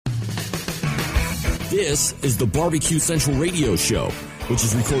This is the BBQ Central Radio Show, which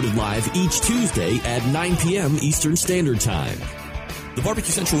is recorded live each Tuesday at 9 p.m. Eastern Standard Time. The BBQ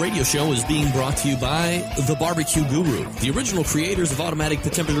Central Radio Show is being brought to you by the BBQ Guru, the original creators of automatic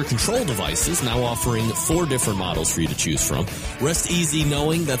temperature control devices, now offering 4 different models for you to choose from. Rest easy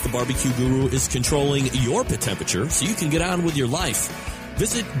knowing that the BBQ Guru is controlling your pit temperature so you can get on with your life.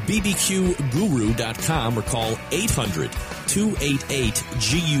 Visit bbqguru.com or call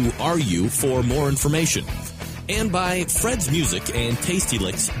 800-288-GURU for more information. And by Fred's Music and Tasty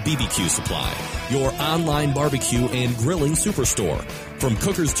Licks BBQ Supply, your online barbecue and grilling superstore. From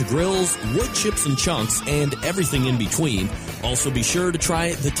cookers to grills, wood chips and chunks, and everything in between. Also be sure to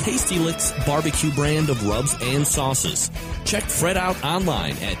try the Tasty Licks barbecue brand of rubs and sauces. Check Fred out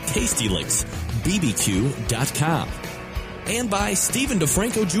online at tastylicksbbq.com. And by Stephen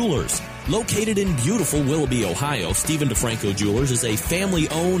DeFranco Jewelers. Located in beautiful Willoughby, Ohio, Stephen DeFranco Jewelers is a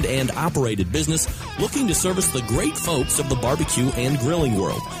family-owned and operated business looking to service the great folks of the barbecue and grilling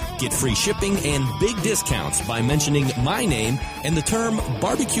world. Get free shipping and big discounts by mentioning my name and the term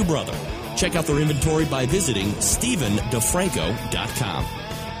Barbecue Brother. Check out their inventory by visiting StephenDeFranco.com.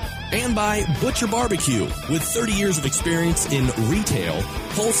 And by Butcher Barbecue, with 30 years of experience in retail,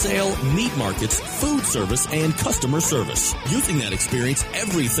 wholesale, meat markets, food service, and customer service. Using that experience,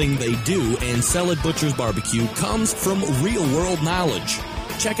 everything they do and sell at Butcher's Barbecue comes from real-world knowledge.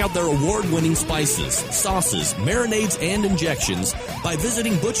 Check out their award-winning spices, sauces, marinades, and injections by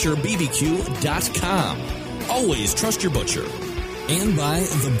visiting ButcherBBQ.com. Always trust your butcher. And by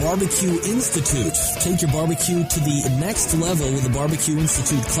the Barbecue Institute. Take your barbecue to the next level with the Barbecue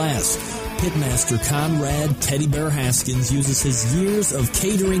Institute class. Pitmaster Conrad Teddy Bear Haskins uses his years of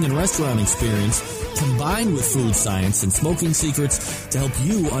catering and restaurant experience combined with food science and smoking secrets to help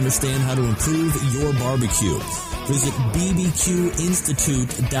you understand how to improve your barbecue. Visit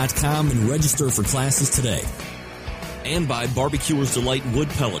bbqinstitute.com and register for classes today. And by Barbecuer's Delight Wood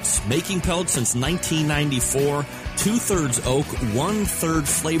Pellets, making pellets since 1994, 2/3 oak, 1/3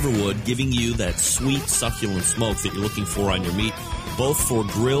 flavor wood, giving you that sweet, succulent smoke that you're looking for on your meat, both for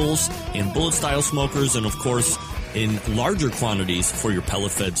grills and bullet-style smokers, and of course, in larger quantities for your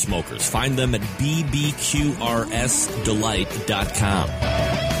pellet-fed smokers. Find them at bbqrsdelight.com.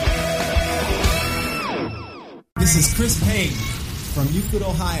 This is Chris Payne from Euclid,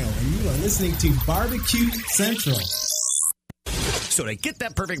 Ohio, and you are listening to Barbecue Central. So to get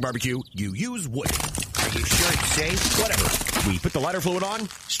that perfect barbecue, you use wood. Are you sure it's safe? Whatever. We put the lighter fluid on,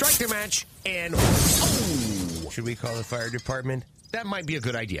 strike the match, and oh! Should we call the fire department? That might be a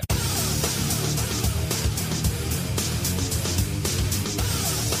good idea.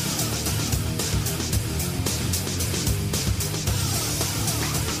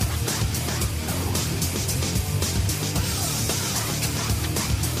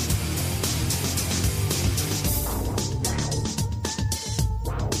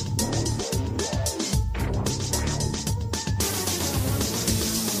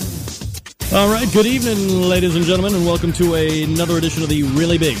 All right, good evening, ladies and gentlemen, and welcome to another edition of the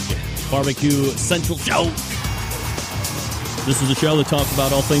really big Barbecue Central Show. This is a show that talks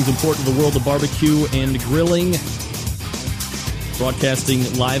about all things important in the world of barbecue and grilling. Broadcasting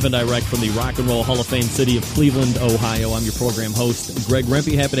live and direct from the Rock and Roll Hall of Fame city of Cleveland, Ohio. I'm your program host, Greg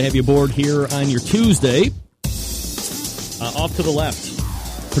Rempe. Happy to have you aboard here on your Tuesday. Off to the left,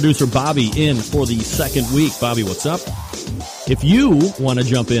 producer Bobby in for the second week. Bobby, what's up? If you want to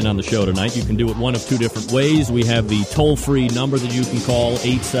jump in on the show tonight, you can do it one of 2 different ways. We have the toll-free number that you can call,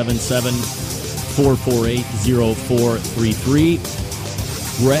 877-448-0433.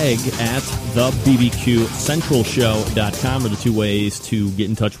 Greg at thebbqcentralshow.com are the 2 ways to get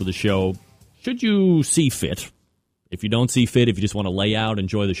in touch with the show, should you see fit. If you don't see fit, if you just want to lay out,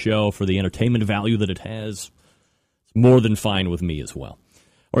 enjoy the show for the entertainment value that it has, it's more than fine with me as well.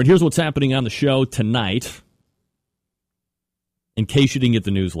 All right, here's what's happening on the show tonight, in case you didn't get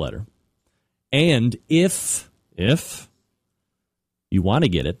the newsletter. And if you want to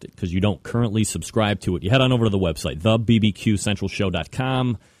get it, because you don't currently subscribe to it, you head on over to the website,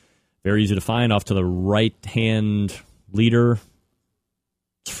 thebbqcentralshow.com. Very easy to find, off to the right-hand leader.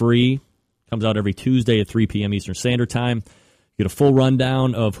 It's free. Comes out every Tuesday at 3 p.m. Eastern Standard Time. You get a full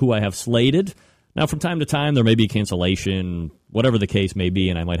rundown of who I have slated. Now, from time to time, there may be a cancellation, whatever the case may be,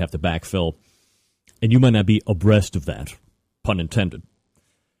 and I might have to backfill. And you might not be abreast of that. Pun intended.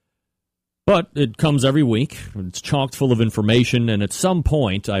 But it comes every week. It's chocked full of information, and at some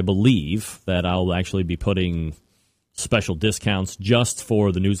point, I believe that I'll actually be putting special discounts just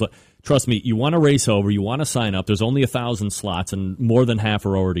for the newsletter. Trust me, you want to race over, you want to sign up. There's only 1,000 slots, and more than half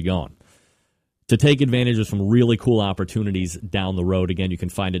are already gone. to take advantage of some really cool opportunities down the road. Again, you can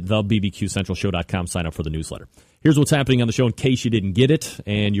find it, thebbqcentralshow.com. Sign up for the newsletter. Here's what's happening on the show in case you didn't get it,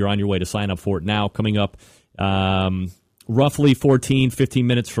 and you're on your way to sign up for it now. Coming up roughly 15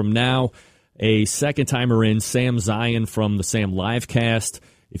 minutes from now, a second-timer in, Sam Zion from the Sam Livecast.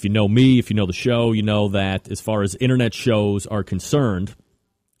 If you know me, if you know the show, you know that as far as internet shows are concerned,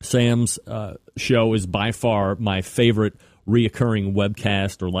 Sam's show is by far my favorite reoccurring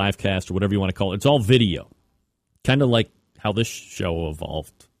webcast or livecast or whatever you want to call it. It's all video. Kind of like how this show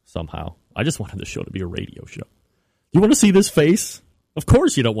evolved somehow. I just wanted this show to be a radio show. You want to see this face? Of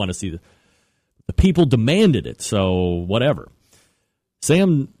course you don't want to see the people demanded it, so whatever.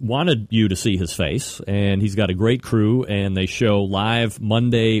 Sam wanted you to see his face, and he's got a great crew, and they show live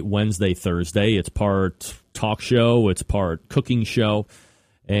Monday, Wednesday, Thursday. It's part talk show, it's part cooking show,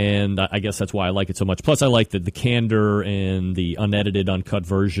 and I guess that's why I like it so much. Plus, I like the candor and the unedited, uncut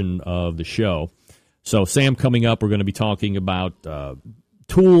version of the show. So, Sam, coming up, we're going to be talking about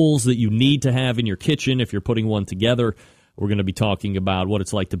tools that you need to have in your kitchen if you're putting one together. We're going to be talking about what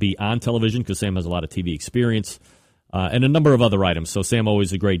it's like to be on television, because Sam has a lot of TV experience. And a number of other items. So Sam,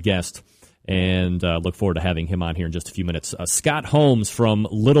 always a great guest, and look forward to having him on here in just a few minutes. Scott Holmes from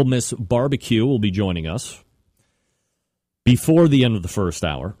Little Miss BBQ will be joining us before the end of the first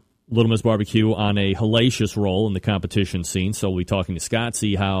hour. Little Miss BBQ on a hellacious roll in the competition scene. So we'll be talking to Scott,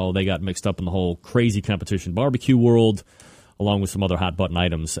 see how they got mixed up in the whole crazy competition barbecue world, along with some other hot-button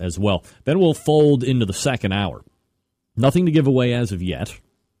items as well. Then we'll fold into the second hour. Nothing to give away as of yet,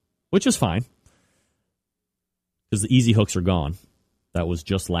 which is fine, because the easy hooks are gone. That was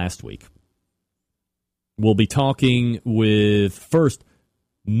just last week. We'll be talking with, first,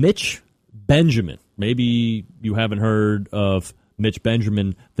 Mitch Benjamin. Maybe you haven't heard of Mitch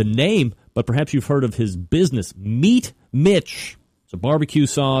Benjamin, the name, but perhaps you've heard of his business, Meet Mitch. It's a barbecue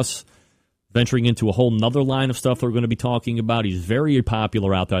sauce, venturing into a whole nother line of stuff that we're going to be talking about. He's very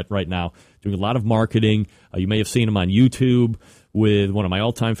popular out there right now, doing a lot of marketing. You may have seen him on YouTube with one of my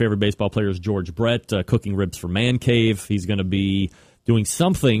all-time favorite baseball players, George Brett, cooking ribs for Man Cave. He's going to be doing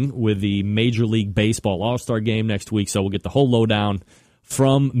something with the Major League Baseball All-Star Game next week, so we'll get the whole lowdown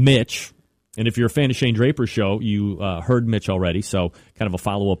from Mitch. And if you're a fan of Shane Draper's show, you heard Mitch already, so kind of a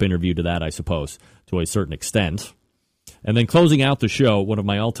follow-up interview to that, I suppose, to a certain extent. And then closing out the show, one of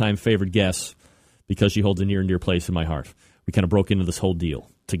my all-time favorite guests, because she holds a near and dear place in my heart. We kind of broke into this whole deal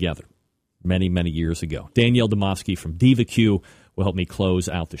together many, many years ago. Danielle Dimovski from Diva Q will help me close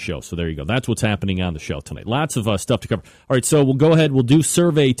out the show. So there you go. That's what's happening on the show tonight. Lots of stuff to cover. All right, so we'll go ahead. We'll do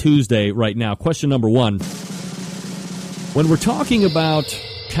Survey Tuesday right now. Question number one. When we're talking about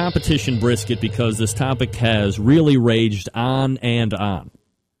competition brisket, because this topic has really raged on and on,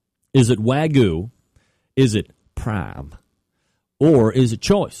 is it Wagyu? Is it Prime? Or is it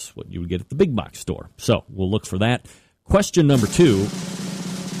Choice, what you would get at the big box store? So we'll look for that. Question number two.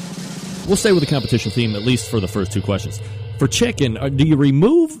 We'll stay with the competition theme, at least for the first two questions. For chicken, do you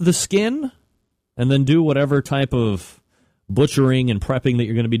remove the skin and then do whatever type of butchering and prepping that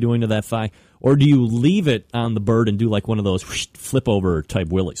you're going to be doing to that thigh? Or do you leave it on the bird and do like one of those flip-over type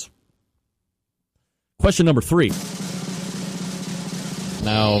willies? Question number three.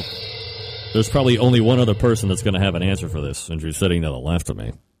 Now, there's probably only one other person that's going to have an answer for this, and she's sitting to the left of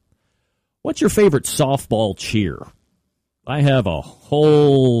me. What's your favorite softball cheer? I have a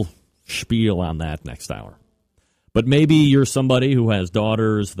whole spiel on that next hour. But maybe you're somebody who has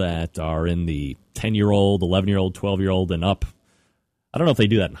daughters that are in the 10-year-old, 11-year-old, 12-year-old, and up. I don't know if they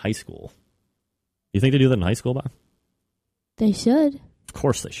do that in high school. You think they do that in high school, Bob? They should. Of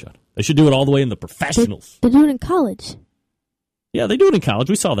course they should. They should do it all the way in the professionals. They do it in college. Yeah, they do it in college.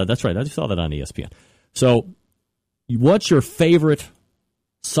 We saw that. That's right. I saw that on ESPN. So what's your favorite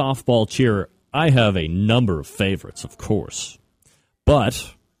softball cheer? I have a number of favorites, of course.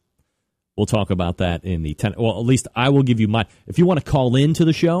 But we'll talk about that in the 10. Well, at least I will give you mine. If you want to call into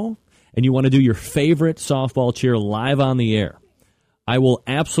the show and you want to do your favorite softball cheer live on the air, I will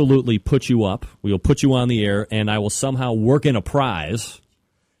absolutely put you up. We will put you on the air, and I will somehow work in a prize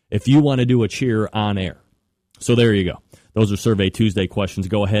if you want to do a cheer on air. So there you go. Those are Survey Tuesday questions.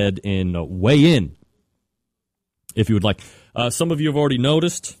 Go ahead and weigh in if you would like. Some of you have already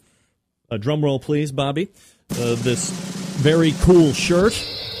noticed, a drum roll please, Bobby, this very cool shirt.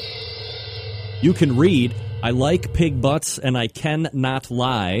 You can read, I like pig butts and I cannot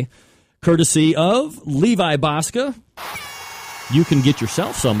lie, courtesy of Levi Bosca. You can get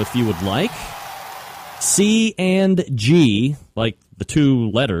yourself some if you would like. C&G, like the two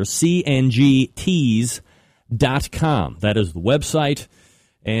letters, CNGtees.com. That is the website.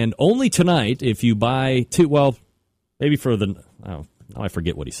 And only tonight, if you buy two, well, maybe for the Now I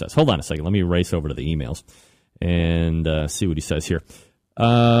forget what he says. Hold on a second. Let me race over to the emails and see what he says here.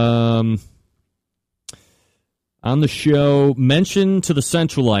 On the show, mention to the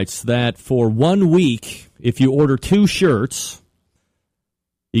Centralites that for 1 week, if you order 2 shirts,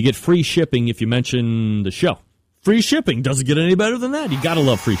 you get free shipping if you mention the show. Free shipping. Doesn't get any better than that. You got to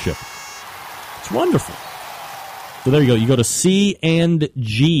love free shipping. It's wonderful. So there you go. You go to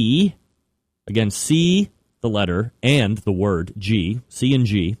C&G. Again, C, the letter, and the word G.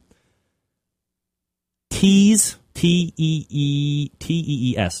 C&G. Tees, Tees.com.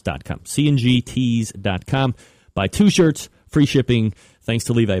 CNGtees.com. Buy 2 shirts, free shipping. Thanks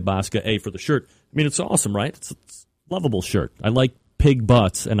to Levi Bosca, A, for the shirt. I mean, it's awesome, right? It's a lovable shirt. I like pig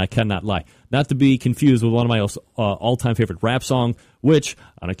butts, and I cannot lie. Not to be confused with one of my all-time favorite rap song, which,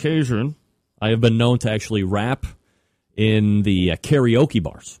 on occasion, I have been known to actually rap in the karaoke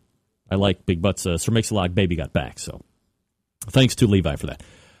bars. I like Big Butts. Sir Mix-a-Lot, Baby Got Back. So thanks to Levi for that.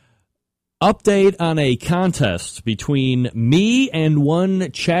 Update on a contest between me and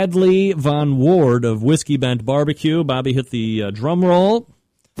one Chadley Von Ward of Whiskey Bent Barbecue. Bobby, hit the drum roll.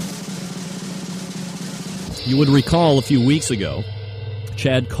 You would recall a few weeks ago,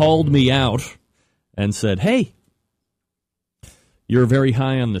 Chad called me out and said, hey, you're very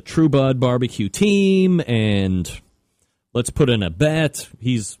high on the True Bud barbecue team, and let's put in a bet.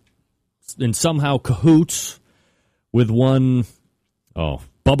 He's in somehow cahoots with one,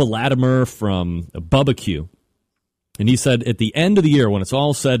 Bubba Latimer from BBQ. And he said at the end of the year, when it's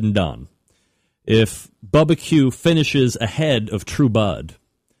all said and done, if BBQ finishes ahead of True Bud,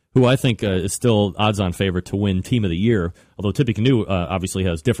 who I think is still odds-on favorite to win Team of the Year, although Tippy Canoe obviously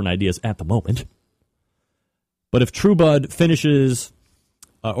has different ideas at the moment. But if True Bud finishes,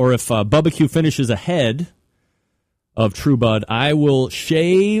 or if BBQ finishes ahead of True Bud, I will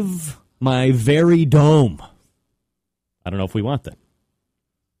shave my very dome. I don't know if we want that.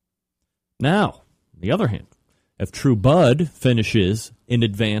 Now, on the other hand, if True Bud finishes in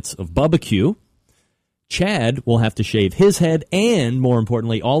advance of BBQ, Chad will have to shave his head and, more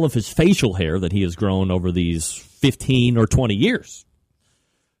importantly, all of his facial hair that he has grown over these 15 or 20 years.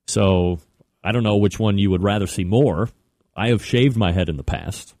 So I don't know which one you would rather see more. I have shaved my head in the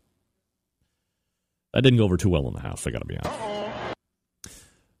past. That didn't go over too well in the house, I got to be honest.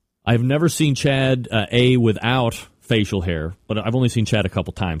 I've never seen Chad, without facial hair, but I've only seen Chad a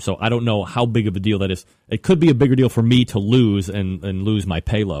couple times, so I don't know how big of a deal that is. It could be a bigger deal for me to lose and lose my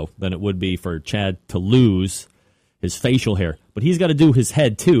payload than it would be for Chad to lose his facial hair. But he's got to do his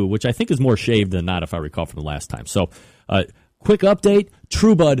head, too, which I think is more shaved than not, if I recall from the last time. So, quick update,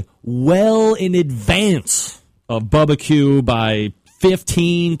 True Bud well in advance of BBQ by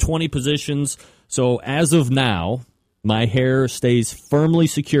 15, 20 positions. So, as of now, my hair stays firmly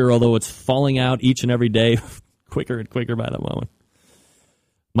secure, although it's falling out each and every day. Quicker and quicker by the moment.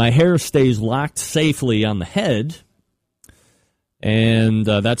 My hair stays locked safely on the head, and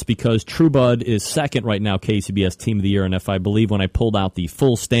that's because True Bud is second right now, KCBS Team of the Year, and if I believe when I pulled out the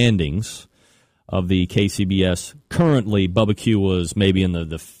full standings of the KCBS, currently BBQ was maybe in the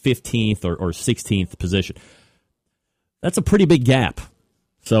 15th or 16th position. That's a pretty big gap.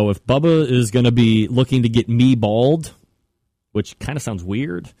 So if Bubba is going to be looking to get me bald, which kind of sounds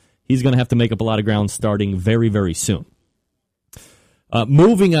weird, he's going to have to make up a lot of ground starting very, very soon.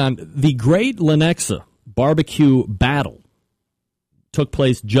 Moving on, the Great Lenexa Barbecue Battle took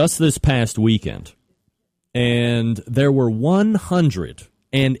place just this past weekend, and there were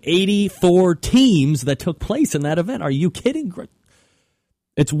 184 teams that took place in that event. Are you kidding?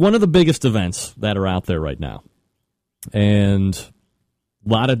 It's one of the biggest events that are out there right now, and a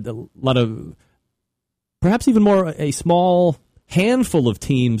lot of perhaps even more a small handful of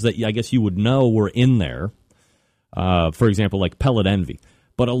teams that I guess you would know were in there, for example, like Pellet Envy.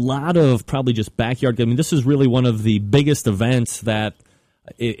 But a lot of probably just backyard. I mean, this is really one of the biggest events that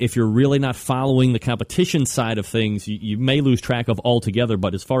if you're really not following the competition side of things, you may lose track of altogether.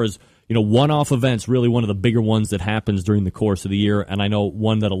 But as far as, one-off events, really one of the bigger ones that happens during the course of the year. And I know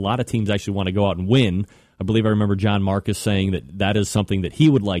one that a lot of teams actually want to go out and win. I believe I remember John Marcus saying that is something that he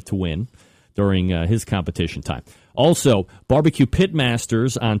would like to win during his competition time. Also, BBQ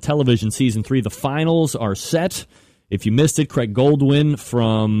Pitmasters on television Season 3. The finals are set. If you missed it, Craig Goldwyn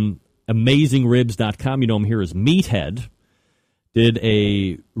from AmazingRibs.com, you know him here as Meathead, did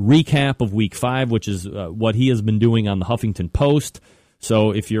a recap of Week 5, which is what he has been doing on the Huffington Post.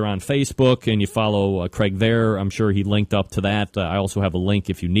 So if you're on Facebook and you follow Craig there, I'm sure he linked up to that. I also have a link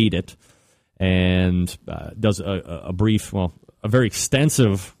if you need it. And does a brief, a very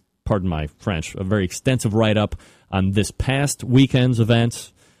extensive, pardon my French, a very extensive write-up on this past weekend's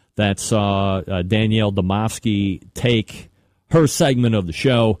events that saw Danielle Dimovski take her segment of the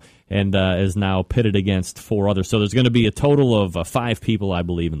show and is now pitted against 4 others. So there's going to be a total of 5 people, I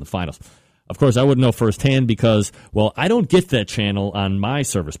believe, in the finals. Of course, I wouldn't know firsthand because, well, I don't get that channel on my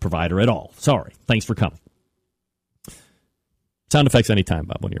service provider at all. Sorry. Thanks for coming. Sound effects anytime,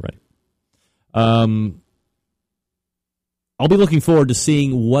 Bob, when you're ready. I'll be looking forward to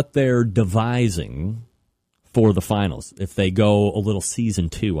seeing what they're devising for the finals, if they go a little season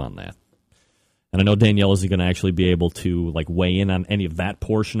 2 on that. And I know Danielle isn't going to actually be able to weigh in on any of that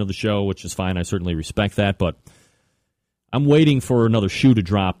portion of the show, which is fine. I certainly respect that, but I'm waiting for another shoe to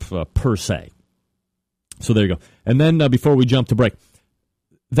drop per se. So there you go. And then before we jump to break,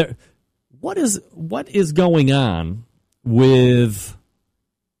 what is going on with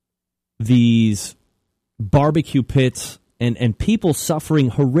these barbecue pits and people suffering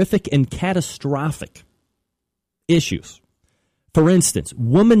horrific and catastrophic issues? For instance,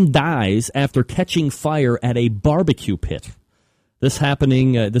 woman dies after catching fire at a barbecue pit. This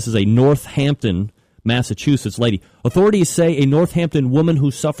happening, this is a Northampton, Massachusetts lady. Authorities say a Northampton woman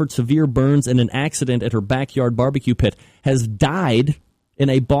who suffered severe burns in an accident at her backyard barbecue pit has died in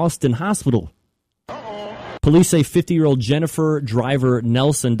a Boston hospital. Police say 50-year-old Jennifer Driver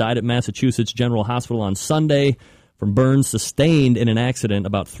Nelson died at Massachusetts General Hospital on Sunday from burns sustained in an accident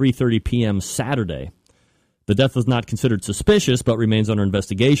about 3:30 p.m. Saturday. The death was not considered suspicious, but remains under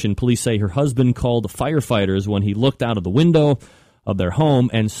investigation. Police say her husband called firefighters when he looked out of the window of their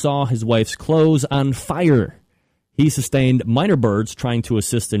home and saw his wife's clothes on fire. He sustained minor burns trying to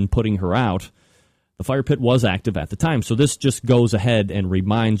assist in putting her out. The fire pit was active at the time. So this just goes ahead and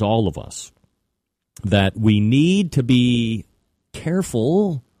reminds all of us that we need to be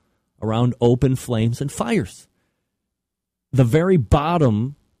careful around open flames and fires. The very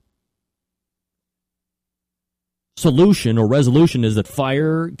bottom solution or resolution is that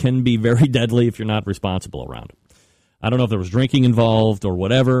fire can be very deadly if you're not responsible around it. I don't know if there was drinking involved or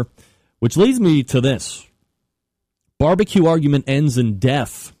whatever, which leads me to this. Barbecue argument ends in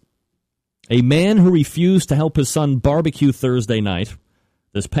death. A man who refused to help his son barbecue Thursday night,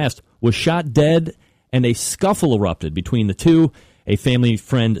 this past, was shot dead and a scuffle erupted between the two. A family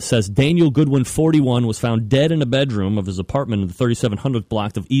friend says Daniel Goodwin, 41, was found dead in a bedroom of his apartment in the 3700th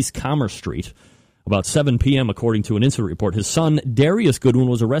block of East Commerce Street. About 7 p.m., according to an incident report, his son, Darius Goodwin,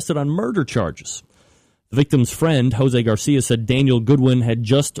 was arrested on murder charges. The victim's friend, Jose Garcia, said Daniel Goodwin had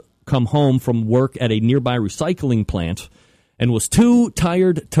just come home from work at a nearby recycling plant and was too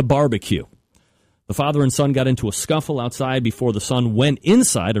tired to barbecue. The father and son got into a scuffle outside before the son went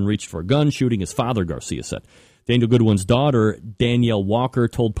inside and reached for a gun, shooting his father, Garcia said. Daniel Goodwin's daughter, Danielle Walker,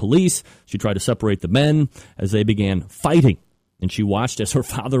 told police she tried to separate the men as they began fighting, and she watched as her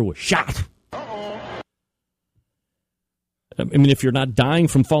father was shot. I mean, if you're not dying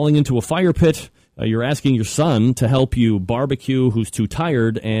from falling into a fire pit, you're asking your son to help you barbecue who's too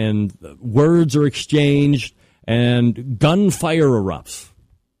tired, and words are exchanged, and gunfire erupts.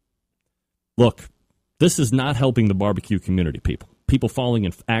 Look, this is not helping the barbecue community, people. People falling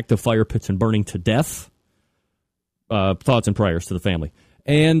in active fire pits and burning to death. Thoughts and prayers to the family.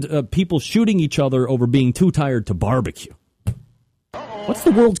 And people shooting each other over being too tired to barbecue. What's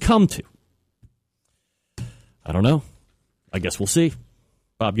the world come to? I don't know. I guess we'll see.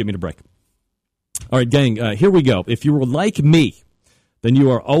 Bob, give me the break. All right, gang, here we go. If you were like me, then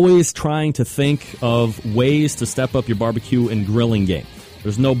you are always trying to think of ways to step up your barbecue and grilling game.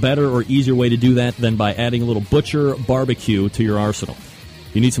 There's no better or easier way to do that than by adding a little Butcher Barbecue to your arsenal.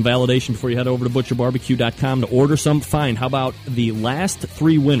 You need some validation before you head over to butcherbarbecue.com to order some? Fine. How about the last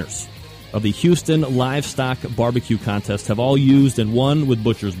 3 winners of the Houston Livestock Barbecue Contest have all used and won with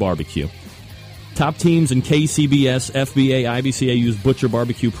Butcher's Barbecue? Top teams in KCBS, FBA, IBCA use Butcher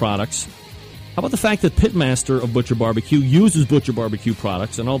Barbecue products. How about the fact that Pitmaster of Butcher Barbecue uses Butcher Barbecue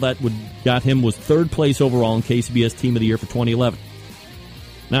products, and all that got him was 3rd place overall in KCBS Team of the Year for 2011.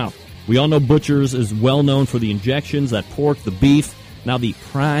 Now, we all know Butcher's is well known for the injections, that pork, the beef. Now the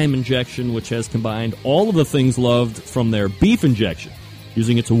Prime injection, which has combined all of the things loved from their beef injection,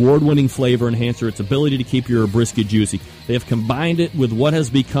 using its award-winning flavor enhancer, its ability to keep your brisket juicy. They have combined it with what has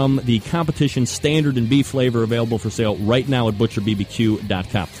become the competition standard in beef flavor, available for sale right now at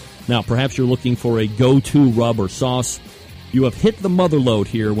butcherbbq.com. Now, perhaps you're looking for a go-to rub or sauce. You have hit the mother load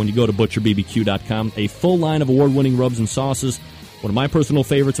here when you go to butcherbbq.com. A full line of award-winning rubs and sauces. One of my personal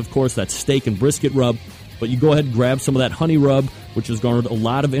favorites, of course, that steak and brisket rub. But you go ahead and grab some of that honey rub, which has garnered a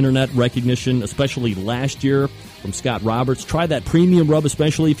lot of internet recognition, especially last year from Scott Roberts. Try that premium rub,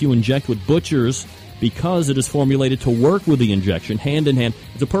 especially if you inject with Butcher's, because it is formulated to work with the injection hand in hand.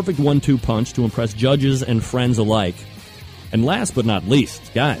 It's a perfect 1-2 punch to impress judges and friends alike. And last but not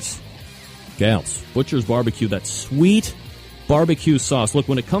least, guys, gals, Butcher's Barbecue, that sweet barbecue sauce. Look,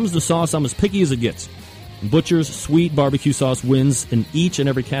 when it comes to sauce, I'm as picky as it gets. Butcher's sweet barbecue sauce wins in each and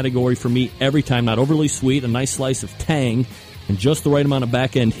every category for me every time. Not overly sweet, a nice slice of tang, and just the right amount of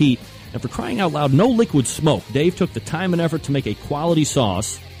back-end heat. And for crying out loud, no liquid smoke. Dave took the time and effort to make a quality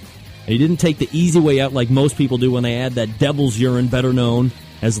sauce, and he didn't take the easy way out like most people do when they add that devil's urine, better known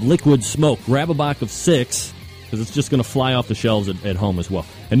as liquid smoke. Grab a box of 6, because it's just going to fly off the shelves at home as well.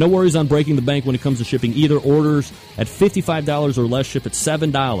 And no worries on breaking the bank when it comes to shipping either. Orders at $55 or less ship at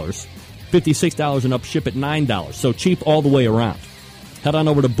 $7. $56 and up ship at $9. So cheap all the way around. Head on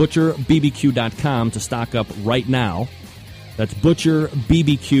over to butcherbbq.com to stock up right now. That's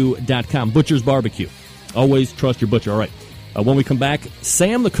butcherbbq.com. Butcher's Barbecue. Always trust your butcher. All right. When we come back,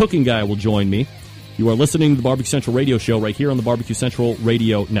 Sam the cooking guy will join me. You are listening to the Barbecue Central Radio Show right here on the Barbecue Central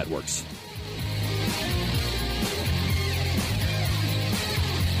Radio Networks.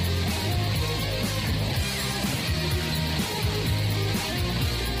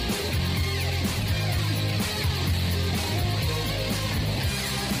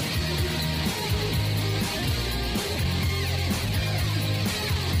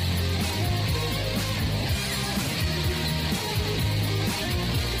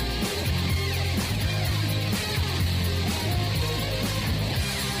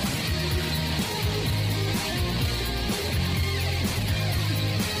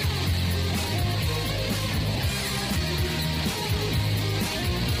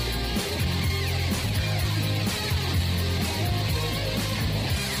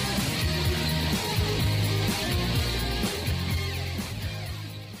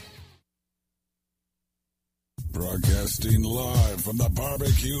 Broadcasting live from the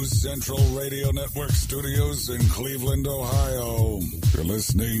Barbecue Central Radio Network studios in Cleveland, Ohio. You're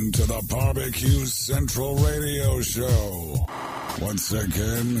listening to the Barbecue Central Radio Show. Once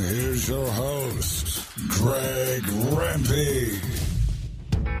again, here's your host, Greg Rempe.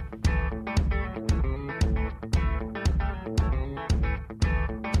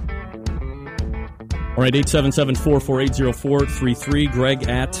 All right, 877-448-0433. Greg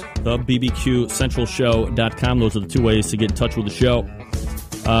at the BBQCentralShow.com. Those are the two ways to get in touch with the show.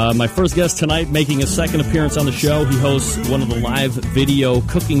 My first guest tonight, making a second appearance on the show. He hosts one of the live video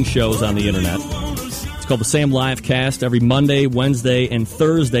cooking shows on the internet. It's called the Sam Livecast every Monday, Wednesday, and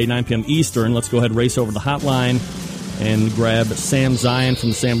Thursday, 9 p.m. Eastern. Let's go ahead and race over the hotline and grab Sam Zion from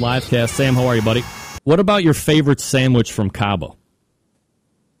the Sam Livecast. Sam, how are you, buddy? What about your favorite sandwich from Cabo?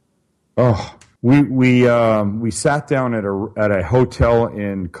 Oh, we sat down at a hotel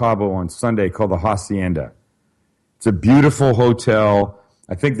in Cabo on Sunday called the Hacienda. It's a beautiful hotel.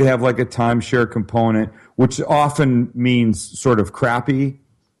 I think they have like a timeshare component, which often means sort of crappy.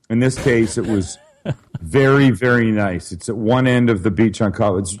 In this case, it was very, very nice. It's at one end of the beach on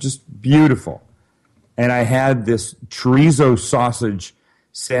Cabo. It's just beautiful. And I had this chorizo sausage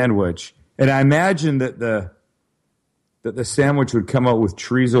sandwich, and I imagined that the sandwich would come out with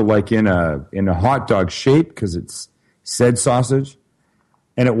chorizo like in a hot dog shape because it's said sausage,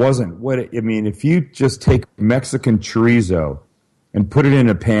 and it wasn't. If you just take Mexican chorizo and put it in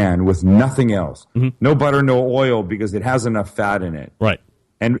a pan with nothing else, no butter, no oil, because it has enough fat in it, right?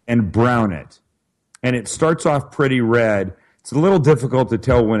 And brown it, and it starts off pretty red. It's a little difficult to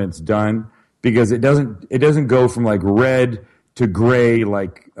tell when it's done because it doesn't go from like red to gray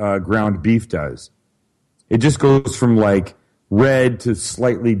like ground beef does. It just goes from like red to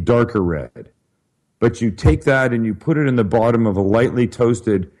slightly darker red. But you take that and you put it in the bottom of a lightly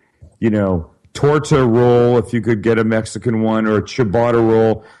toasted, torta roll, if you could get a Mexican one, or a ciabatta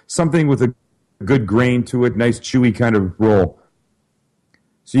roll, something with a good grain to it, nice chewy kind of roll.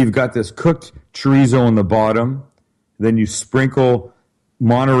 So you've got this cooked chorizo on the bottom. Then you sprinkle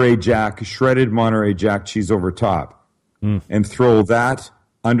shredded Monterey Jack cheese over top and throw that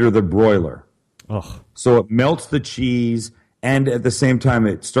under the broiler. Oh. So it melts the cheese, and at the same time,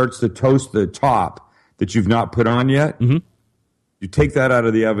 it starts to toast the top that you've not put on yet. Mm-hmm. You take that out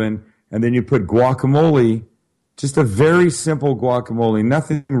of the oven, and then you put guacamole, just a very simple guacamole,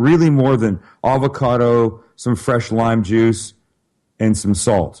 nothing really more than avocado, some fresh lime juice, and some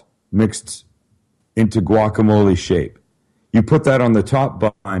salt mixed into guacamole shape. You put that on the top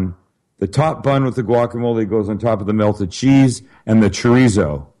bun. The top bun with the guacamole goes on top of the melted cheese and the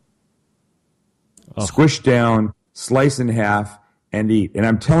chorizo. Oh. Squish down, slice in half, and eat. And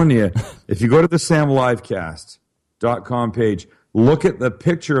I'm telling you, if you go to the samlivecast.com page, look at the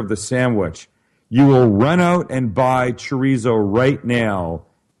picture of the sandwich. You will run out and buy chorizo right now.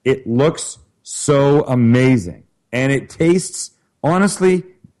 It looks so amazing. And it tastes, honestly,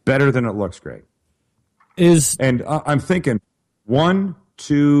 better than it looks great. And I'm thinking 1,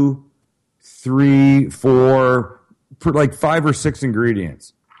 2, 3, 4, for like 5 or 6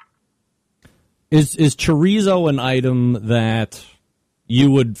 ingredients. Is chorizo an item that you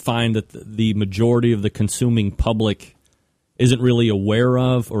would find that the majority of the consuming public isn't really aware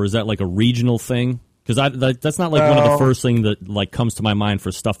of, or is that like a regional thing? Because that's not like one of the first things that like comes to my mind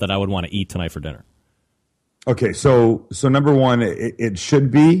for stuff that I would want to eat tonight for dinner. Okay, so number one, it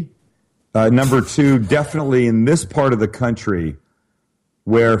should be. Number two, definitely in this part of the country,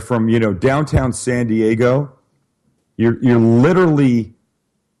 where from downtown San Diego, you're literally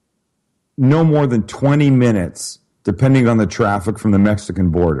no more than 20 minutes, depending on the traffic, from the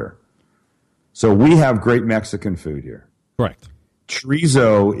Mexican border. So we have great Mexican food here. Correct.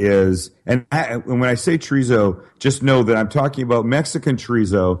 Chorizo is, and when I say chorizo, just know that I'm talking about Mexican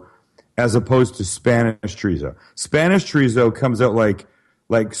chorizo as opposed to Spanish chorizo. Spanish chorizo comes out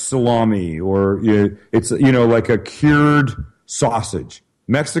like salami, or it's like a cured sausage.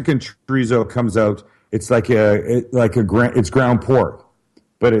 Mexican chorizo comes out, it's it's ground pork,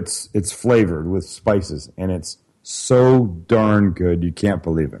 but it's flavored with spices, and it's so darn good you can't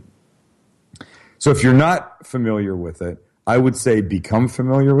believe it. So if you're not familiar with it, I would say become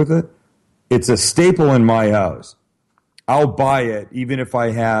familiar with it. It's a staple in my house. I'll buy it even if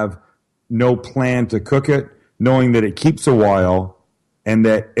I have no plan to cook it, knowing that it keeps a while and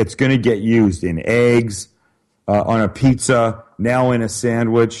that it's going to get used in eggs, on a pizza, now in a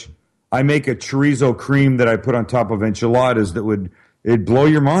sandwich. I make a chorizo cream that I put on top of enchiladas that it'd blow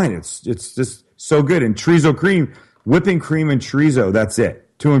your mind. It's just so good. And chorizo cream, whipping cream and chorizo, that's it.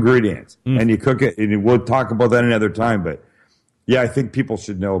 2 ingredients. And you cook it, and we'll talk about that another time, but yeah, I think people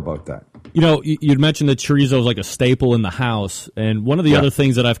should know about that. You'd mentioned that chorizo is like a staple in the house, and one of the other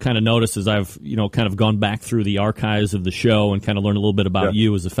things that I've kind of noticed is I've, kind of gone back through the archives of the show and kind of learned a little bit about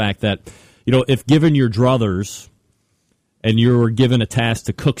you, is the fact that, if given your druthers and you're given a task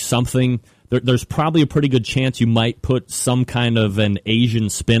to cook something, there's probably a pretty good chance you might put some kind of an Asian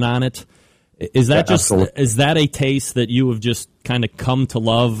spin on it. Is that is that a taste that you have just kind of come to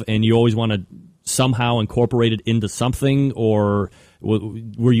love and you always want to somehow incorporate it into something, or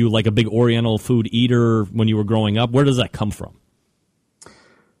were you like a big Oriental food eater when you were growing up? Where does that come from?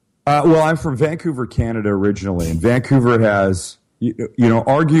 Well, I'm from Vancouver, Canada originally, and Vancouver has,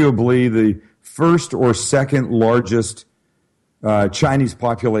 arguably the first or second largest Chinese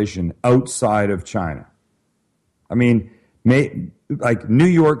population outside of China. I mean, like New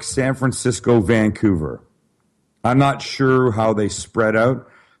York, San Francisco, Vancouver. I'm not sure how they spread out.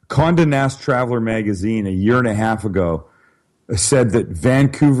 Condé Nast Traveler magazine a year and a half ago said that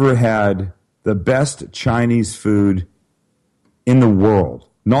Vancouver had the best Chinese food in the world.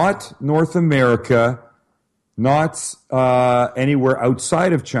 Not North America, not anywhere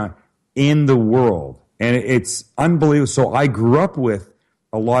outside of China, in the world. And it's unbelievable. So I grew up with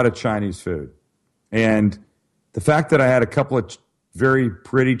a lot of Chinese food. And the fact that I had a couple of very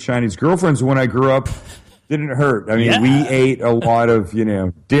pretty Chinese girlfriends when I grew up didn't hurt. I mean, we ate a lot of,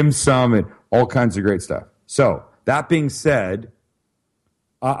 dim sum and all kinds of great stuff. So that being said,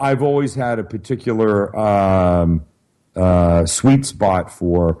 I've always had a particular sweet spot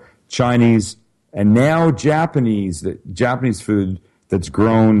for Chinese and now Japanese food that's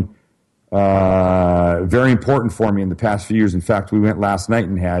grown very important for me in the past few years. In fact, we went last night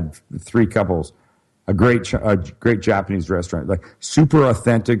and had 3 couples, a great Japanese restaurant, like super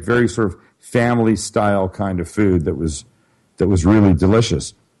authentic, very sort of family style kind of food that was really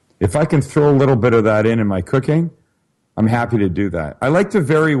delicious. If I can throw a little bit of that in my cooking, I'm happy to do that. I like to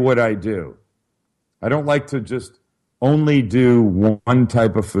vary what I do. I don't like to just only do one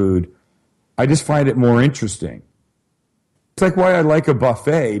type of food. I just find it more interesting. It's like why I like a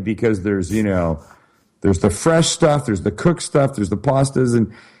buffet, because there's the fresh stuff, there's the cooked stuff, there's the pastas,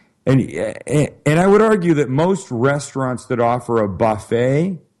 and I would argue that most restaurants that offer a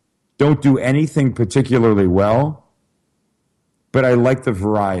buffet don't do anything particularly well, but I like the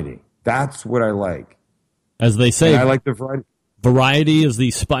variety. That's what I like. As they say, I like the variety. Variety is the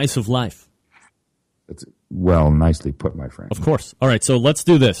spice of life. That's nicely put, my friend. Of course. All right, so let's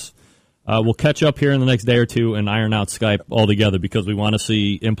do this. We'll catch up here in the next day or two and iron out Skype altogether, because we want to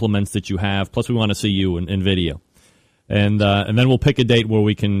see implements that you have, plus we want to see you in video. And then we'll pick a date where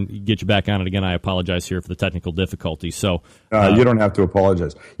we can get you back on it again. I apologize here for the technical difficulties. So you don't have to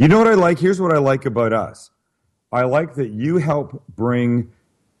apologize. You know what I like? Here's what I like about us. I like that you help bring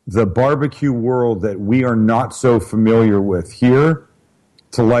the barbecue world that we are not so familiar with here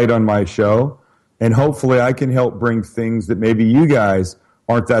to light on my show. And hopefully I can help bring things that maybe you guys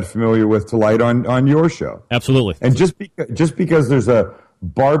aren't that familiar with to light on your show. Absolutely. And just because there's a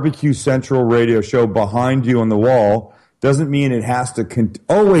Barbecue Central radio show behind you on the wall doesn't mean it has to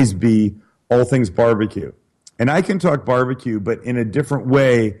always be all things barbecue. And I can talk barbecue, but in a different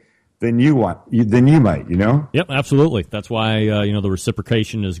way than you might, you know? Yep, absolutely. That's why, the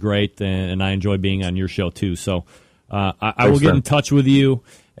reciprocation is great, and I enjoy being on your show, too. So I will get in touch with you,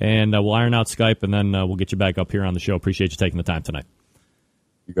 and we'll iron out Skype, and then we'll get you back up here on the show. Appreciate you taking the time tonight.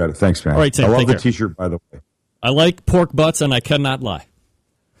 You got it. Thanks, man. All right, Sam, I love the care. T-shirt, by the way. I like pork butts, and I cannot lie.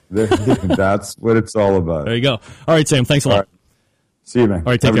 That's what it's all about. There you go. All right, Sam, thanks a lot. Right. See you, man. All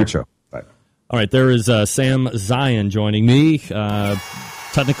right, take Have care. a good show. Bye. All right, there is Sam Zion joining me.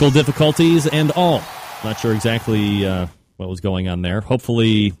 Technical difficulties and all. Not sure exactly what was going on there.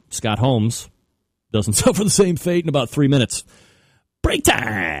 Hopefully, Scott Holmes doesn't suffer the same fate in about 3 minutes. Break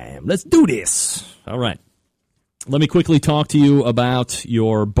time. Let's do this. All right. Let me quickly talk to you about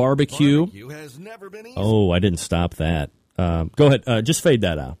your barbecue. Has never been easy. Oh, I didn't stop that. Go ahead. Just fade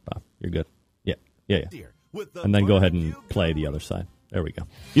that out, Bob. You're good. Yeah. And then go ahead and play the other side. There we go.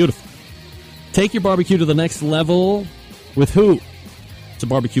 Beautiful. Take your barbecue to the next level with who? It's a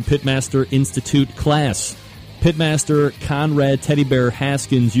BBQ Pitmaster Institute class. Pitmaster Conrad Teddy Bear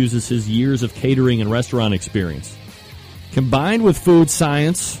Haskins uses his years of catering and restaurant experience, combined with food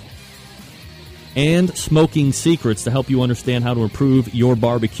science and smoking secrets, to help you understand how to improve your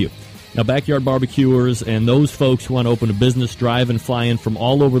barbecue. Now, backyard barbecuers and those folks who want to open a business drive and fly in from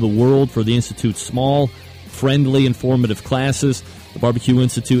all over the world for the Institute's small, friendly, informative classes. The BBQ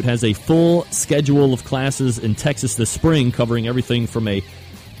Institute has a full schedule of classes in Texas this spring, covering everything from the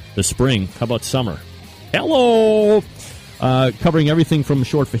spring. How about summer? Hello! Covering everything from a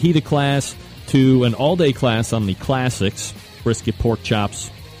short fajita class to an all-day class on the classics, brisket, pork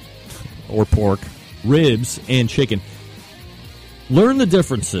chops, or pork, ribs, and chicken. Learn the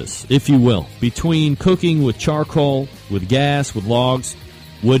differences, if you will, between cooking with charcoal, with gas, with logs,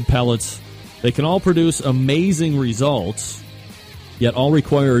 wood pellets. They can all produce amazing results, yet all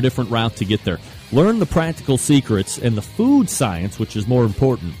require a different route to get there. Learn the practical secrets and the food science, which is more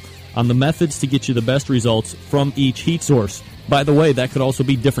important, on the methods to get you the best results from each heat source. By the way, that could also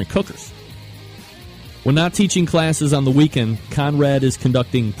be different cookers. When not teaching classes on the weekend, Conrad is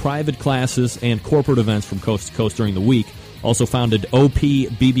conducting private classes and corporate events from coast to coast during the week. Also founded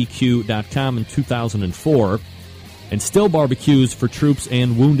OPBBQ.com in 2004, and still barbecues for troops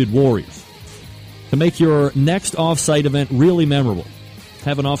and wounded warriors. To make your next off-site event really memorable,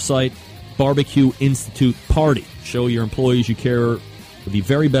 have an off-site BBQ Institute party. Show your employees you care with the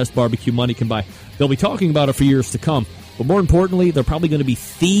very best barbecue money can buy. They'll be talking about it for years to come. But more importantly, they're probably going to be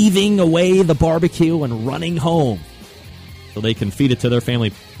thieving away the barbecue and running home so they can feed it to their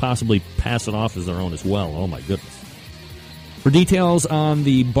family, possibly pass it off as their own as well. Oh, my goodness. For details on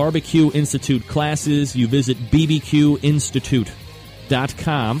the BBQ Institute classes, you visit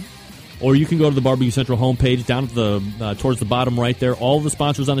bbqinstitute.com, or you can go to the Barbecue Central homepage down at the towards the bottom right there. All of the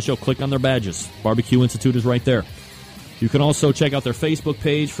sponsors on the show, click on their badges. Barbecue Institute is right there. You can also check out their Facebook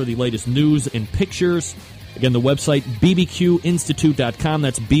page for the latest news and pictures. Again, the website, bbqinstitute.com.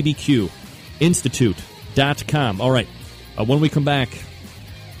 That's bbqinstitute.com. All right. When we come back,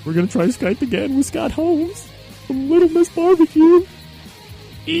 we're going to try Skype again with Scott Holmes from Little Miss BBQ.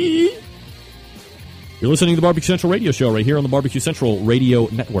 You're listening to the Barbecue Central Radio Show right here on the Barbecue Central Radio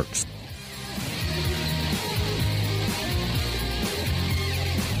Networks.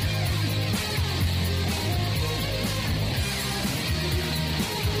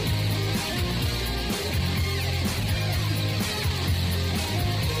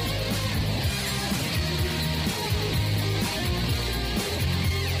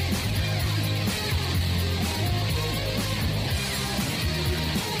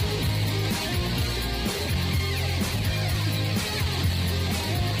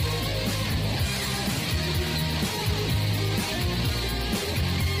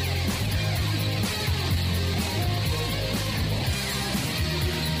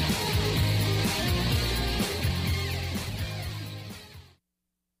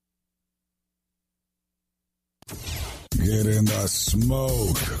 Get in the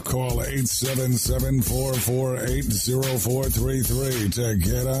smoke. Call 877-448-0433 to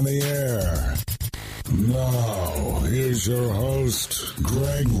get on the air. Now, here's your host,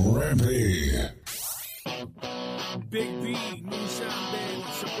 Greg Rempe. Big B, Moonshine Band,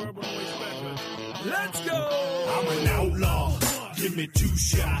 Suburban Waste Record. Let's go! I'm an outlaw. Give me 2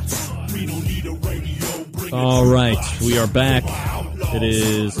 shots. We don't need a radio. Bring All right, we are back. It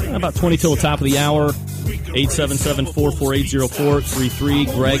is about 20 till the top of the hour.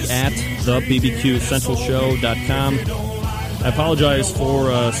 877-448-0433. Greg at thebbqcentralshow.com. I apologize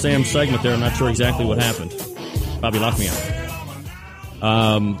for Sam's segment there. I'm not sure exactly what happened. Bobby locked me out.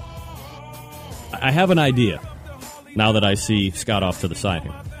 I have an idea now that I see Scott off to the side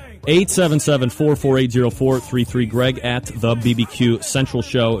here. 877-448-0433. Greg at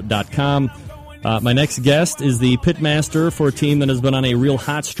thebbqcentralshow.com. My next guest is the pitmaster for a team that has been on a real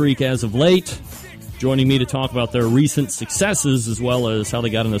hot streak as of late. Joining me to talk about their recent successes as well as how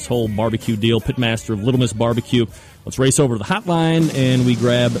they got in this whole barbecue deal, pitmaster of Little Miss BBQ. Let's race over to the hotline, and we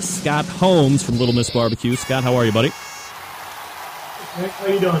grab Scott Holmes from Little Miss BBQ. Scott, how are you, buddy? How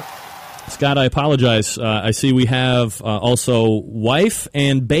you doing? Scott, I apologize. I see we have also wife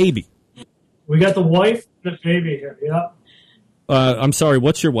and baby. We got the wife and the baby here, yeah. I'm sorry,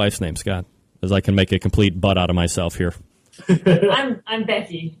 what's your wife's name, Scott? As I can make a complete butt out of myself here. I'm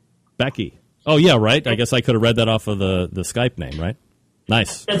Becky. Becky. Oh, yeah, right. I guess I could have read that off of the Skype name, right?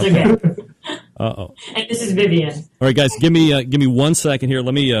 Nice. That's okay. Uh-oh. And this is Vivian. All right, guys, give me 1 second here.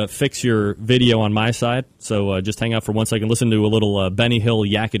 Let me fix your video on my side. So just hang out for 1 second. Listen to a little Benny Hill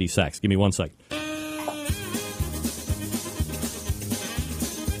yakety sax. Give me 1 second.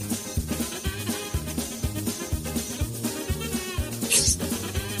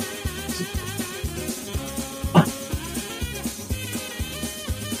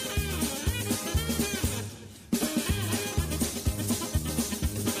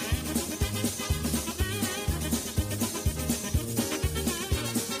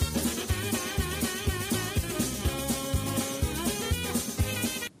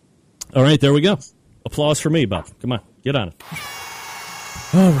 All right, there we go. Applause for me, Bob. Come on, get on it.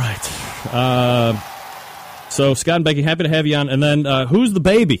 All right. So, Scott and Becky, happy to have you on. And then, who's the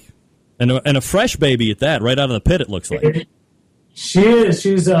baby? And a fresh baby at that, right out of the pit, it looks like. She is.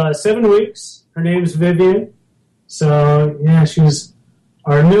 She's 7 weeks. Her name's Vivian. So, yeah, she's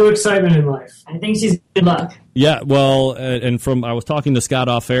our new excitement in life. I think she's good luck. Yeah, well, and I was talking to Scott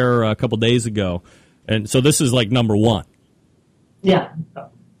off air a couple days ago, and so this is like number one. Yeah.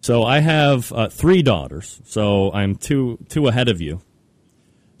 So I have 3 daughters, so I'm two ahead of you.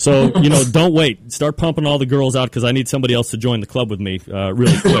 So, don't wait. Start pumping all the girls out because I need somebody else to join the club with me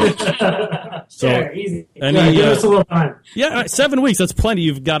really quick. Sure, easy. Give us a little time. Yeah, 7 weeks, that's plenty.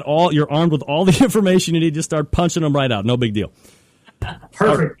 You're armed with all the information you need. Just start punching them right out. No big deal.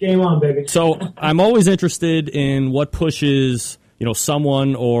 Perfect. Game on, baby. So I'm always interested in what pushes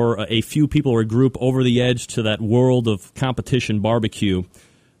someone or a few people or a group over the edge to that world of competition barbecue.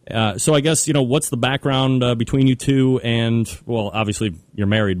 So I guess, what's the background between you two? And, well, obviously you're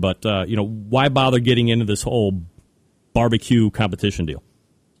married, but, why bother getting into this whole barbecue competition deal?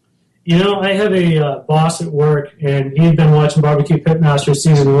 I have a boss at work, and he'd been watching BBQ Pitmasters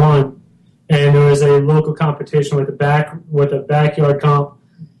Season 1, and there was a local competition with a backyard comp.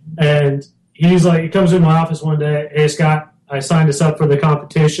 And he comes in my office one day, "Hey, Scott, I signed us up for the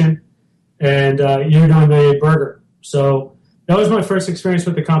competition, and you're doing the burger." So that was my first experience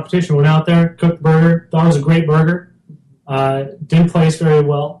with the competition. Went out there, cooked the burger, thought it was a great burger. Didn't place very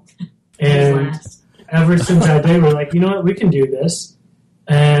well. And ever since that day, we're like, you know what, we can do this.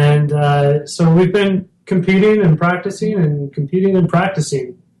 And so we've been competing and practicing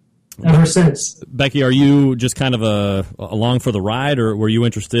ever since. Becky, are you just kind of along for the ride, or were you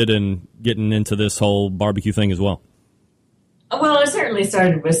interested in getting into this whole barbecue thing as well? Well, it certainly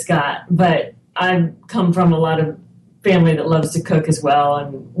started with Scott, but I've come from a lot of family that loves to cook as well,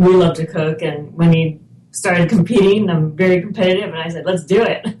 and we love to cook. And when he started competing, I'm very competitive, and I said, let's do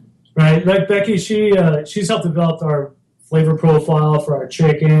it. Right. Like Becky, she's helped develop our flavor profile for our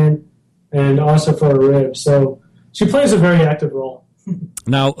chicken and also for our ribs. So she plays a very active role.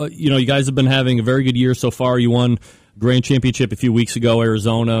 Now, you guys have been having a very good year so far. You won Grand Championship a few weeks ago,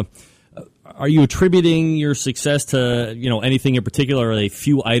 Arizona. Are you attributing your success to, anything in particular? Are there a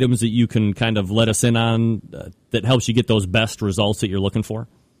few items that you can kind of let us in on that helps you get those best results that you're looking for?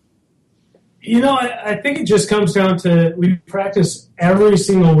 I think it just comes down to we practice every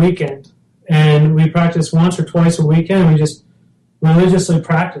single weekend, and we practice once or twice a weekend. We just religiously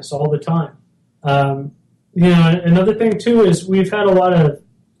practice all the time. Another thing, too, is we've had a lot of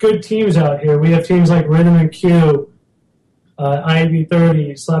good teams out here. We have teams like Rhythm and Q,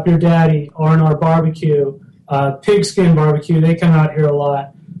 IAB30, Slap Your Daddy, R&R Barbecue, Pigskin Barbecue. They come out here a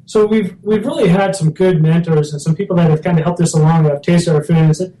lot. So we've really had some good mentors and some people that have kind of helped us along, that have tasted our food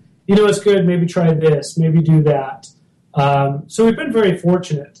and said, it's good, maybe try this, maybe do that. So we've been very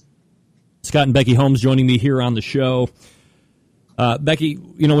fortunate. Scott and Becky Holmes joining me here on the show. Becky,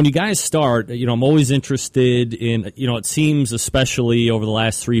 when you guys start, I'm always interested in, it seems especially over the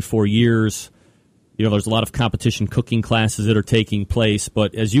last 3-4 years, there's a lot of competition cooking classes that are taking place.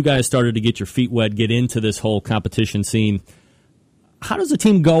 But as you guys started to get your feet wet, get into this whole competition scene, how does the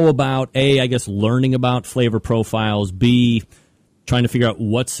team go about, A, I guess, learning about flavor profiles, B, trying to figure out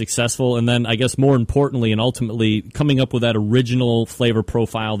what's successful, and then I guess more importantly and ultimately coming up with that original flavor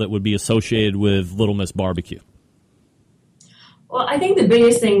profile that would be associated with Little Miss BBQ? Well, I think the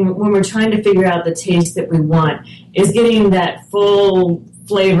biggest thing when we're trying to figure out the taste that we want is getting that full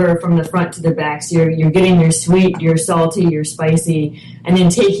flavor from the front to the back. So you're getting your sweet, your salty, your spicy, and then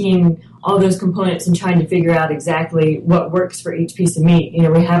taking all those components and trying to figure out exactly what works for each piece of meat.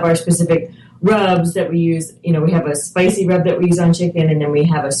 We have our specific rubs that we use. We have a spicy rub that we use on chicken, and then we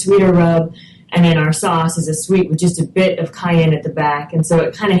have a sweeter rub, and then our sauce is a sweet with just a bit of cayenne at the back. And so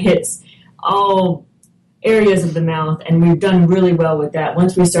it kind of hits all areas of the mouth, and we've done really well with that.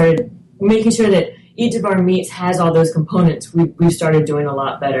 Once we started making sure that each of our meats has all those components, we've started doing a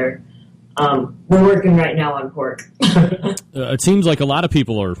lot better. We're working right now on pork. It seems like a lot of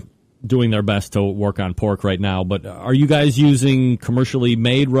people are doing their best to work on pork right now, but are you guys using commercially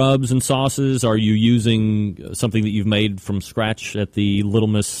made rubs and sauces? Are you using something that you've made from scratch at the Little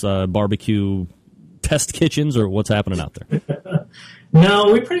Miss BBQ test kitchens, or what's happening out there?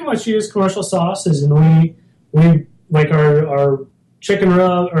 No, we pretty much use commercial sauces, and we like our chicken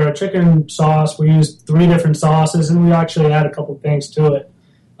rub or a chicken sauce. We use 3 different sauces, and we actually add a couple things to it.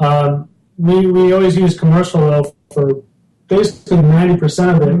 We always use commercial though for basically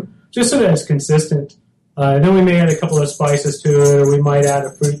 90% of it, just so that it's consistent. Then we may add a couple of spices to it, or we might add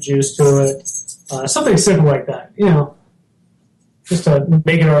a fruit juice to it, something simple like that. Just to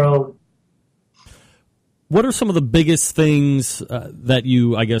make it our own. What are some of the biggest things that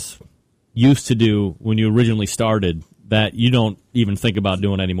you, I guess, used to do when you originally started that you don't even think about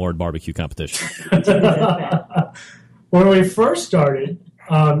doing anymore at barbecue competition? When we first started,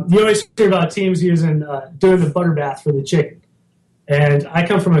 you always hear about teams doing the butter bath for the chicken. And I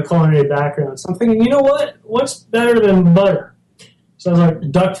come from a culinary background, so I'm thinking, what's better than butter? So I was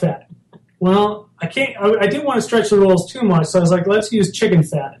like, duck fat. Well, I didn't want to stretch the rules too much, so I was like, let's use chicken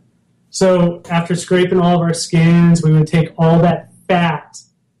fat. So after scraping all of our skins, we would take all that fat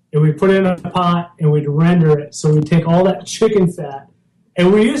and we'd put it in a pot and we'd render it. So we'd take all that chicken fat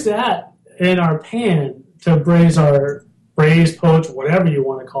and we use that in our pan to braise, poach, whatever you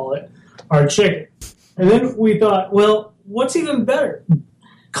want to call it, our chicken. And then we thought, well, what's even better?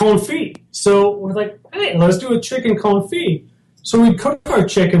 Confit. So we're like, hey, let's do a chicken confit. So we'd cook our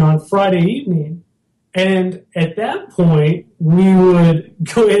chicken on Friday evening. And at that point, we would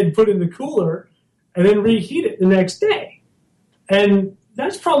go ahead and put it in the cooler and then reheat it the next day. And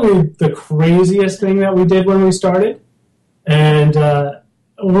that's probably the craziest thing that we did when we started. And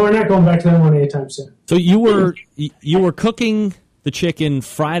we're not going back to that one anytime soon. So you were cooking the chicken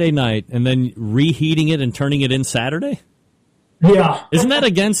Friday night and then reheating it and turning it in Saturday? Yeah. Isn't that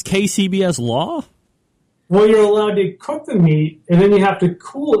against KCBS law? Well, you're allowed to cook the meat, and then you have to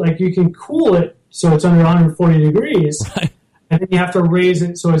cool it. Like, you can cool it so it's under 140 degrees, right. And then you have to raise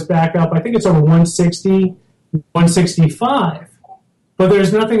it so it's back up. I think it's over 160, 165. But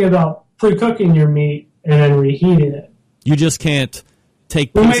there's nothing about pre-cooking your meat and then reheating it. You just can't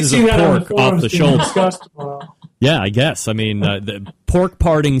take pieces of pork off the shoulder. Yeah, I guess. I mean, the pork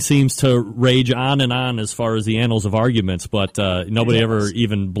parting seems to rage on and on as far as the annals of arguments, but nobody ever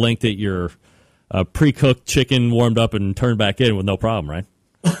even blinked at your pre-cooked chicken warmed up and turned back in with no problem, right?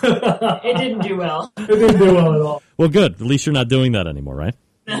 It didn't do well. It didn't do well at all. Well, good. At least you're not doing that anymore, right?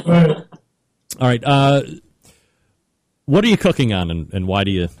 Right. All right. What are you cooking on, and why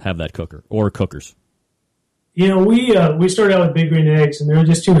do you have that cooker or cookers? We started out with big green eggs, and they were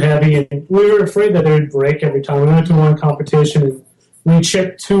just too heavy, and we were afraid that they would break every time. We went to one competition, and we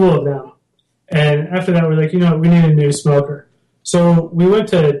chipped 2 of them. And after that, we're like, we need a new smoker. So we went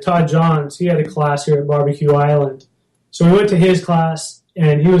to Todd Johns. He had a class here at Barbecue Island. So we went to his class,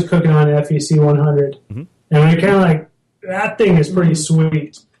 and he was cooking on an FEC 100. Mm-hmm. And we kind of like, that thing is pretty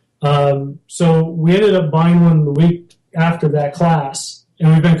sweet. So we ended up buying one the week after that class,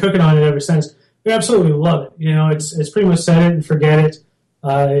 and we've been cooking on it ever since. We absolutely love it. It's pretty much set it and forget it.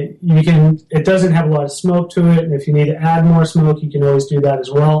 It doesn't have a lot of smoke to it, and if you need to add more smoke, you can always do that as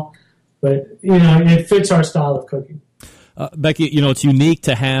well. But, it fits our style of cooking. Becky, it's unique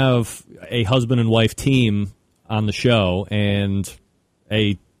to have a husband and wife team on the show and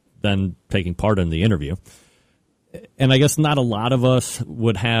then taking part in the interview. And I guess not a lot of us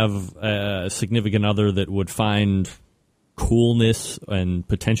would have a significant other that would find coolness and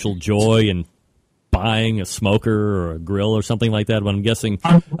potential joy in buying a smoker or a grill or something like that. But I'm guessing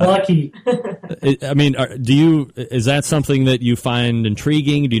I'm lucky. I mean, is that something that you find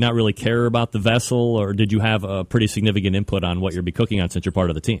intriguing? Do you not really care about the vessel, or did you have a pretty significant input on what you'll be cooking on since you're part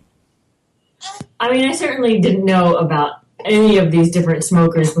of the team? I mean, I certainly didn't know about any of these different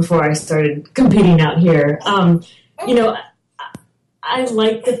smokers before I started competing out here. I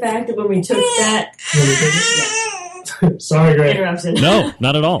like the fact that when we took that... Sorry, Greg. Interruption. No,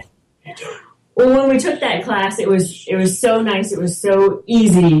 not at all. Well, when we took that class, it was so nice. It was so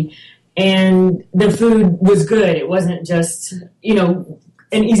easy, and the food was good. It wasn't just an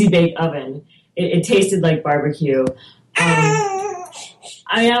easy bake oven. It tasted like barbecue.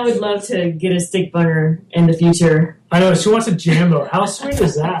 I would love to get a stick burner in the future. I know, she wants a Jambo. How sweet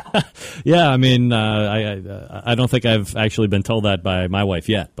is that? Yeah, I mean, I don't think I've actually been told that by my wife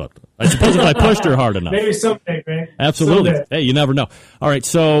yet, but I suppose if I pushed her hard enough. Maybe someday, Greg. Absolutely. Someday. Hey, you never know. All right,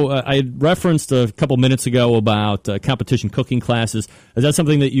 so I referenced a couple minutes ago about competition cooking classes. Is that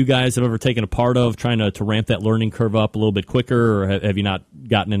something that you guys have ever taken a part of, trying to ramp that learning curve up a little bit quicker, or have you not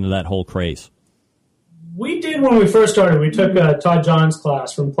gotten into that whole craze? We did when we first started. We took Todd John's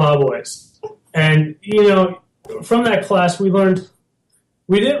class from Plowboys. And, from that class, we learned,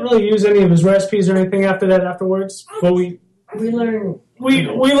 we didn't really use any of his recipes or anything afterwards, but we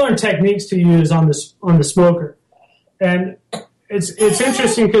learned techniques to use on the smoker. And it's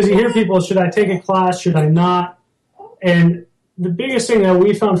interesting because you hear people, should I take a class, should I not? And the biggest thing that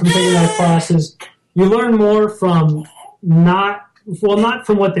we found from taking that class is you learn more from not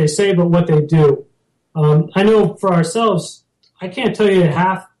from what they say, but what they do. I know for ourselves, I can't tell you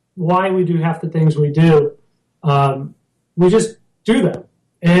why we do half the things we do. We just do them.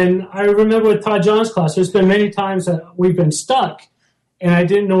 And I remember with Todd John's class, there's been many times that we've been stuck and I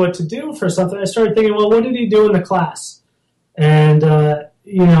didn't know what to do for something. I started thinking, well, what did he do in the class? And, an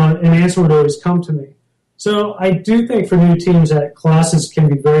answer would always come to me. So I do think for new teams that classes can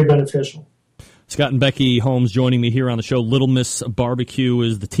be very beneficial. Scott and Becky Holmes joining me here on the show. Little Miss BBQ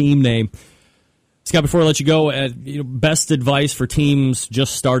is the team name. Scott, before I let you go, best advice for teams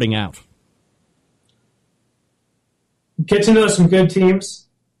just starting out? Get to know some good teams,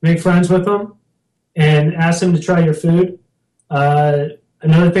 make friends with them, and ask them to try your food.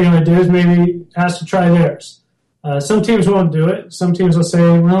 Another thing I would do is maybe ask to try theirs. Some teams won't do it. Some teams will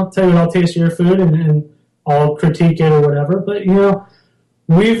say, well, tell you what, I'll taste your food and I'll critique it or whatever. But,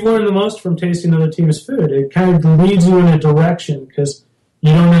 we've learned the most from tasting other teams' food. It kind of leads you in a direction because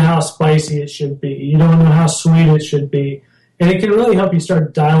you don't know how spicy it should be. You don't know how sweet it should be. And it can really help you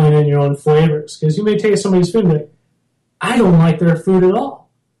start dialing in your own flavors because you may taste somebody's food and be like, I don't like their food at all.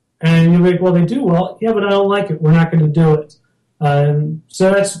 And you're like, well, they do well. Yeah, but I don't like it. We're not going to do it.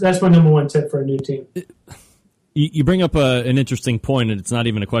 So that's my number one tip for a new team. You bring up an interesting point, and it's not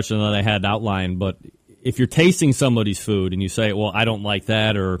even a question that I had outlined, but if you're tasting somebody's food and you say, well, I don't like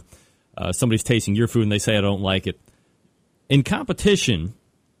that, or somebody's tasting your food and they say, I don't like it, in competition,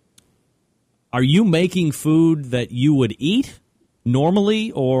 are you making food that you would eat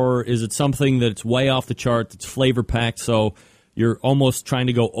normally, or is it something that's way off the chart, that's flavor-packed, so you're almost trying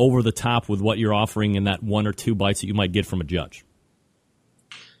to go over the top with what you're offering in that one or two bites that you might get from a judge?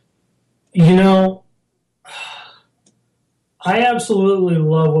 I absolutely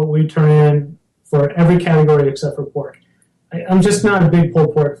love what we turn in for every category except for pork. I'm just not a big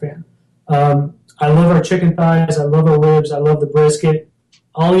pulled pork fan. I love our chicken thighs. I love our ribs. I love the brisket.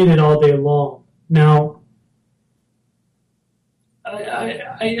 I'll eat it all day long. Now,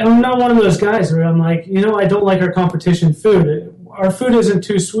 I'm not one of those guys where I'm like, I don't like our competition food. Our food isn't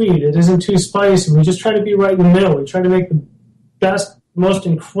too sweet. It isn't too spicy. We just try to be right in the middle. We try to make the best, most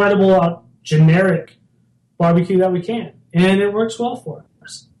incredible, generic barbecue that we can. And it works well for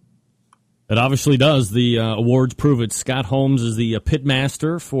us. It obviously does. The awards prove it. Scott Holmes is the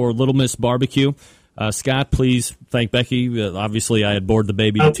Pitmaster for Little Miss BBQ. Scott, please thank Becky. Obviously, I had bored the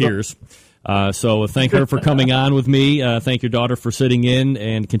baby to tears. So thank her for coming on with me. Thank your daughter for sitting in,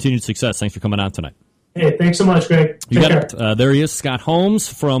 and continued success. Thanks for coming on tonight. Hey, thanks so much, Greg. You got it. There he is, Scott Holmes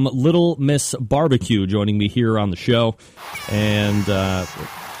from Little Miss BBQ, joining me here on the show, and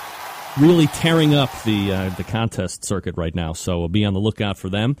really tearing up the contest circuit right now. So we'll be on the lookout for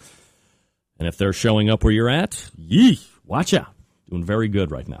them. And if they're showing up where you're at, watch out. Doing very good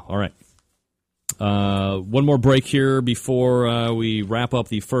right now. All right. One more break here before we wrap up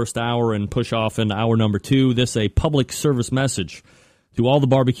the first hour and push off into hour number 2. This is a public service message to all the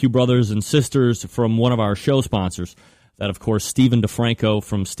barbecue brothers and sisters from one of our show sponsors. That, of course, Stephen DeFranco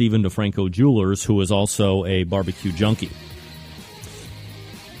from Stephen DeFranco Jewelers, who is also a barbecue junkie.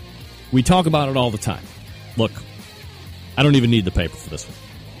 We talk about it all the time. Look, I don't even need the paper for this one.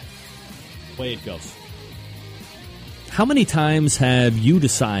 Way it goes. How many times have you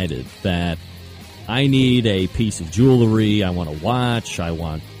decided that I need a piece of jewelry, I want a watch, I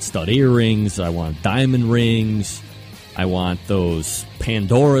want stud earrings, I want diamond rings, I want those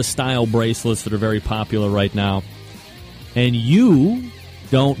Pandora-style bracelets that are very popular right now, and you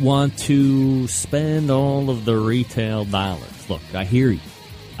don't want to spend all of the retail dollars. Look, I hear you.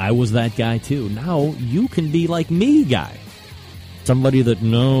 I was that guy too. Now you can be like me guy. Somebody that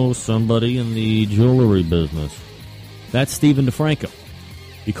knows somebody in the jewelry business. That's Stephen DeFranco.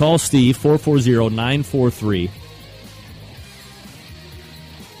 You call Steve,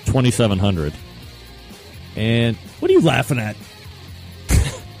 440-943-2700. And what are you laughing at?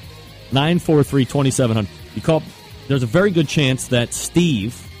 943-2700. You call. There's a very good chance that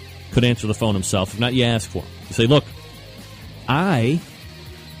Steve could answer the phone himself. If not, you ask for him. You say, look, Patio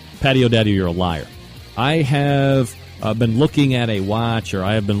Daddy, you're a liar. I have been looking at a watch, or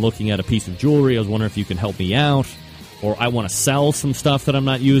I have been looking at a piece of jewelry. I was wondering if you can help me out. Or I want to sell some stuff that I'm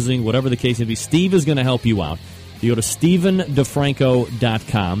not using. Whatever the case may be, Steve is going to help you out. You go to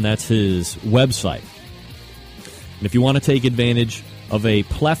StephenDeFranco.com. That's his website. And if you want to take advantage of a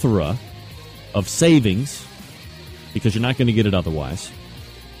plethora of savings, because you're not going to get it otherwise,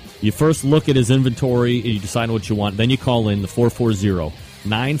 you first look at his inventory and you decide what you want. Then you call in the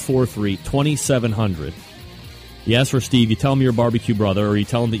 440-943-2700. You ask for Steve. You tell him you're a barbecue brother, or you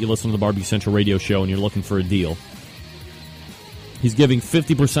tell him that you listen to the Barbecue Central radio show and you're looking for a deal. He's giving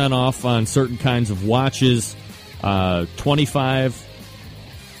 50% off on certain kinds of watches,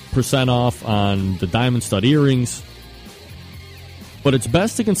 25% off on the diamond stud earrings. But it's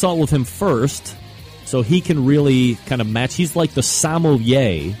best to consult with him first so he can really kind of match. He's like the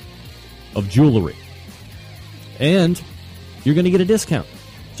sommelier of jewelry. And you're going to get a discount.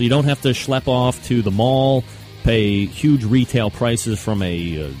 So you don't have to schlep off to the mall, pay huge retail prices from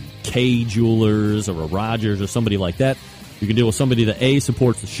a K Jewelers or a Rogers or somebody like that. You can deal with somebody that A,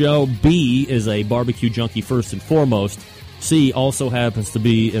 supports the show, B, is a barbecue junkie first and foremost, C, also happens to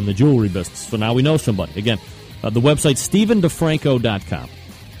be in the jewelry business. So now we know somebody. Again, the website, StephenDeFranco.com.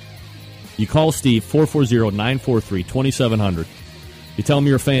 You call Steve, 440-943-2700. You tell him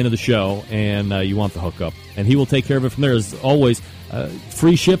you're a fan of the show and you want the hookup. And he will take care of it from there. As always,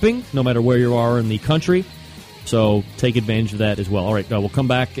 free shipping, no matter where you are in the country. So take advantage of that as well. All right, we'll come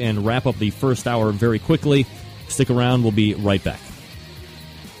back and wrap up the first hour very quickly. Stick around. We'll be right back.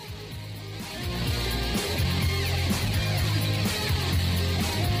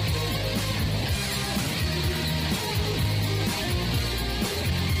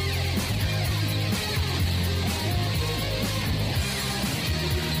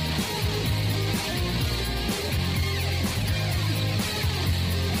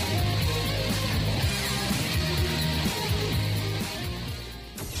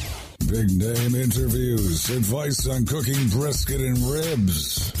 Big name interviews, advice on cooking brisket and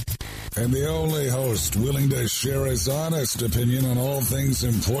ribs, and the only host willing to share his honest opinion on all things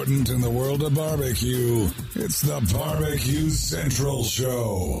important in the world of barbecue. It's the Barbecue Central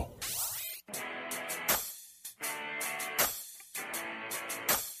Show.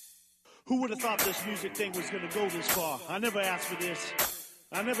 Who would have thought this music thing was going to go this far? I never asked for this.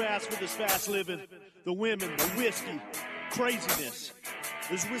 I never asked for this fast living, the women, the whiskey, craziness.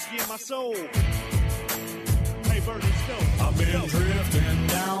 There's whiskey in my soul. Hey, Bert, let's go. I've been drifting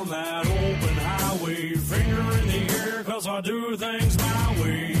down that open highway, finger in the air, cause I do things my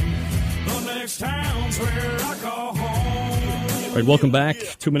way. The next town's where I call home. All right, welcome back.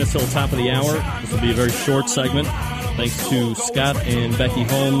 2 minutes till the top of the hour. This will be a very short segment. Thanks to Scott and Becky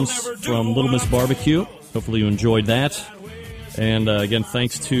Holmes from Little Miss BBQ. Hopefully you enjoyed that. And again,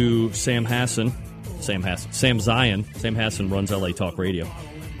 thanks to Sam Zion. Sam Hassan runs LA Talk Radio.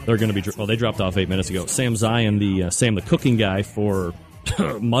 They're going to be, well, they dropped off 8 minutes ago. Sam Zion, Sam the cooking guy, for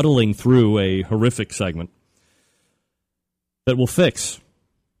muddling through a horrific segment that we'll fix.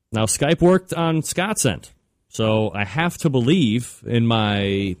 Now, Skype worked on Scott's end, so I have to believe in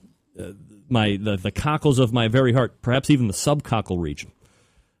the cockles of my very heart, perhaps even the subcockle region,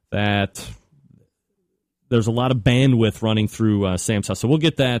 that there's a lot of bandwidth running through Sam's house. So we'll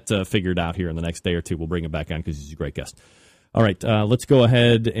get that figured out here in the next day or two. We'll bring him back on because he's a great guest. All right, let's go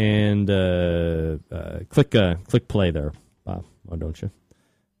ahead and click play there. Why don't you?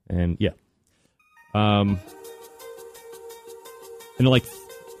 And yeah. In like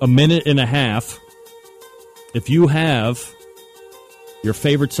a minute and a half, if you have your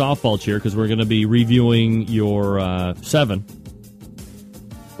favorite softball chair, because we're going to be reviewing your 7.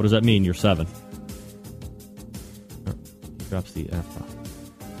 What does that mean, your 7? Drops the F.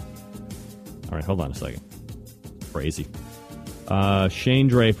 All right, hold on a second. Crazy. Shane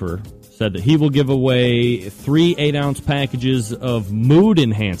Draper said that he will give away 3 8-ounce packages of Mood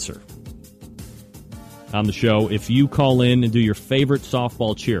Enhancer on the show if you call in and do your favorite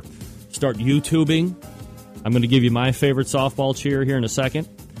softball cheer. Start YouTubing. I'm going to give you my favorite softball cheer here in a second.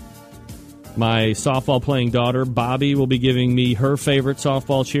 My softball playing daughter, Bobby, will be giving me her favorite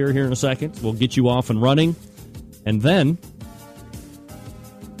softball cheer here in a second. We'll get you off and running. And then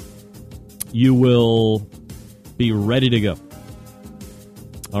you will be ready to go.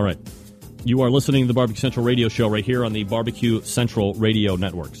 All right. You are listening to the Barbecue Central Radio Show right here on the Barbecue Central Radio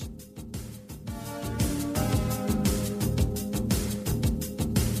Networks.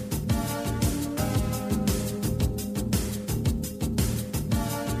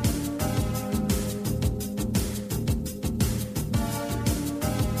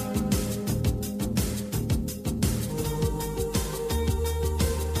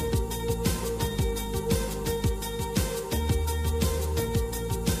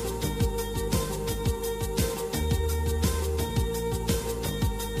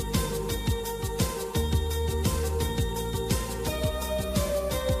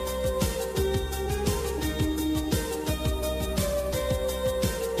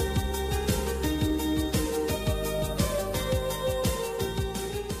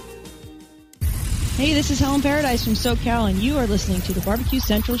 Hey, this is Helen Paradise from SoCal, and you are listening to the Barbecue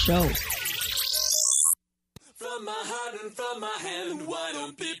Central Show. From my heart and from my hand, why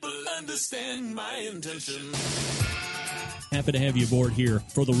don't people understand my intention? Happy to have you aboard here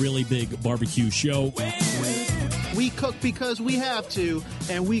for the really big barbecue show. We cook because we have to,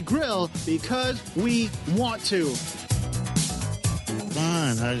 and we grill because we want to.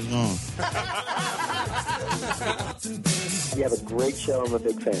 Fine, how's it going? You have a great show. I'm a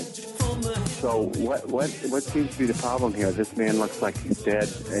big fan. So what seems to be the problem here? This man looks like he's dead,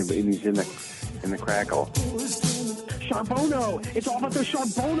 and he's in the crackle. Charbono! It's all about the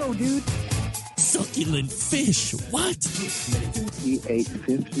Charbono, dude! Succulent fish. What? He ate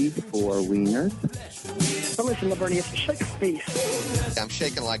 54 wieners. Now listen, Lavernius, shut your face. I'm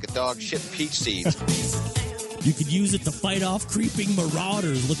shaking like a dog shit peach seeds. You could use it to fight off creeping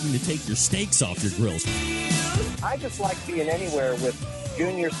marauders looking to take your steaks off your grills. I just like being anywhere with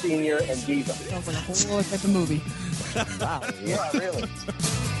Junior, Senior, and Diva. Sounds like a whole other type of movie. Wow, yeah, really.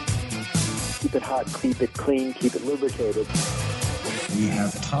 Keep it hot, keep it clean, keep it lubricated. We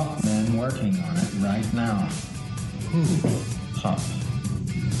have top men working on it right now. Ooh, top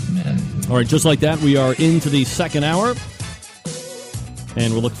men. All right, just like that, we are into the second hour.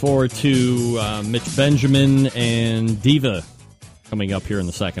 And we'll look forward to Mitch Benjamin and Diva coming up here in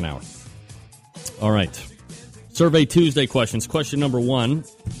the second hour. All right. Survey Tuesday questions. Question number 1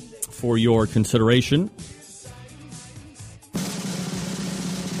 for your consideration.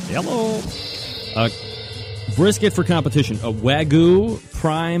 Hello. Brisket for competition. A Wagyu,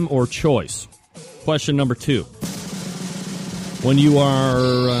 prime, or choice? Question number 2. When you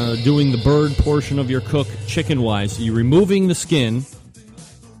are doing the bird portion of your cook chicken-wise, are you removing the skin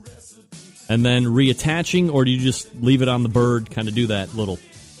and then reattaching, or do you just leave it on the bird, kind of do that little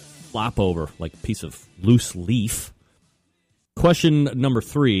flop over, like a piece of loose leaf? Question number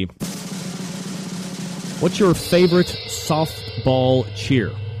 3. What's your favorite softball cheer?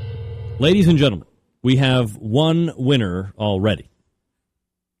 Ladies and gentlemen, we have one winner already.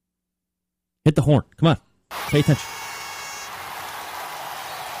 Hit the horn. Come on. Pay attention.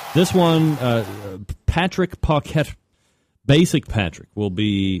 This one, Patrick Paquette, Basic Patrick, will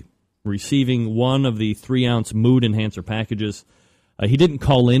be receiving one of the 3-ounce mood enhancer packages. He didn't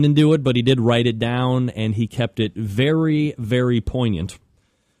call in and do it, but he did write it down, and he kept it very, very poignant.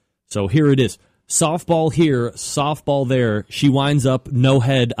 So here it is. Softball here, softball there. She winds up no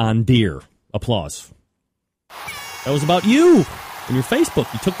head on deer. Applause. That was about you and your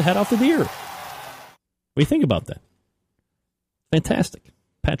Facebook. You took the head off the deer. What do you think about that? Fantastic.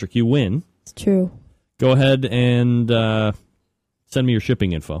 Patrick, you win. It's true. Go ahead and send me your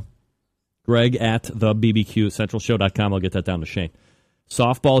shipping info. Greg at thebbqcentralshow.com. I'll get that down to Shane.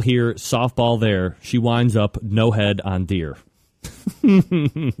 Softball here, softball there. She winds up no head on deer.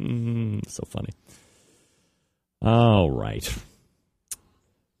 So funny. All right.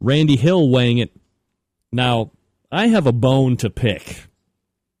 Randy Hill weighing it. Now, I have a bone to pick.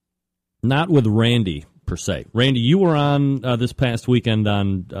 Not with Randy, per se. Randy, you were on this past weekend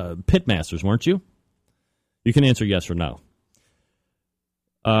on Pitmasters, weren't you? You can answer yes or no.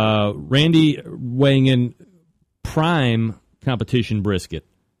 Randy weighing in prime competition brisket,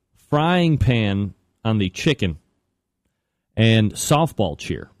 frying pan on the chicken, and softball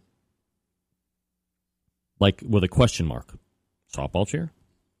cheer. Like with a question mark. Softball cheer?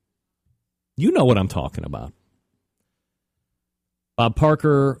 You know what I'm talking about. Bob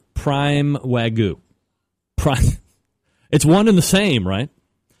Parker, prime Wagyu. Prime. It's one and the same, right?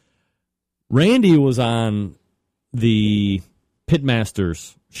 Randy was on the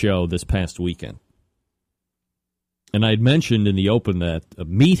Pitmasters show this past weekend. And I had mentioned in the open that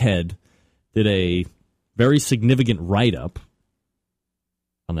Meathead did a very significant write-up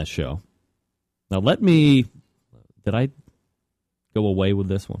on that show. Now, did I go away with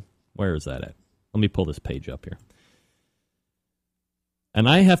this one? Where is that at? Let me pull this page up here. And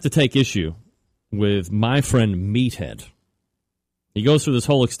I have to take issue with my friend Meathead. He goes through this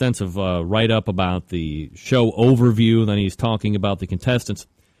whole extensive write-up about the show overview, then he's talking about the contestants.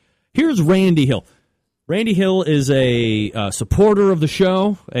 Here's Randy Hill. Randy Hill is a supporter of the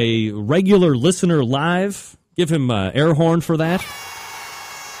show, a regular listener live. Give him an air horn for that.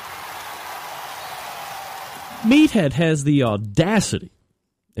 Meathead has the audacity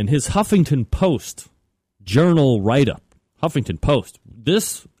in his Huffington Post journal write-up. Huffington Post.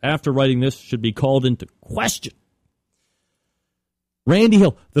 This, after writing this, should be called into question. Randy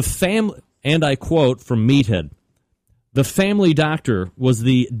Hill, the family, and I quote from Meathead, the family doctor was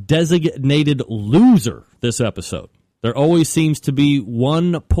the designated loser this episode. There always seems to be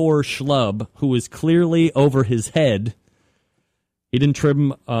one poor schlub who is clearly over his head. He didn't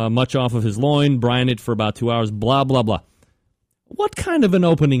trim much off of his loin, brine it for about 2 hours, blah, blah, blah. What kind of an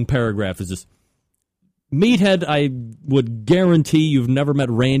opening paragraph is this? Meathead, I would guarantee you've never met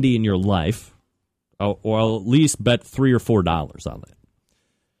Randy in your life, or I'll at least bet $3 or $4 on that.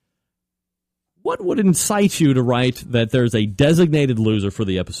 What would incite you to write that there's a designated loser for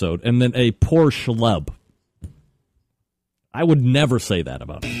the episode and then a poor schlub? I would never say that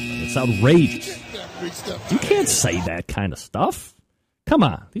about him. It's outrageous. You can't say that kind of stuff. Come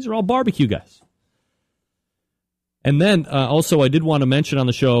on. These are all barbecue guys. And then, also, I did want to mention on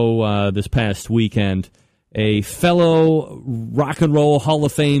the show this past weekend, a fellow Rock and Roll Hall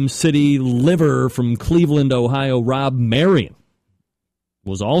of Fame city liver from Cleveland, Ohio, Rob Marion,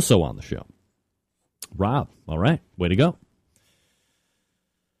 was also on the show. Rob, all right, way to go.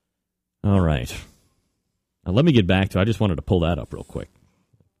 All right. Now, let me get back to, I just wanted to pull that up real quick.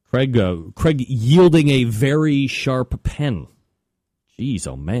 Craig yielding a very sharp pen. Jeez,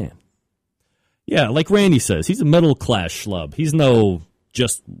 oh man. Yeah, like Randy says, he's a middle-class schlub. He's no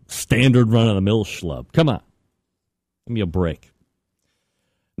just standard run-of-the-mill schlub. Come on. Give me a break.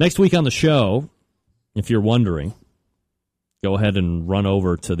 Next week on the show, if you're wondering, go ahead and run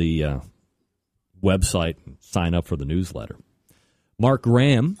over to the website and sign up for the newsletter. Mark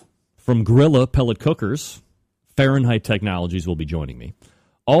Graham from Grilla Pellet Cookers, Fahrenheit Technologies, will be joining me.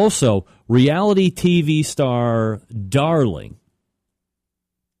 Also, reality TV star Darling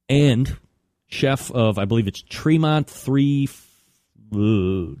and chef of, I believe it's Tremont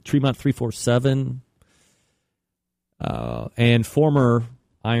 347, and former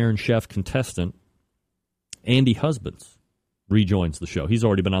Iron Chef contestant Andy Husbands rejoins the show. He's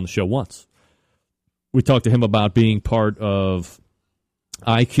already been on the show once. We talked to him about being part of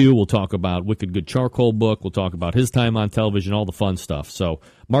IQ. We'll talk about Wicked Good Charcoal Book. We'll talk about his time on television, all the fun stuff. So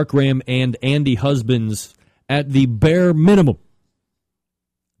Mark Graham and Andy Husbands at the bare minimum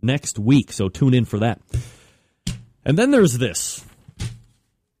next week. So tune in for that. And then there's this.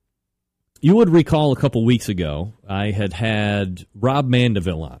 You would recall a couple weeks ago, I had Rob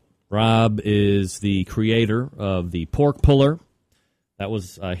Mandeville on. Rob is the creator of the Pork Puller. That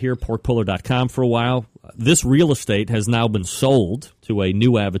was here, porkpuller.com for a while. This real estate has now been sold to a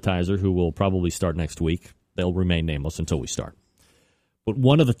new advertiser who will probably start next week. They'll remain nameless until we start. But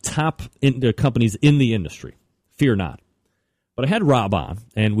one of the top companies in the industry, fear not. But I had Rob on,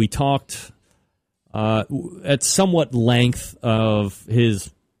 and we talked at somewhat length of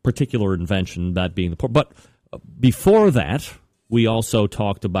his particular invention, that being the pork. But before that, we also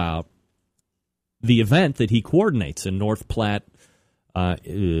talked about the event that he coordinates in North Platte,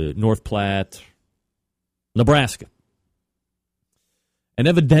 Nebraska. And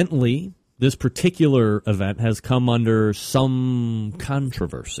evidently, this particular event has come under some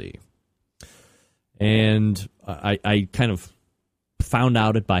controversy. And I kind of found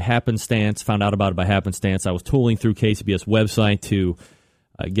out about it by happenstance. I was tooling through KCBS website to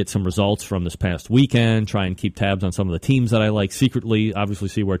get some results from this past weekend, try and keep tabs on some of the teams that I like secretly, obviously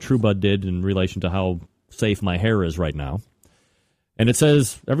see where True Bud did in relation to how safe my hair is right now. And it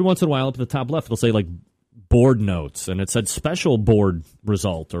says, every once in a while up at the top left, it'll say, like, board notes. And it said special board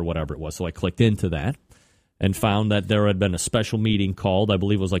result or whatever it was. So I clicked into that and found that there had been a special meeting called, I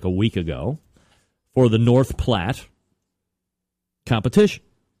believe it was like a week ago, for the North Platte competition.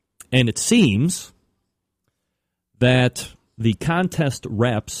 And it seems that the contest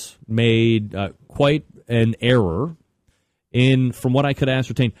reps made quite an error in, from what I could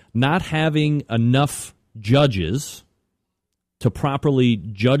ascertain, not having enough judges to properly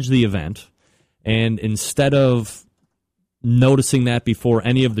judge the event, and instead of noticing that before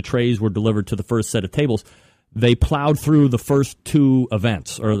any of the trays were delivered to the first set of tables, they plowed through the first two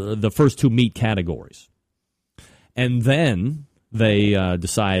events, or the first two meet categories. And then they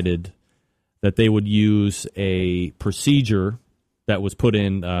decided that they would use a procedure that was put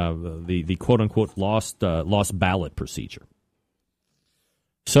in the quote-unquote lost ballot procedure.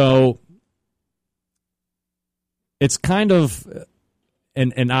 So it's kind of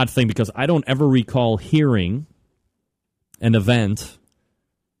an odd thing, because I don't ever recall hearing an event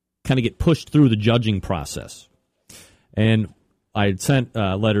kind of get pushed through the judging process. And I had sent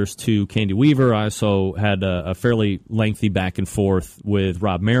letters to Candy Weaver. I also had a fairly lengthy back and forth with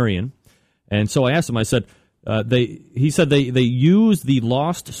Rob Marion. And so I asked him, I said, he said they use the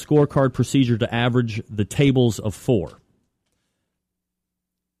lost scorecard procedure to average the tables of 4.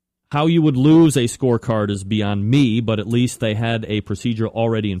 How you would lose a scorecard is beyond me, but at least they had a procedure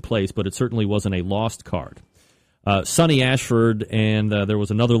already in place, but it certainly wasn't a lost card. Sonny Ashford and there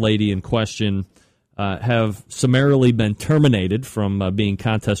was another lady in question have summarily been terminated from being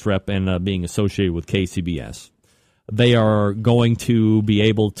contest rep and being associated with KCBS. They are going to be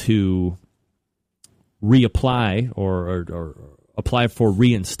able to reapply or apply for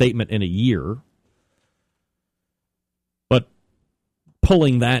reinstatement in a year. But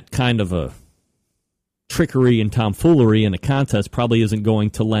pulling that kind of a trickery and tomfoolery in a contest probably isn't going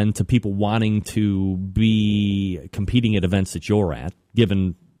to lend to people wanting to be competing at events that you're at,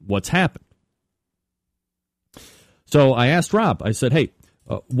 given what's happened. So I asked Rob, I said, hey,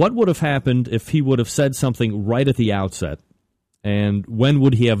 what would have happened if he would have said something right at the outset, and when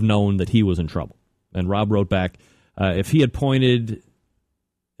would he have known that he was in trouble? And Rob wrote back, if he had pointed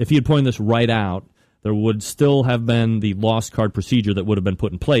this right out, there would still have been the lost card procedure that would have been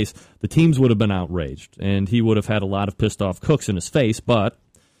put in place. The teams would have been outraged, and he would have had a lot of pissed off cooks in his face, but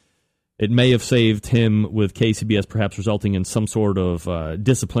it may have saved him with KCBS, perhaps resulting in some sort of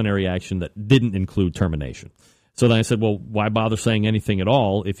disciplinary action that didn't include termination. So then I said, well, why bother saying anything at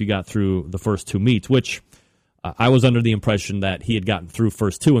all if you got through the first two meets, which I was under the impression that he had gotten through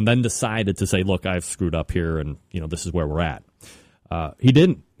first two and then decided to say, look, I've screwed up here, and this is where we're at. He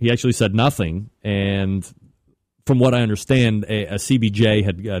didn't. He actually said nothing, and from what I understand, a CBJ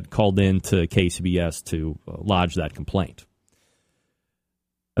had called in to KCBS to lodge that complaint.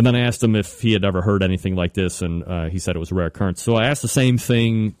 And then I asked him if he had ever heard anything like this, and he said it was a rare occurrence. So I asked the same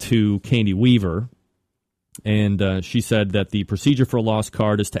thing to Candy Weaver, and she said that the procedure for a lost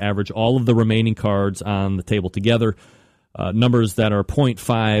card is to average all of the remaining cards on the table together. Numbers that are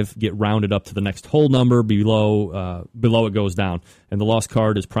 0.5 get rounded up to the next whole number. Below it goes down. And the lost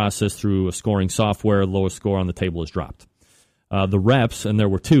card is processed through a scoring software. The lowest score on the table is dropped. The reps, and there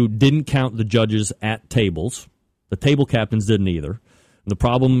were 2, didn't count the judges at tables. The table captains didn't either. The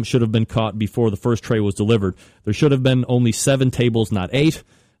problem should have been caught before the first tray was delivered. There should have been only 7 tables, not 8.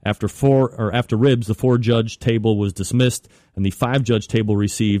 After ribs, the 4-judge table was dismissed, and the 5-judge table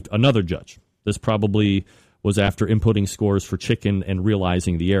received another judge. This probably was after inputting scores for chicken and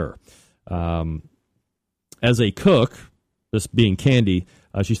realizing the error. As a cook, this being Candy,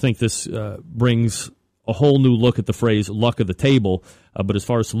 she thinks this brings a whole new look at the phrase luck of the table, but as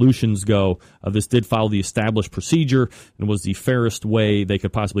far as solutions go, this did follow the established procedure and was the fairest way they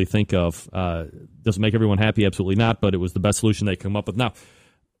could possibly think of. Doesn't make everyone happy, absolutely not, but it was the best solution they could come up with. Now,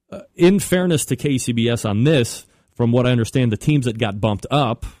 in fairness to KCBS on this, from what I understand, the teams that got bumped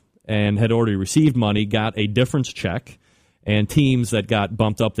up and had already received money got a difference check, and teams that got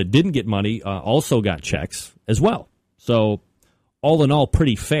bumped up that didn't get money also got checks as well. So all in all,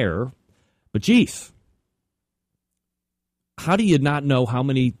 pretty fair. But geez, how do you not know how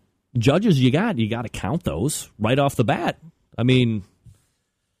many judges you got? You got to count those right off the bat. I mean,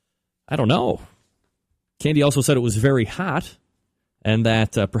 I don't know. Candy also said it was very hot, and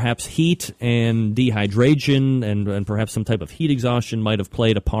that perhaps heat and dehydration and perhaps some type of heat exhaustion might have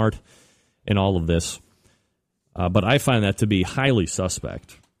played a part in all of this. But I find that to be highly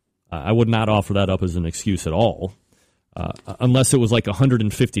suspect. I would not offer that up as an excuse at all, unless it was like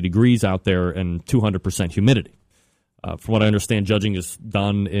 150 degrees out there and 200% humidity. From what I understand, judging is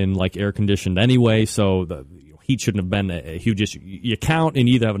done in like air-conditioned anyway, so the heat shouldn't have been a huge issue. You count, and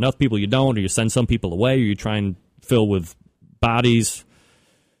you either have enough people you don't, or you send some people away, or you try and fill with bodies,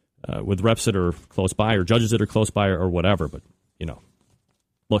 with reps that are close by or judges that are close by or whatever. But,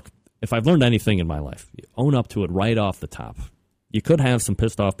 look, if I've learned anything in my life, you own up to it right off the top. You could have some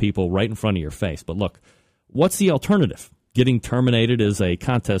pissed off people right in front of your face. But look, what's the alternative? Getting terminated as a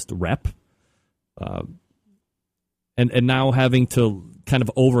contest rep? And now having to kind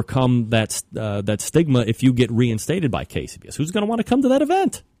of overcome that stigma if you get reinstated by KCBS. Who's going to want to come to that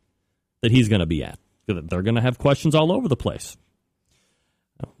event that he's going to be at? They're going to have questions all over the place.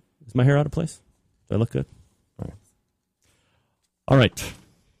 Is my hair out of place? Do I look good? All right.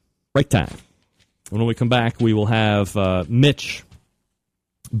 Break time. When we come back, we will have Mitch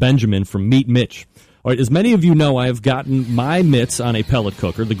Benjamin from Meet Mitch. All right, as many of you know, I have gotten my mitts on a pellet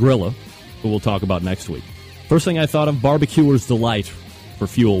cooker, the Grilla, who we'll talk about next week. First thing I thought of, barbecuer's delight for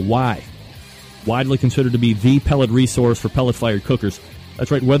fuel. Why? Widely considered to be the pellet resource for pellet-fired cookers.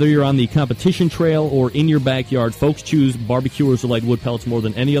 That's right, whether you're on the competition trail or in your backyard, folks choose barbecuer's delight wood pellets more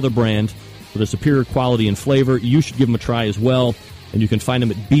than any other brand for their superior quality and flavor. You should give them a try as well, and you can find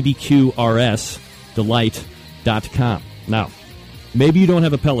them at bbqrsdelight.com. Now, maybe you don't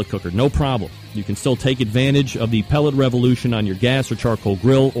have a pellet cooker, no problem. You can still take advantage of the pellet revolution on your gas or charcoal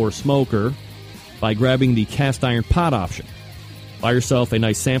grill or smoker by grabbing the cast iron pot option. Buy yourself a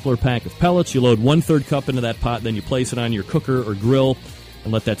nice sampler pack of pellets. You load 1/3 cup into that pot, then you place it on your cooker or grill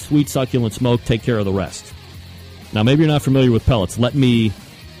and let that sweet, succulent smoke take care of the rest. Now, maybe you're not familiar with pellets. Let me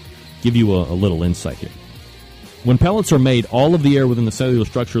give you a little insight here. When pellets are made, all of the air within the cellular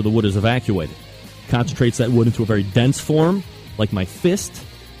structure of the wood is evacuated. It concentrates that wood into a very dense form, like my fist,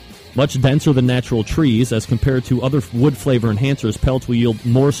 much denser than natural trees. As compared to other wood flavor enhancers, pellets will yield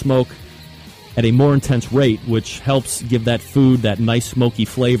more smoke at a more intense rate, which helps give that food that nice smoky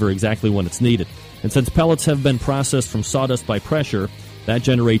flavor exactly when it's needed. And since pellets have been processed from sawdust by pressure, that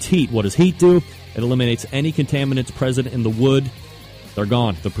generates heat. What does heat do? It eliminates any contaminants present in the wood. They're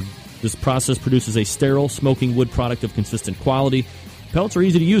gone. This process produces a sterile, smoking wood product of consistent quality. Pellets are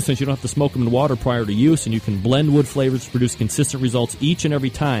easy to use since you don't have to smoke them in water prior to use, and you can blend wood flavors to produce consistent results each and every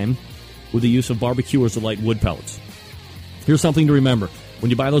time with the use of barbecuer's delight wood pellets. Here's something to remember.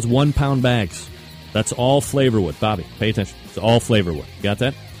 When you buy those 1-pound bags, that's all flavor wood. Bobby, pay attention. It's all flavor wood. Got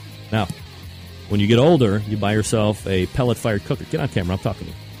that? Now, when you get older, you buy yourself a pellet-fired cooker. Get on camera. I'm talking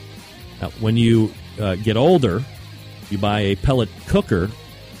to you. Now, when you get older, you buy a pellet cooker,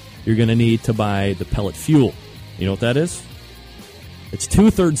 you're going to need to buy the pellet fuel. You know what that is? It's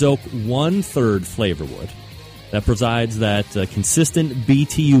 2/3 oak, 1/3 flavor wood. That provides that consistent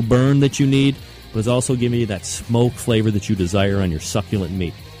BTU burn that you need, but is also giving you that smoke flavor that you desire on your succulent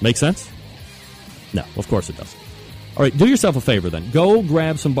meat. Make sense? No, of course it doesn't. All right, do yourself a favor then. Go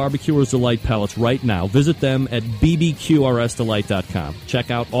grab some barbecuer's delight pellets right now. Visit them at bbqrsdelight.com. Check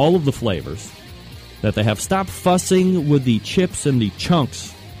out all of the flavors that they have. Stop fussing with the chips and the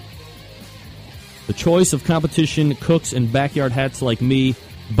chunks. The choice of competition cooks and backyard hats like me,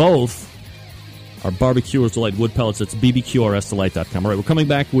 both are barbecuer's delight wood pellets. It's bbqrsdelight.com. All right, we're coming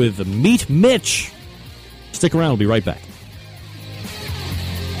back with Meet Mitch. Stick around. We'll be right back.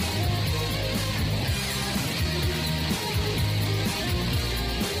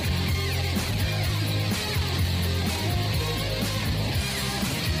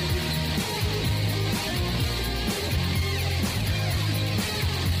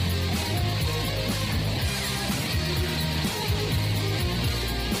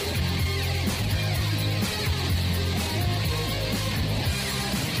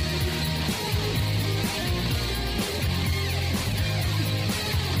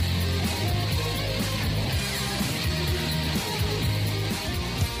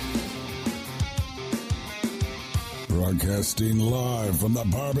 Broadcasting live from the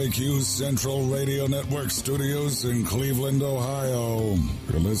BBQ Central Radio Network studios in Cleveland, Ohio.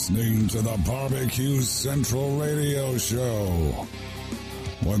 You're listening to the BBQ Central Radio Show.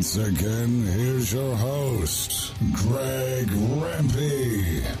 Once again, here's your host, Greg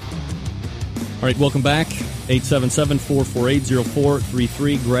Rempe. All right, welcome back.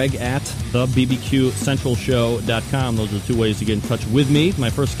 877-448-0433. Greg at thebbqcentralshow.com. Those are the two ways to get in touch with me. My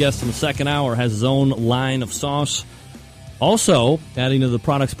first guest in the second hour has his own line of sauce. Also, adding to the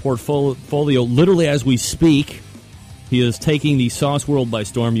products portfolio, literally as we speak, he is taking the sauce world by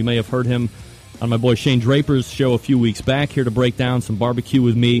storm. You may have heard him on my boy Shane Draper's show a few weeks back. Here to break down some barbecue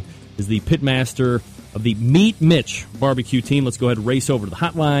with me is the pitmaster of the Meet Mitch barbecue team. Let's go ahead and race over to the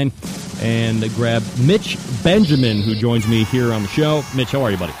hotline and grab Mitch Benjamin, who joins me here on the show. Mitch, how are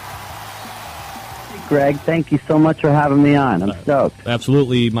you, buddy? Greg, thank you so much for having me on. I'm stoked.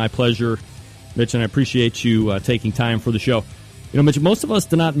 Absolutely, my pleasure, Mitch, and I appreciate you taking time for the show. You know, Mitch, most of us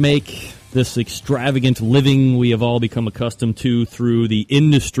do not make this extravagant living we have all become accustomed to through the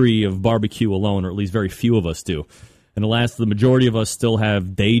industry of barbecue alone, or at least very few of us do. And alas, the majority of us still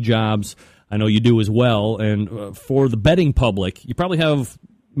have day jobs. I know you do as well. And for the betting public, you probably have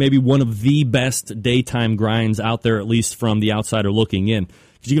maybe one of the best daytime grinds out there, at least from the outsider looking in.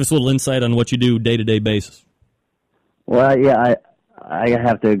 Could you give us a little insight on what you do day-to-day basis? Well, yeah, I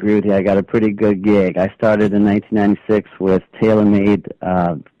have to agree with you. I got a pretty good gig. I started in 1996 with TaylorMade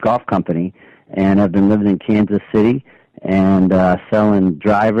Golf Company, and I've been living in Kansas City and selling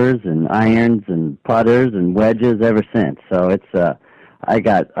drivers and irons and putters and wedges ever since. So it's I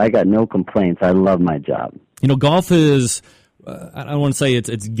got no complaints. I love my job. You know, golf is, I don't want to say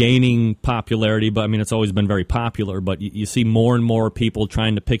it's gaining popularity, but I mean, it's always been very popular, but you see more and more people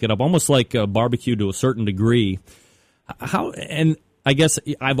trying to pick it up, almost like barbecue to a certain degree. And I guess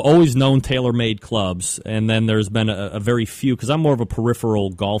I've always known tailor-made clubs, and then there's been a very few, because I'm more of a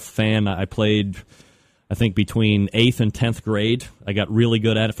peripheral golf fan. I played, I think, between 8th and 10th grade. I got really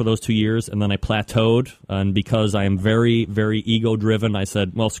good at it for those 2 years, and then I plateaued. And because I am very, very ego-driven, I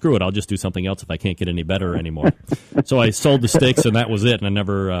said, well, screw it. I'll just do something else if I can't get any better anymore. So I sold the sticks, and that was it, and I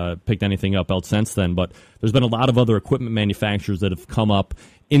never picked anything up else since then. But there's been a lot of other equipment manufacturers that have come up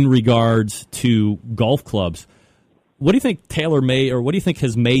in regards to golf clubs. What do you think TaylorMade, or what do you think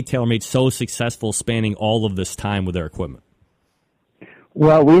has made TaylorMade so successful spanning all of this time with their equipment?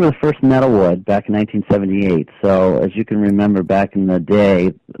 Well, we were the first metalwood back in 1978. So, as you can remember, back in the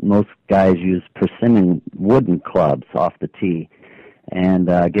day, most guys used persimmon wooden clubs off the tee. And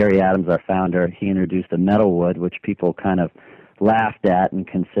Gary Adams, our founder, he introduced a metalwood, which people kind of laughed at and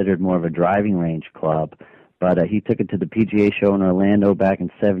considered more of a driving range club. But he took it to the PGA show in Orlando back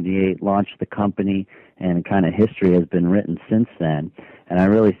in '78, launched the company, and kind of history has been written since then. And I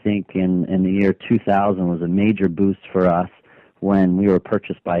really think in the year 2000 was a major boost for us when we were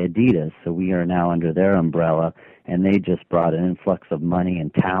purchased by Adidas. So we are now under their umbrella, and they just brought an influx of money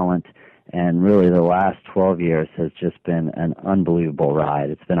and talent. And really the last 12 years has just been an unbelievable ride.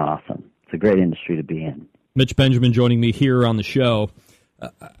 It's been awesome. It's a great industry to be in. Mitch Benjamin joining me here on the show.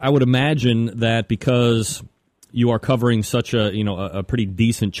 I would imagine that because you are covering such a pretty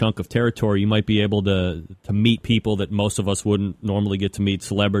decent chunk of territory, you might be able to meet people that most of us wouldn't normally get to meet,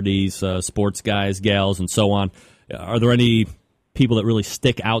 celebrities, sports guys, gals, and so on. Are there any people that really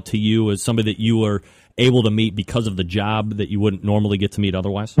stick out to you as somebody that you were able to meet because of the job that you wouldn't normally get to meet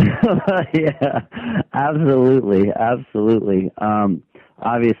otherwise? Yeah, absolutely.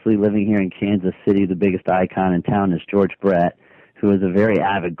 Obviously, living here in Kansas City, the biggest icon in town is George Brett, who is a very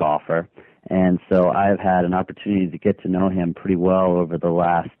avid golfer. And so I've had an opportunity to get to know him pretty well over the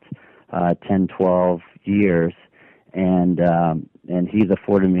last 10, 12 years. And he's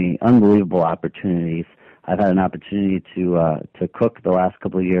afforded me unbelievable opportunities. I've had an opportunity to cook the last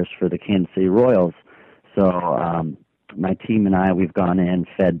couple of years for the Kansas City Royals. So my team and I, we've gone in,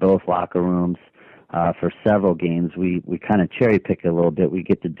 fed both locker rooms for several games. We kind of cherry pick a little bit. We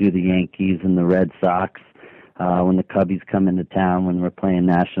get to do the Yankees and the Red Sox. When the Cubbies come into town, when we're playing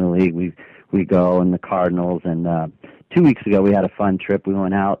National League, we go, and the Cardinals. And 2 weeks ago, we had a fun trip. We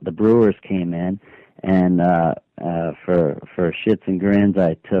went out. The Brewers came in, and for shits and grins,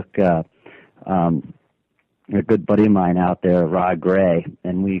 I took a good buddy of mine out there, Rod Gray,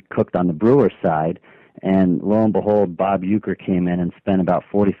 and we cooked on the Brewers side. And lo and behold, Bob Uecker came in and spent about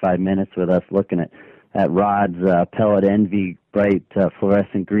 45 minutes with us looking at Rod's Pellet Envy bright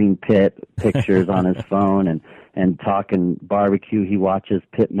fluorescent green pit pictures on his phone and talking barbecue. He watches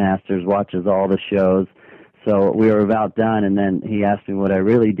Pitmasters, watches all the shows. So we were about done, and then he asked me what I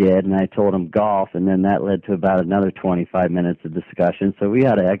really did, and I told him golf, and then that led to about another 25 minutes of discussion. So we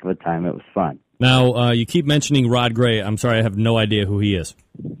had a heck of a time. It was fun. Now, you keep mentioning Rod Gray. I'm sorry, I have no idea who he is.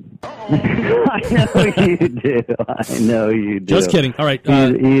 I know you do. Just kidding. All right.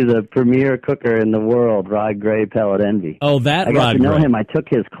 He's a premier cooker in the world, Rod Gray, Pellet Envy. Oh, that I got Rod to know Gray. him. I took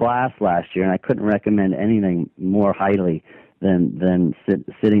his class last year, and I couldn't recommend anything more highly than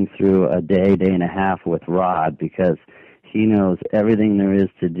sitting through a day and a half with Rod, because he knows everything there is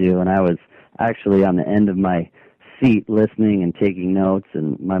to do. And I was actually on the end of my seat listening and taking notes,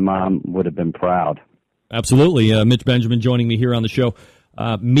 and my mom would have been proud. Absolutely. Mitch Benjamin joining me here on the show.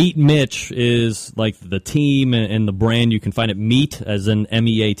 Meet Mitch is like the team and the brand. You can find it Meet, as in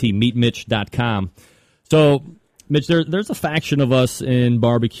MEAT, meetmitch.com. So, Mitch, there's a faction of us in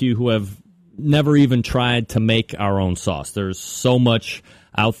barbecue who have never even tried to make our own sauce. There's so much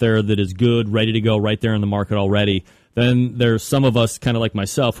out there that is good, ready to go, right there in the market already. Then there's some of us, kind of like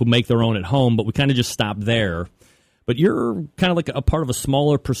myself, who make their own at home, but we kind of just stop there. But you're kind of like a part of a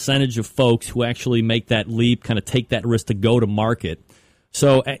smaller percentage of folks who actually make that leap, kind of take that risk to go to market.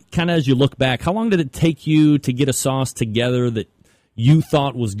 So kind of as you look back, how long did it take you to get a sauce together that you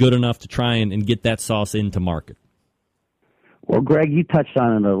thought was good enough to try and get that sauce into market? Well, Greg, you touched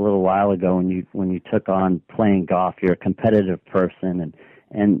on it a little while ago when you took on playing golf. You're a competitive person,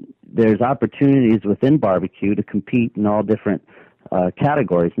 and there's opportunities within barbecue to compete in all different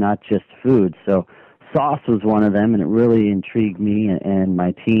categories, not just food. So sauce was one of them, and it really intrigued me and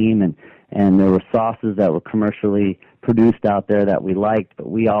my team, and there were sauces that were commercially produced out there that we liked, but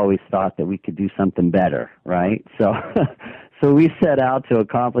we always thought that we could do something better, right? So so we set out to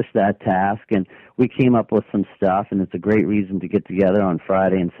accomplish that task, and we came up with some stuff, and it's a great reason to get together on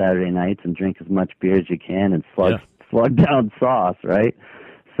Friday and Saturday nights and drink as much beer as you can and slug down sauce, right?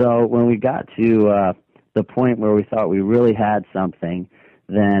 So when we got to the point where we thought we really had something,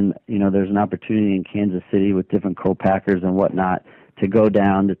 then, there's an opportunity in Kansas City with different co-packers and whatnot to go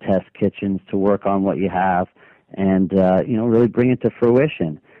down to test kitchens, to work on what you have, and, really bring it to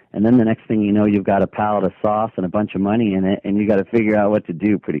fruition. And then the next thing you know, you've got a pallet of sauce and a bunch of money in it, and you got to figure out what to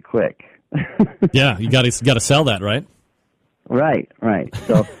do pretty quick. Yeah, you got to sell that, right? Right.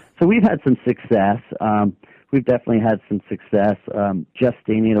 So we've had some success. We've definitely had some success. Jeff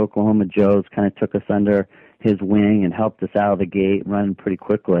Staney at Oklahoma Joe's kind of took us under his wing and helped us out of the gate, running pretty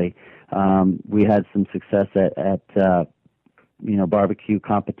quickly. We had some success at barbecue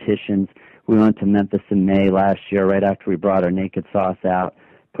competitions. We went to Memphis in May last year, right after we brought our naked sauce out.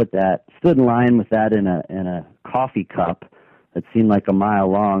 Stood in line with that in a coffee cup that seemed like a mile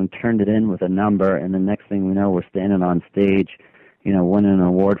long, turned it in with a number, and the next thing we know, we're standing on stage, winning an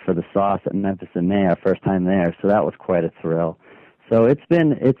award for the sauce at Memphis in May, our first time there. So that was quite a thrill. So it's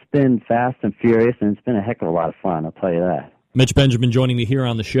been fast and furious, and it's been a heck of a lot of fun, I'll tell you that. Mitch Benjamin joining me here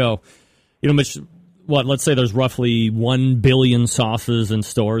on the show. Mitch, let's say there's roughly 1 billion sauces in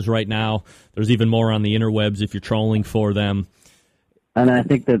stores right now. There's even more on the interwebs if you're trolling for them. And I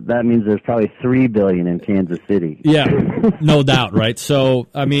think that means there's probably 3 billion in Kansas City. Yeah, no doubt, right? So,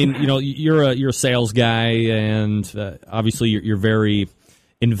 you're a sales guy, and obviously you're very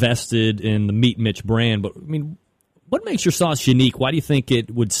invested in the Meat Mitch brand. But what makes your sauce unique? Why do you think it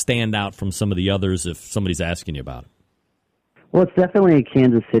would stand out from some of the others if somebody's asking you about it? Well, it's definitely a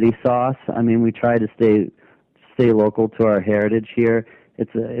Kansas City sauce. We try to stay local to our heritage here.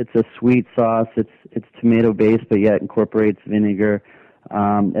 It's a sweet sauce. It's tomato based, but yet incorporates vinegar.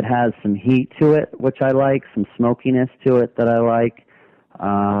 It has some heat to it, which I like, some smokiness to it that I like.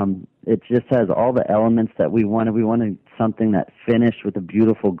 It just has all the elements that we wanted. We wanted something that finished with a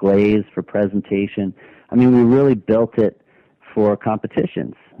beautiful glaze for presentation. We really built it for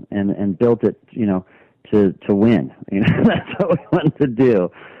competitions and built it, to win. That's what we wanted to do.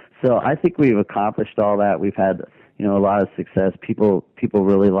 So I think we've accomplished all that. We've had, a lot of success. People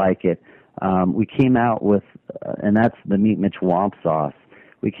really like it. We came out with, and that's the Meat Mitch Womp sauce.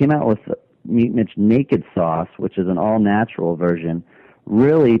 We came out with Meat Mitch Naked sauce, which is an all-natural version,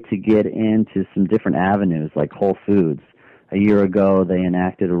 really to get into some different avenues like Whole Foods. A year ago, they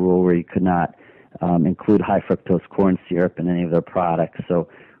enacted a rule where you could not include high fructose corn syrup in any of their products. So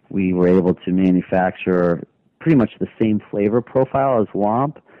we were able to manufacture pretty much the same flavor profile as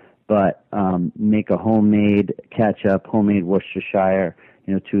Womp, but make a homemade ketchup, homemade Worcestershire,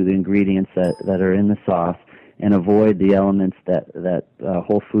 two of the ingredients that are in the sauce, and avoid the elements that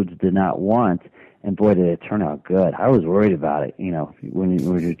Whole Foods did not want. And boy, did it turn out good. I was worried about it, when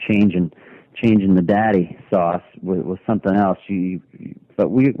you're changing the daddy sauce with something else. But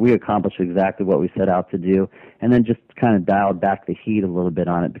we accomplished exactly what we set out to do, and then just kind of dialed back the heat a little bit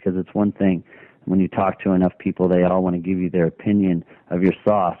on it, because it's one thing when you talk to enough people, they all want to give you their opinion of your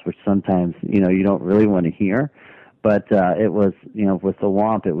sauce, which sometimes, you don't really want to hear. But it was, with the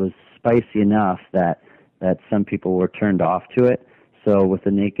Womp, it was spicy enough that some people were turned off to it. So with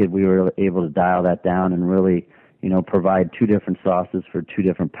the Naked, we were able to dial that down and really, provide 2 different sauces for 2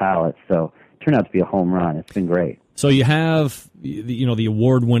 different palates. So it turned out to be a home run. It's been great. So you have, the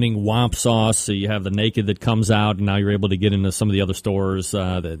award-winning Womp sauce. So you have the Naked that comes out, and now you're able to get into some of the other stores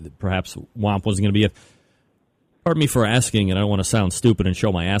that perhaps Womp wasn't going to be at. Pardon me for asking, and I don't want to sound stupid and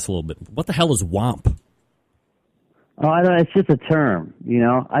show my ass a little bit. What the hell is Womp? Oh, I don't know. It's just a term,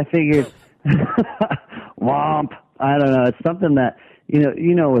 I figured Womp. I don't know. It's something that,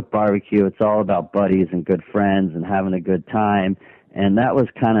 with barbecue, it's all about buddies and good friends and having a good time. And that was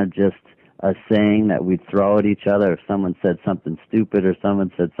kind of just a saying that we'd throw at each other if someone said something stupid or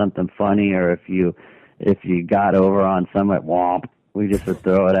someone said something funny, or if you got over on someone, Womp, we just would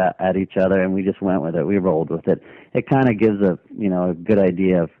throw it at each other, and we just went with it. We rolled with it. It kind of gives a good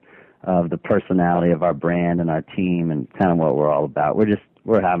idea of the personality of our brand and our team and kind of what we're all about.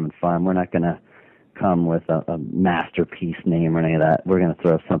 We're having fun. We're not going to come with a masterpiece name or any of that. We're going to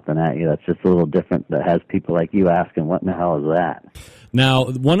throw something at you that's just a little different, that has people like you asking, what in the hell is that? Now,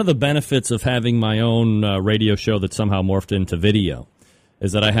 one of the benefits of having my own radio show that somehow morphed into video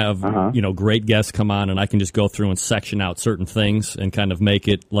is that I have, great guests come on, and I can just go through and section out certain things and kind of make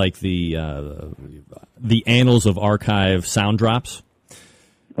it like the Annals of Archive sound drops.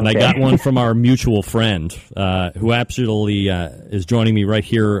 And I got one from our mutual friend who actually is joining me right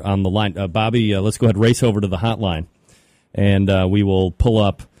here on the line. Bobby, let's go ahead and race over to the hotline. and we will pull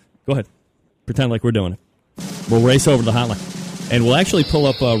up. Go ahead. Pretend like we're doing it. We'll race over to the hotline, and we'll actually pull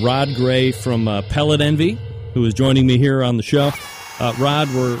up Rod Gray from Pellet Envy, who is joining me here on the show. Rod,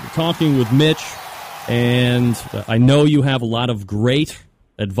 we're talking with Mitch, and I know you have a lot of great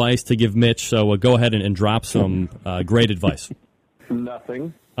advice to give Mitch, so go ahead and drop some great advice.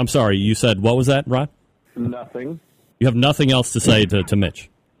 Nothing. I'm sorry, you said, what was that, Rod? Nothing. You have nothing else to say to Mitch?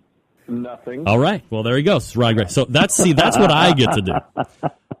 Nothing. All right, well, there he goes, Rod Gray. So that's what I get to do.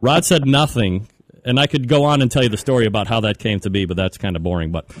 Rod said nothing, and I could go on and tell you the story about how that came to be, but that's kind of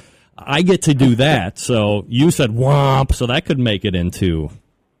boring. But I get to do that, so you said womp, so that could make it into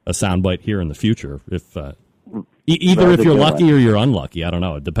a soundbite here in the future. If either if you're lucky or you're unlucky, I don't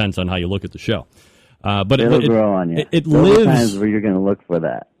know. It depends on how you look at the show. But it'll grow on you. It There'll lives. be times where you're going to look for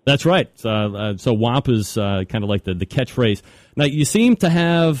that. That's right. So womp is kind of like the catchphrase. Now, you seem to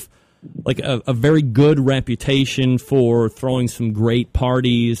have like a very good reputation for throwing some great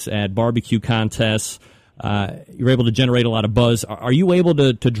parties at barbecue contests. You're able to generate a lot of buzz. Are you able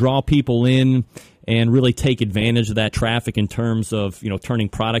to draw people in and really take advantage of that traffic in terms of, turning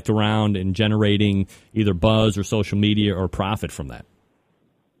product around and generating either buzz or social media or profit from that?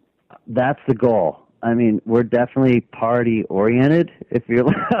 That's the goal. I mean, we're definitely party-oriented, if you're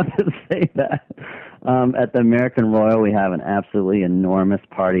allowed to say that. At the American Royal, we have an absolutely enormous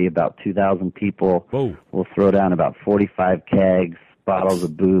party, about 2,000 people. Whoa. We'll throw down about 45 kegs, bottles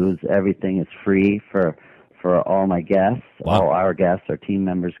of booze. Everything is free for all my guests, all our guests, our team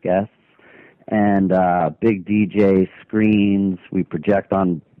members' guests. And big DJ screens. We project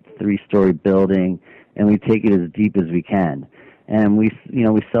on 3-story building, and we take it as deep as we can. And we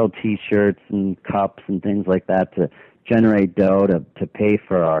sell T-shirts and cups and things like that to generate dough to pay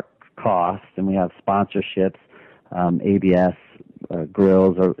for our costs. And we have sponsorships. ABS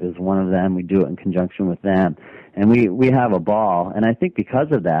Grills is one of them. We do it in conjunction with them, and we have a ball. And I think because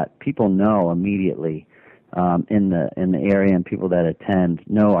of that, people know immediately in the area, and people that attend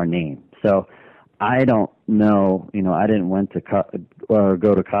know our name. So I don't know. I didn't went to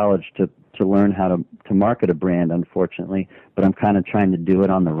go to college to learn how to market a brand, unfortunately, but I'm kind of trying to do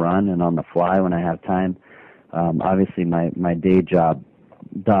it on the run and on the fly when I have time. Obviously, my day job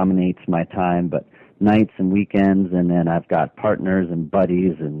dominates my time, but nights and weekends, and then I've got partners and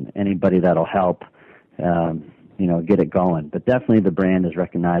buddies and anybody that'll help, get it going. But definitely the brand is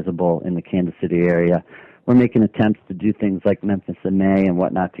recognizable in the Kansas City area. We're making attempts to do things like Memphis in May and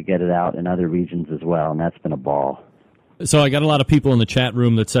whatnot to get it out in other regions as well, and that's been a ball. So I got a lot of people in the chat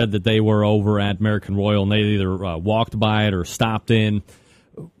room that said that they were over at American Royal and they either walked by it or stopped in.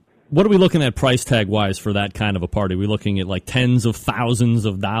 What are we looking at price tag-wise for that kind of a party? Are we looking at like tens of thousands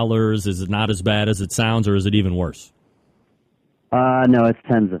of dollars? Is it not as bad as it sounds, or is it even worse? No, it's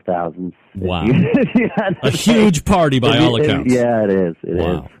tens of thousands. Wow. A huge party by all accounts. Yeah, it is. It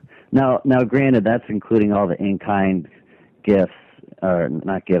wow. is. Now, granted, that's including all the in-kind gifts, or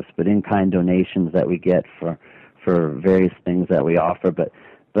not gifts, but in-kind donations that we get for various things that we offer. But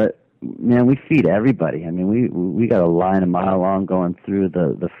man, we feed everybody. I mean, we got a line a mile long going through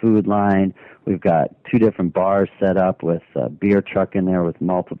the food line. We've got 2 different bars set up with a beer truck in there with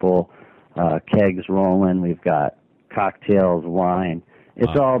multiple kegs rolling. We've got cocktails, wine.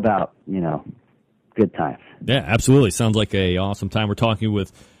 It's all about, good times. Yeah, absolutely. Sounds like a awesome time. We're talking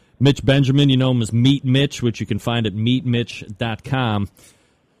with Mitch Benjamin. You know him as Meet Mitch, which you can find at meetmitch.com.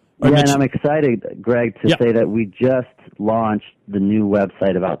 Yeah, and I'm excited, Greg, to say that we just launched the new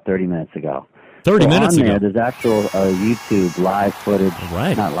website about 30 minutes ago. 30 minutes ago? There's actual YouTube live footage,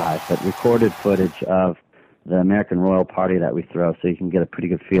 not live, but recorded footage of the American Royal party that we throw, so you can get a pretty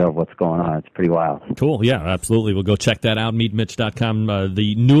good feel of what's going on. It's pretty wild. Cool, yeah, absolutely. We'll go check that out, meetmitch.com.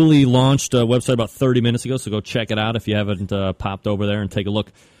 The newly launched website about 30 minutes ago, so go check it out if you haven't popped over there and take a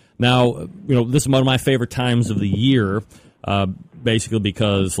look. Now, this is one of my favorite times of the year, basically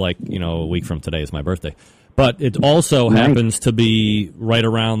because, a week from today is my birthday. But it also happens to be right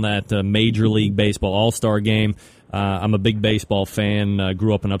around that Major League Baseball All-Star game. I'm a big baseball fan,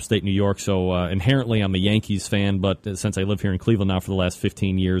 grew up in upstate New York, so inherently I'm a Yankees fan, but since I live here in Cleveland now for the last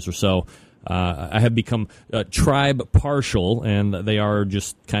 15 years or so, I have become tribe partial, and they are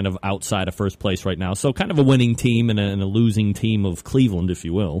just kind of outside of first place right now. So kind of a winning team and a losing team of Cleveland, if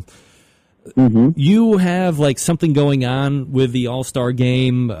you will. Mm-hmm. You have something going on with the All-Star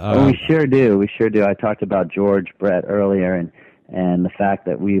game. We sure do. I talked about George Brett earlier, and the fact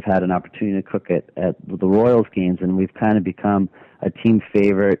that we've had an opportunity to cook at the Royals games, and we've kind of become a team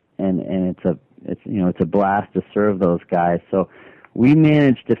favorite, and it's a blast to serve those guys. So we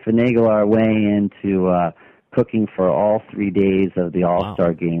managed to finagle our way into cooking for all 3 days of the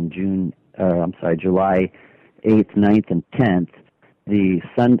All-Star game, July 8th, 9th, and 10th. The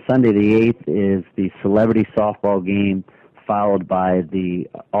Sunday the 8th is the celebrity softball game, followed by the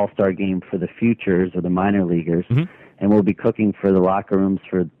All-Star game for the futures or the minor leaguers. And we'll be cooking for the locker rooms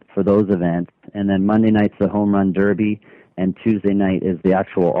for those events. And then Monday night's the home run derby, and Tuesday night is the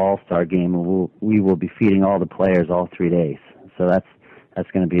actual All-Star game. And we will be feeding all the players all 3 days. So that's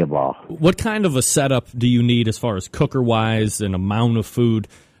going to be a ball. What kind of a setup do you need as far as cooker-wise and amount of food?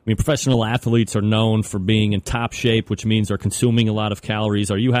 I mean, professional athletes are known for being in top shape, which means they're consuming a lot of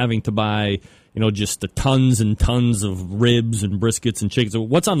calories. Are you having to buy, just the tons and tons of ribs and briskets and chickens?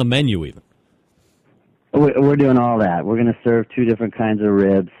 What's on the menu even? We're doing all that. We're going to serve 2 different kinds of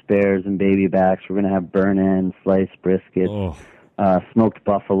ribs, spares and baby backs. We're going to have burn-in, sliced briskets, smoked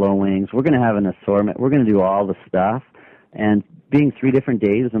buffalo wings. We're going to have an assortment. We're going to do all the stuff. And being 3 different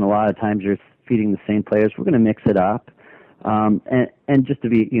days, and a lot of times you're feeding the same players, we're going to mix it up. And just to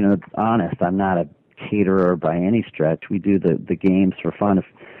be, honest, I'm not a caterer by any stretch. We do the games for fun,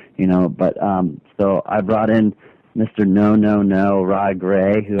 but so I brought in Mr. No, Rod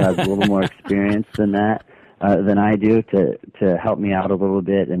Gray, who has a little more experience than I do, to help me out a little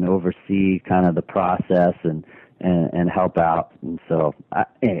bit and oversee kind of the process and help out. And so, I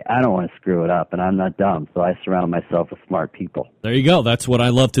don't want to screw it up, and I'm not dumb, so I surround myself with smart people. There you go. That's what I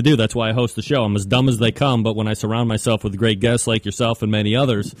love to do. That's why I host the show. I'm as dumb as they come, but when I surround myself with great guests like yourself and many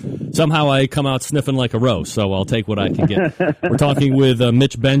others, somehow I come out sniffing like a rose, so I'll take what I can get. We're talking with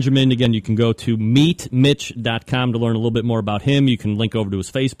Mitch Benjamin. Again, you can go to meetmitch.com to learn a little bit more about him. You can link over to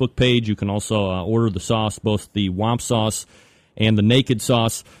his Facebook page. You can also order the sauce, both the Womp sauce and the naked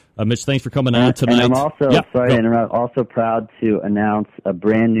sauce. Mitch, thanks for coming on tonight. And I'm also, sorry to interrupt, also proud to announce a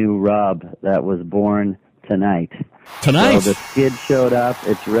brand new rub that was born tonight. Tonight? So the skid showed up.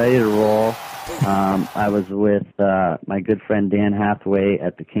 It's ready to roll. I was with my good friend Dan Hathaway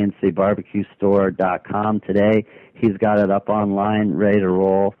at the Kansas City BBQ Store.com today. He's got it up online, ready to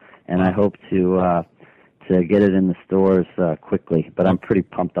roll, and I hope to get it in the stores quickly. But I'm pretty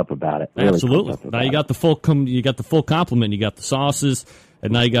pumped up about it. Really Absolutely. Now you got the full complement. You got the sauces,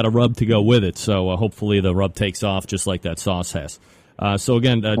 and now you got a rub to go with it. So hopefully the rub takes off just like that sauce has. So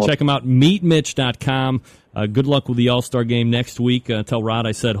again, check them out, meetmitch.com. Good luck with the All-Star game next week. Tell Rod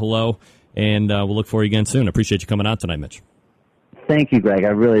I said hello, and we'll look for you again soon. I appreciate you coming out tonight, Mitch. Thank you, Greg. I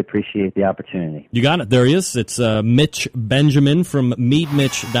really appreciate the opportunity. You got it. There he is. It's Mitch Benjamin from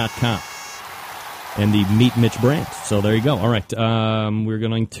meetmitch.com. And the Meet Mitch brand. So there you go. All right. We're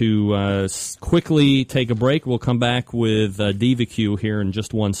going to quickly take a break. We'll come back with Diva Q here in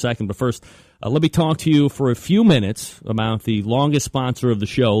just 1 second. But first, let me talk to you for a few minutes about the longest sponsor of the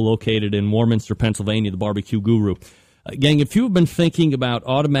show, located in Warminster, Pennsylvania, the BBQ Guru. Gang, if you have been thinking about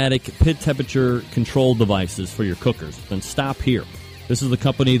automatic pit temperature control devices for your cookers, then stop here. This is the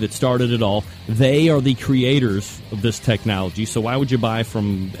company that started it all. They are the creators of this technology. So why would you buy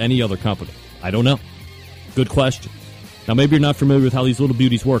from any other company? I don't know. Good question. Now, maybe you're not familiar with how these little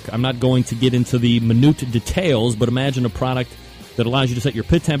beauties work. I'm not going to get into the minute details, but imagine a product that allows you to set your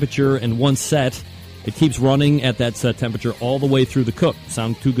pit temperature in one set. It keeps running at that set temperature all the way through the cook.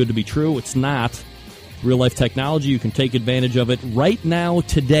 Sound too good to be true? It's not. Real-life technology. You can take advantage of it right now,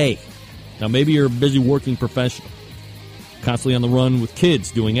 today. Now, maybe you're a busy working professional, constantly on the run with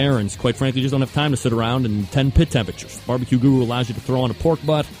kids, doing errands. Quite frankly, you just don't have time to sit around in 10 pit temperatures. BBQ Guru allows you to throw on a pork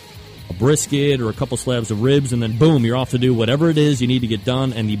butt, a brisket, or a couple slabs of ribs, and then boom, you're off to do whatever it is you need to get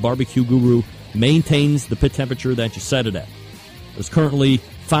done, and the BBQ Guru maintains the pit temperature that you set it at. There's currently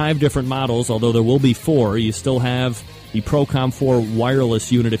 5 different models, although there will be 4. You still have the Procom 4 wireless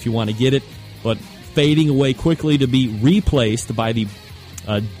unit if you want to get it, but fading away quickly to be replaced by the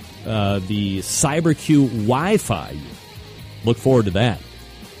CyberQ Wi-Fi. Look forward to that.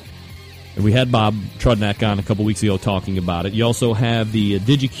 And we had Bob Trudnak on a couple weeks ago talking about it. You also have the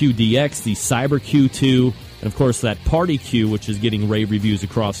DigiQ DX, the CyberQ2, and of course that Party Q, which is getting rave reviews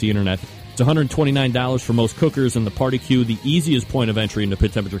across the internet. It's $129 for most cookers, and the Party Q, the easiest point of entry into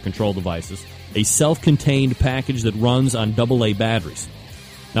pit temperature control devices. A self-contained package that runs on AA batteries.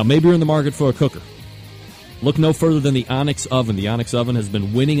 Now, maybe you're in the market for a cooker. Look no further than the Onyx Oven. The Onyx Oven has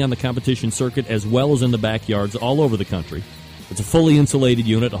been winning on the competition circuit as well as in the backyards all over the country. It's a fully insulated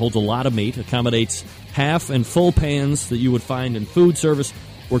unit. It holds a lot of meat, accommodates half and full pans that you would find in food service,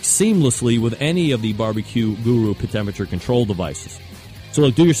 works seamlessly with any of the BBQ Guru pit temperature control devices. So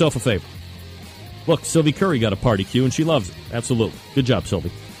look, do yourself a favor. Look, Sylvie Curry got a Party Q, and she loves it. Absolutely. Good job,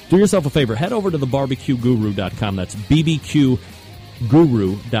 Sylvie. Do yourself a favor. Head over to the BBQGuru.com. That's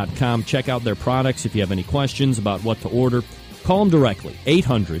BBQGuru.com. Check out their products. If you have any questions about what to order, call them directly.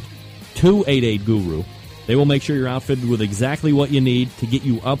 800-288-GURU. They will make sure you're outfitted with exactly what you need to get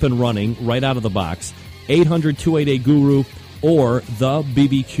you up and running right out of the box. 800-288-GURU, or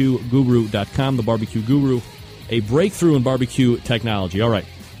thebbqguru.com, the Barbecue Guru, a breakthrough in barbecue technology. All right.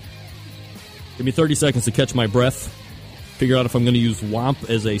 Give me 30 seconds to catch my breath, figure out if I'm going to use WOMP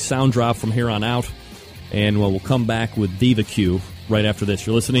as a sound drop from here on out, and we'll come back with Diva Q right after this.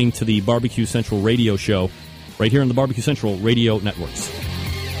 You're listening to the Barbecue Central Radio Show right here on the Barbecue Central Radio Networks.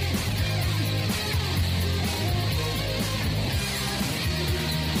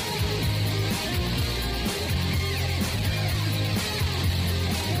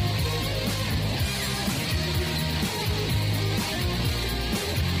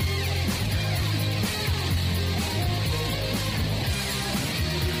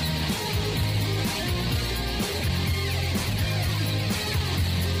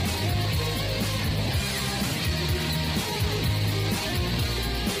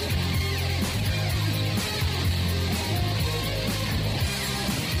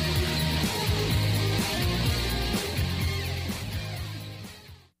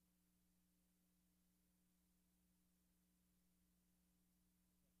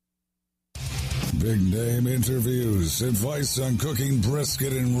 Big name interviews, advice on cooking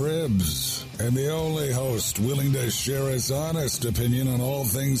brisket and ribs, and the only host willing to share his honest opinion on all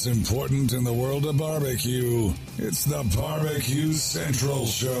things important in the world of barbecue. It's the Barbecue Central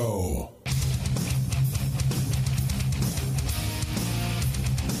Show.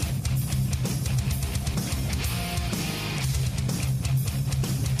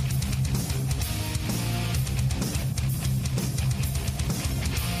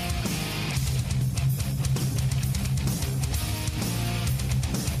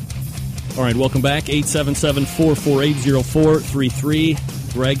 All right, welcome back.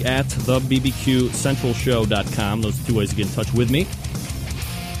 877-448-0433. Greg at thebbqcentralshow.com. Those are two ways to get in touch with me.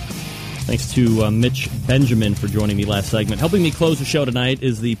 Thanks to Mitch Benjamin for joining me last segment. Helping me close the show tonight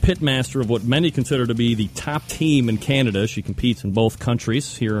is the Pitmaster of what many consider to be the top team in Canada. She competes in both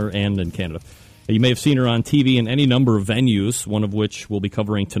countries, here and in Canada. You may have seen her on TV in any number of venues, one of which we'll be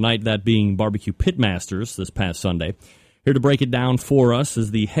covering tonight, that being BBQ Pitmasters this past Sunday. Here to break it down for us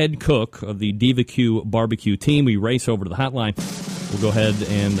is the head cook of the BBQ barbecue team. We race over to the hotline. We'll go ahead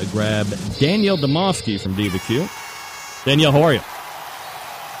and grab Danielle Dimovski from BBQ. Danielle, how are you?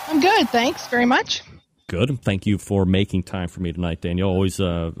 I'm good, thanks very much. Good. Thank you for making time for me tonight, Danielle. Always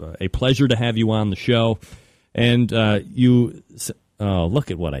a pleasure to have you on the show. And you... Oh,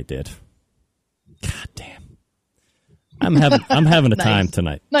 look at what I did. God damn. I'm having a Nice. time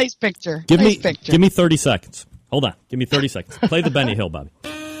tonight. Nice picture. Give nice me picture. Give me 30 seconds. Hold on. Give me 30 seconds. Play the Benny Hill, Bobby.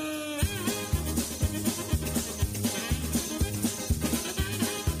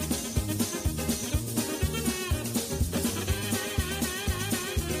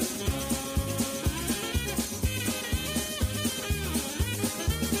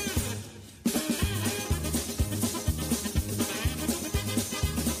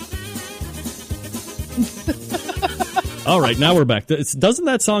 All right, now we're back. Doesn't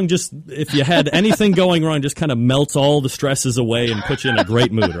that song just, if you had anything going wrong, just kind of melts all the stresses away and puts you in a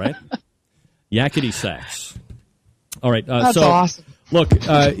great mood, right? Yakety sax. All right. That's awesome. Look,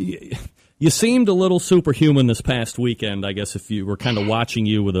 you seemed a little superhuman this past weekend, I guess, if you were kind of watching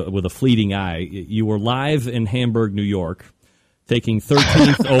you with a fleeting eye. You were live in Hamburg, New York, taking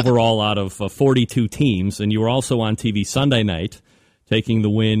 13th overall out of 42 teams, and you were also on TV Sunday night, taking the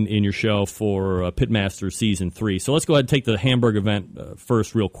win in your show for Pitmaster Season 3. So let's go ahead and take the Hamburg event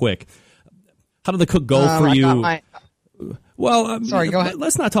first real quick. How did the cook go for you? Sorry, go ahead.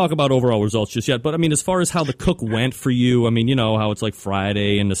 Let's not talk about overall results just yet, but, I mean, as far as how the cook went for you, I mean, you know how it's like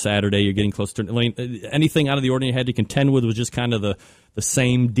Friday and the Saturday, you're getting close to anything out of the ordinary you had to contend with was just kind of the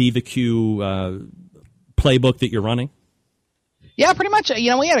same BBQ playbook that you're running? Yeah, pretty much.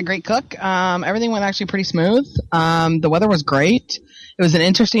 You know, we had a great cook. Everything went actually pretty smooth. The weather was great. It was an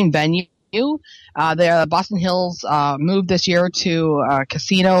interesting venue. The Boston Hills moved this year to a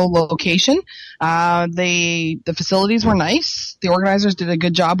casino location. The facilities were nice. The organizers did a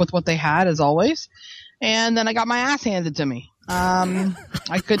good job with what they had, as always. And then I got my ass handed to me.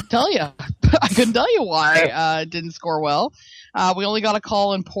 I couldn't tell you. I couldn't tell you why it didn't score well. We only got a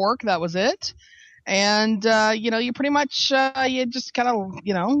call in pork. That was it. And, you pretty much, you just kind of,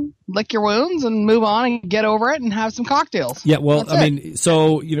 lick your wounds and move on and get over it and have some cocktails. Yeah, well, I mean,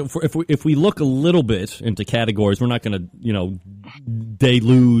 so, if we look a little bit into categories, we're not going to,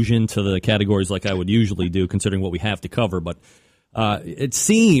 deluge into the categories like I would usually do, considering what we have to cover. But it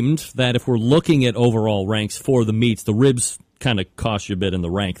seemed that if we're looking at overall ranks for the meats, the ribs kind of cost you a bit in the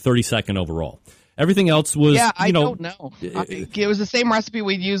rank, 32nd overall. Everything else was, I don't know. It was the same recipe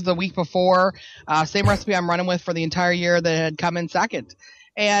we'd used the week before, same recipe I'm running with for the entire year that had come in second.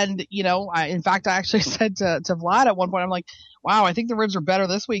 And, in fact, I actually said to Vlad at one point, I'm like, wow, I think the ribs are better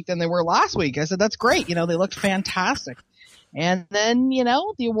this week than they were last week. I said, that's great. They looked fantastic. And then,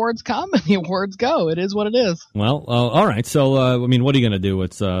 the awards come and the awards go. It is what it is. Well, all right. So, what are you going to do?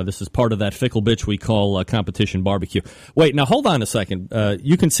 This is part of that fickle bitch we call competition barbecue. Wait, now hold on a second.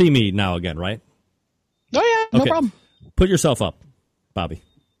 You can see me now again, right? Oh, yeah, no problem. Put yourself up, Bobby.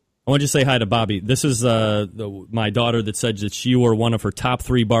 I want you to say hi to Bobby. This is my daughter that said that you were one of her top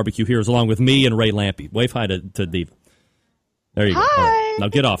 3 barbecue heroes, along with me and Ray Lampy. Wave hi to Diva. There you go. Right. Now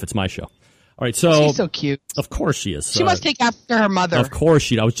get off. It's my show. All right, so she's so cute. Of course she is. She must take after her mother. Of course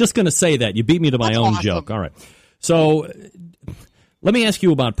she. I was just going to say that. You beat me to my own joke. All right. So let me ask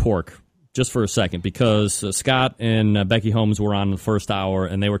you about pork just for a second, because Scott and Becky Holmes were on the first hour,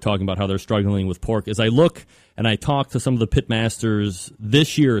 and they were talking about how they're struggling with pork. As I look and I talk to some of the Pitmasters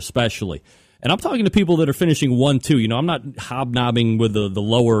this year especially, and I'm talking to people that are finishing 1-2. I'm not hobnobbing with the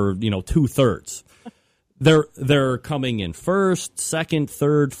lower, 2/3. They're coming in first, second,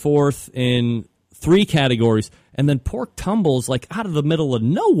 third, fourth in 3 categories, and then pork tumbles like out of the middle of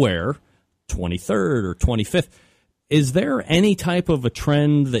nowhere, 23rd or 25th. Is there any type of a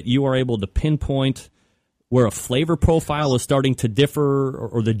trend that you are able to pinpoint where a flavor profile is starting to differ,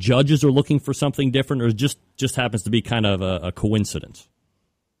 or the judges are looking for something different, or it just happens to be kind of a coincidence?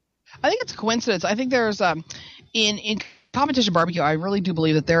 I think it's a coincidence. I think there's in competition barbecue, I really do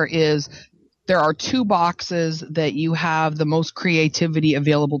believe that there are 2 boxes that you have the most creativity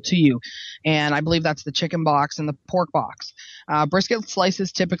available to you. And I believe that's the chicken box and the pork box. Brisket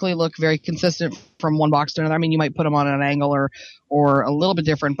slices typically look very consistent from one box to another. I mean, you might put them on an angle or a little bit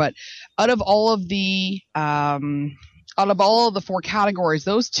different, but out of all of the 4 categories,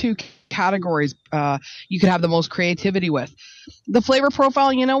 those 2 categories, you could have the most creativity with. The flavor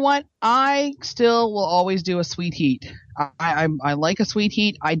profile, you know what? I still will always do a sweet heat. I like a sweet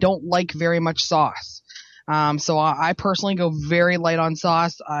heat. I don't like very much sauce. So I personally go very light on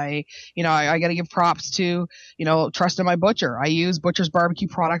sauce. I got to give props to, trust in my butcher. I use Butcher's barbecue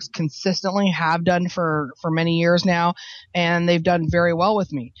products consistently, have done for many years now, and they've done very well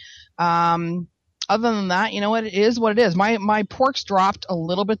with me. Other than that, it is what it is. My pork's dropped a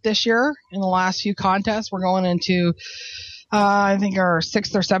little bit this year in the last few contests. We're going into, I think, our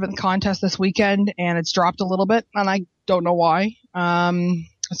 6th or 7th contest this weekend, and it's dropped a little bit, and I don't know why.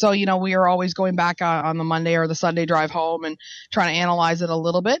 So, we are always going back on the Monday or the Sunday drive home and trying to analyze it a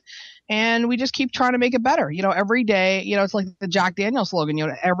little bit. And we just keep trying to make it better. Every day, it's like the Jack Daniels slogan,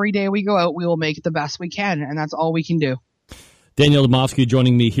 every day we go out, we will make it the best we can. And that's all we can do. Danielle Dimovski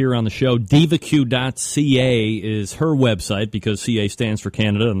joining me here on the show. DivaQ.ca is her website, because CA stands for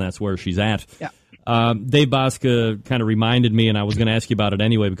Canada, and that's where she's at. Yeah. Dave Bosca kind of reminded me, and I was going to ask you about it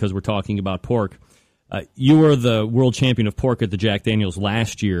anyway because we're talking about pork. You were the world champion of pork at the Jack Daniels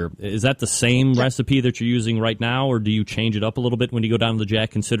last year. Is that the same recipe that you're using right now, or do you change it up a little bit when you go down to the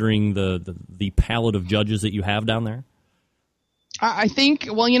Jack, considering the palette of judges that you have down there? I think,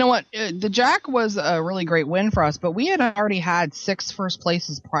 well, you know what? The Jack was a really great win for us, but we had already had 6 first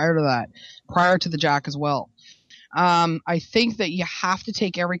places prior to that, prior to the Jack as well. I think that you have to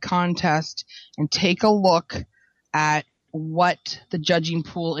take every contest and take a look at what the judging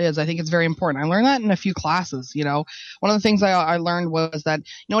pool is. I think it's very important. I learned that in a few classes. One of the things I learned was that,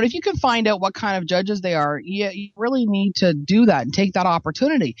 if you can find out what kind of judges they are, you really need to do that and take that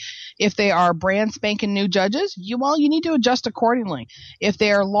opportunity. If they are brand spanking new judges, you need to adjust accordingly. If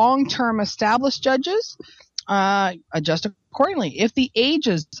they are long-term established judges, adjust accordingly. If the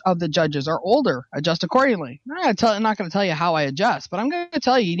ages of the judges are older, adjust accordingly. I'm not going to tell you how I adjust, but I'm going to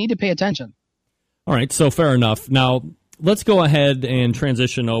tell you need to pay attention. All right, so fair enough. Now, let's go ahead and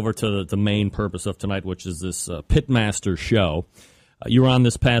transition over to the main purpose of tonight, which is this Pitmaster show. You were on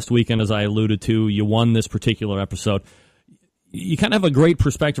this past weekend, as I alluded to. You won this particular episode. You kind of have a great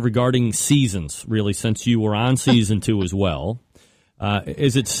perspective regarding seasons, really, since you were on season 2 as well.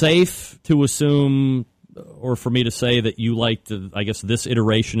 Is it safe to assume, or for me to say, that you liked, this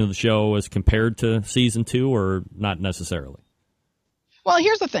iteration of the show as compared to season 2, or not necessarily? Well,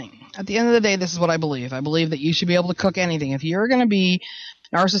 here's the thing. At the end of the day, this is what I believe. I believe that you should be able to cook anything. If you're going to be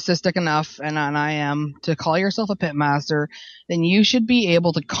narcissistic enough, and I am, to call yourself a pitmaster, then you should be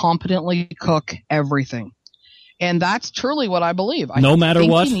able to competently cook everything. And that's truly what I believe. No matter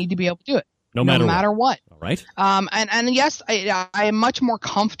what? You need to be able to do it. No matter what. All right. And yes, I am much more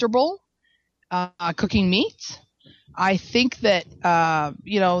comfortable cooking meats. I think that,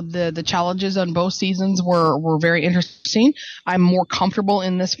 the challenges on both seasons were very interesting. I'm more comfortable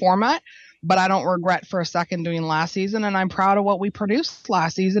in this format. but I don't regret for a second doing last season, and I'm proud of what we produced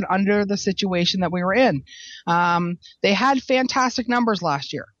last season under the situation that we were in. They had fantastic numbers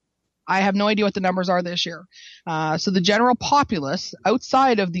last year. I have no idea what the numbers are this year. So the general populace,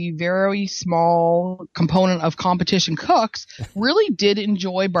 outside of the very small component of competition cooks, really did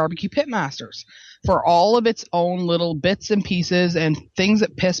enjoy BBQ Pitmasters for all of its own little bits and pieces and things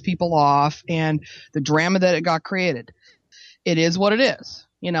that piss people off and the drama that it got created. It is what it is.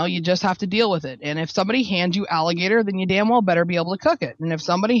 You know, you just have to deal with it. And if somebody hands you alligator, then you damn well better be able to cook it. And if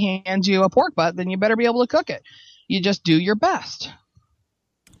somebody hands you a pork butt, then you better be able to cook it. You just do your best.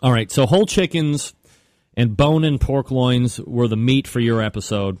 All right, so whole chickens and bone-in pork loins were the meat for your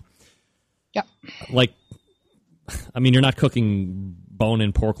episode. Yep. Like, I mean, you're not cooking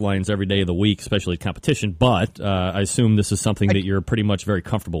bone-in pork loins every day of the week, especially at competition, but I assume this is something that you're pretty much very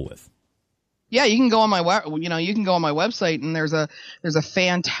comfortable with. Yeah, you can go on my website, and there's a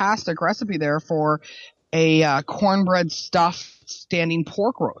fantastic recipe there for a cornbread stuffed standing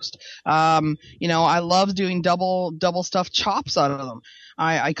pork roast. I love doing double stuffed chops out of them.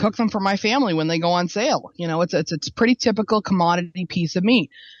 I cook them for my family when they go on sale. You know, it's a pretty typical commodity piece of meat.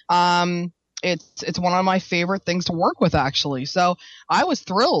 It's one of my favorite things to work with, actually. So I was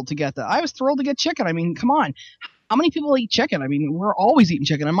thrilled to get that. I was thrilled to get chicken. I mean, come on. How many people eat chicken? I mean, we're always eating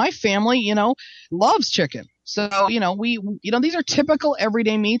chicken, and my family, loves chicken. So, these are typical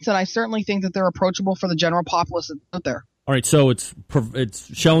everyday meats, and I certainly think that they're approachable for the general populace out there. All right, so it's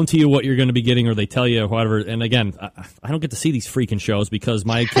shown to you what you're going to be getting, or they tell you whatever. And again, I don't get to see these freaking shows because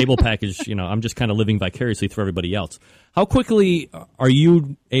my cable package, I'm just kind of living vicariously through everybody else. How quickly are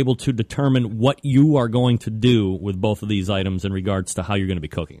you able to determine what you are going to do with both of these items in regards to how you're going to be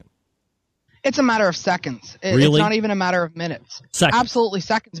cooking them? It's a matter of seconds. Really? It's not even a matter of minutes. Seconds. Absolutely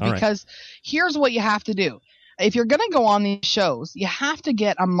seconds. All because here's what you have to do. If you're going to go on these shows, you have to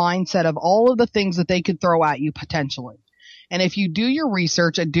get a mindset of all of the things that they could throw at you potentially. And if you do your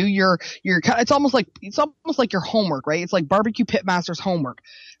research and do your it's almost like your homework, right? It's like BBQ Pitmasters homework.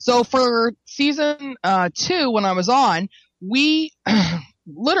 So for season 2, when I was on, we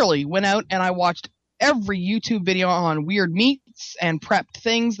literally went out and I watched every YouTube video on weird meats and prepped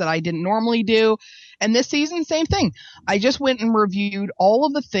things that I didn't normally do. And this season, same thing. I just went and reviewed all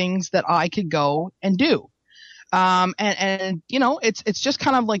of the things that I could go and do. It's just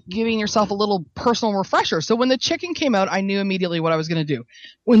kind of like giving yourself a little personal refresher. So when the chicken came out, I knew immediately what I was going to do.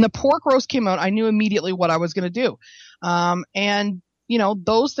 When the pork roast came out, I knew immediately what I was going to do.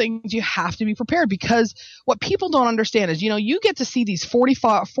 Those things you have to be prepared, because what people don't understand is, you get to see these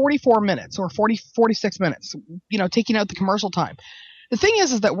 44 minutes or 46 minutes, taking out the commercial time. The thing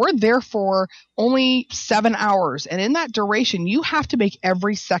is that we're there for only 7 hours. And in that duration, you have to make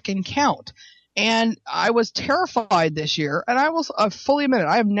every second count. And I was terrified this year, and I will fully admit it.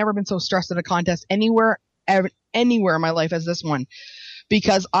 I have never been so stressed at a contest anywhere in my life as this one,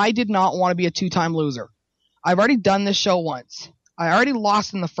 because I did not want to be a 2-time loser. I've already done this show once. I already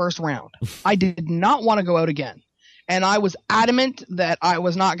lost in the first round. I did not want to go out again. And I was adamant that I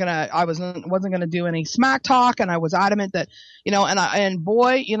wasn't gonna do any smack talk, and I was adamant that, there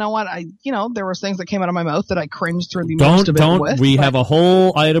was things that came out of my mouth that I cringed through the most of it with. We have a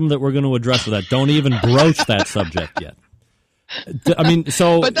whole item that we're going to address with that. Don't even broach that subject yet. I mean,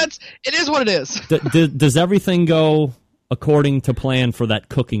 but it is what it is. Does everything go according to plan for that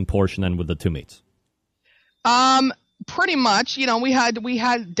cooking portion then with the 2 meats? Pretty much. We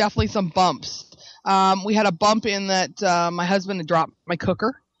had definitely some bumps. We had a bump in that my husband had dropped my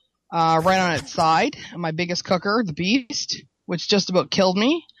cooker right on its side, my biggest cooker, the Beast, which just about killed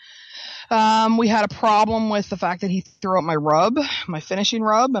me. We had a problem with the fact that he threw out my rub, my finishing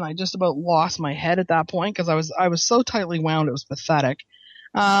rub, and I just about lost my head at that point because I was so tightly wound, it was pathetic.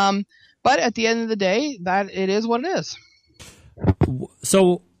 But at the end of the day, that it is what it is.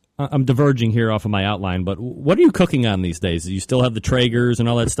 So I'm diverging here off of my outline, but what are you cooking on these days? Do you still have the Traegers and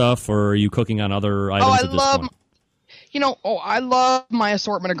all that stuff, or are you cooking on other items at this point? I love my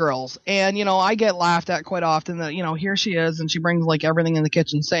assortment of grills, and, I get laughed at quite often that, here she is, and she brings, like, everything in the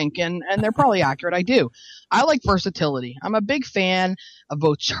kitchen sink, and they're probably accurate. I do. I like versatility. I'm a big fan of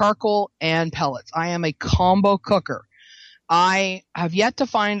both charcoal and pellets. I am a combo cooker. I have yet to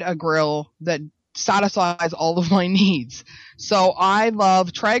find a grill that satisfies all of my needs. So I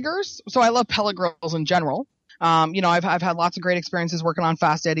love Traegers. So I love pellet grills in general. I've had lots of great experiences working on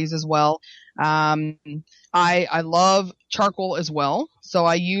Fast Eddies as well. I love charcoal as well. So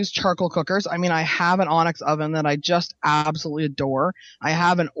I use charcoal cookers. I mean, I have an Onyx oven that I just absolutely adore. I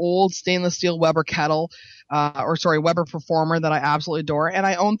have an old stainless steel Weber kettle, Weber Performer that I absolutely adore. And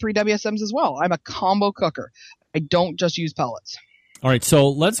I own 3 WSMs as well. I'm a combo cooker. I don't just use pellets. All right, so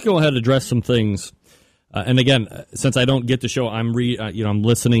let's go ahead and address some things. And again, since I don't get the show, I'm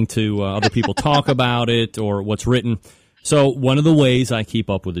listening to other people talk about it or what's written. So one of the ways I keep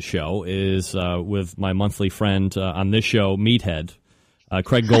up with the show is with my monthly friend on this show, Meathead,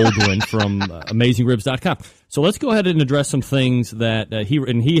 Craig Goldwyn from AmazingRibs.com. So let's go ahead and address some things that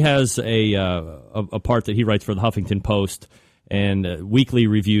he has a part that he writes for the Huffington Post and weekly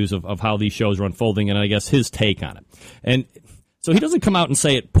reviews of how these shows are unfolding, and I guess his take on it. And so he doesn't come out and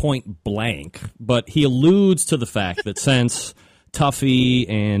say it point blank, but he alludes to the fact that since Tuffy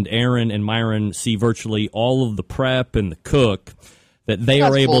and Aaron and Myron see virtually all of the prep and the cook, that they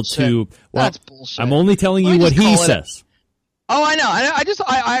are able to. Well, that's bullshit. I'm only telling you what he says. Oh, I know.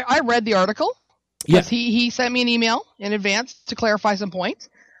 I read the article. Yes, he sent me an email in advance to clarify some points.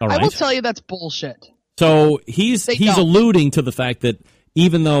 All right. I will tell you that's bullshit. So he's alluding to the fact that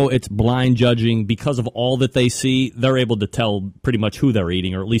even though it's blind judging, because of all that they see, they're able to tell pretty much who they're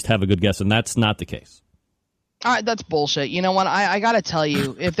eating, or at least have a good guess, and that's not the case. All right, that's bullshit. You know what? I got to tell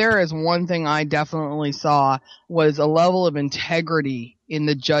you, if there is one thing I definitely saw was a level of integrity in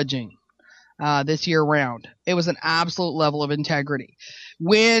the judging this year round. It was an absolute level of integrity.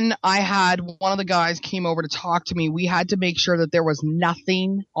 When I had one of the guys came over to talk to me, we had to make sure that there was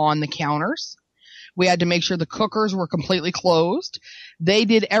nothing on the counters. We had to make sure the cookers were completely closed. They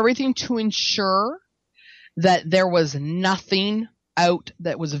did everything to ensure that there was nothing out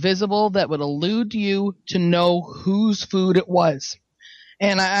that was visible that would allude you to know whose food it was.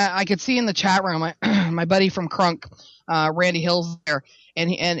 And I could see in the chat room, my buddy from Crunk, Randy Hill's there,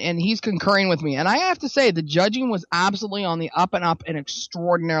 and he's concurring with me. And I have to say, the judging was absolutely on the up and up and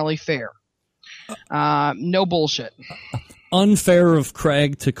extraordinarily fair. No bullshit. Unfair of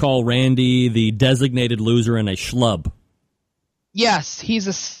Craig to call Randy the designated loser and a schlub. Yes, he's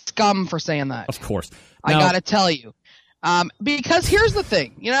a scum for saying that. Of course. Now, I got to tell you. Because here's the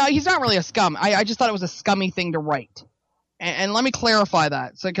thing. You know, he's not really a scum. I just thought it was a scummy thing to write. And let me clarify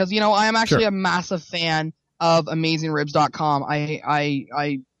that. So, because, you know, I am actually a massive fan of AmazingRibs.com.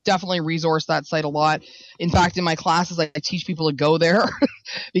 I definitely resource that site a lot. In fact, in my classes, I teach people to go there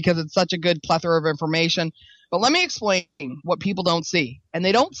because it's such a good plethora of information. But let me explain what people don't see. And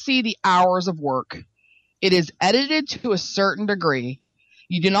they don't see the hours of work. It is edited to a certain degree.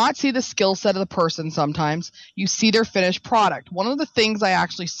 You do not see the skill set of the person sometimes. You see their finished product. One of the things I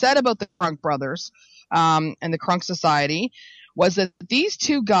actually said about the Crunk Brothers and the Crunk Society was that these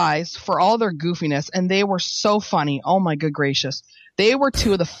two guys, for all their goofiness, and they were so funny. Oh, my good gracious. They were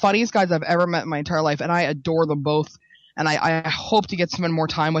two of the funniest guys I've ever met in my entire life, and I adore them both, and I hope to get some more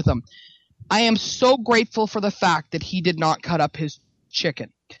time with them. I am so grateful for the fact that he did not cut up his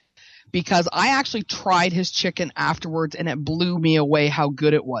chicken, because I actually tried his chicken afterwards, and it blew me away how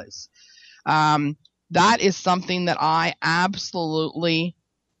good it was. That is something that I absolutely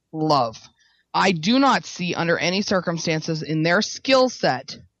love. I do not see under any circumstances in their skill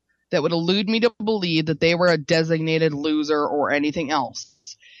set that would allude me to believe that they were a designated loser or anything else.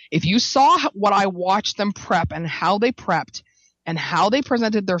 If you saw what I watched them prep and how they prepped and how they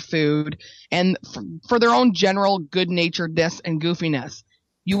presented their food and for their own general good-naturedness and goofiness,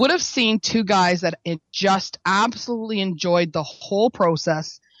 you would have seen two guys that just absolutely enjoyed the whole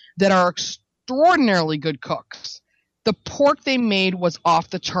process, that are extraordinarily good cooks. The pork they made was off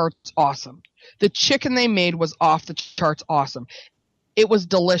the charts awesome. The chicken they made was off the charts awesome. It was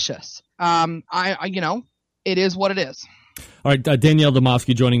delicious. It is what it is. All right, Danielle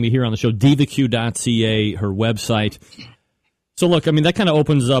Dimovski joining me here on the show, divaq.ca, her website. So, look, I mean, that kind of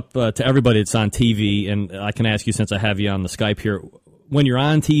opens up to everybody that's on TV, and I can ask you, since I have you on the Skype here, when you're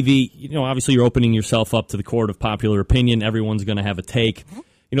on TV, you know, obviously you're opening yourself up to the court of popular opinion. Everyone's going to have a take.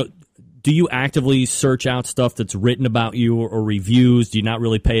 You know, do you actively search out stuff that's written about you or reviews? Do you not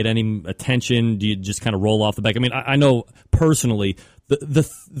really pay it any attention? Do you just kind of roll off the back? I mean, I know personally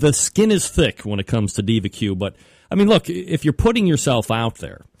the skin is thick when it comes to DivaQ, but I mean, look, if you're putting yourself out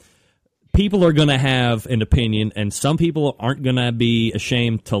there, people are going to have an opinion, and some people aren't going to be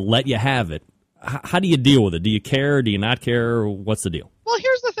ashamed to let you have it. How do you deal with it? Do you care? Do you not care? What's the deal? Well,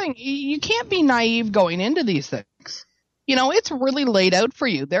 here's the thing. You can't be naive going into these things. You know, it's really laid out for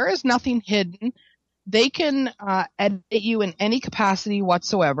you. There is nothing hidden. They can edit you in any capacity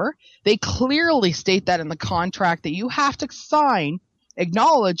whatsoever. They clearly state that in the contract that you have to sign,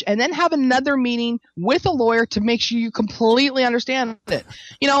 acknowledge, and then have another meeting with a lawyer to make sure you completely understand it.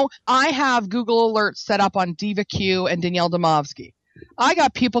 You know, I have Google Alerts set up on DivaQ and Danielle Dimovski. I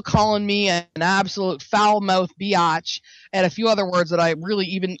got people calling me an absolute foul-mouthed biatch and a few other words that I really,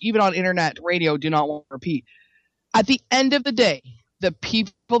 even on internet radio, do not want to repeat. At the end of the day, the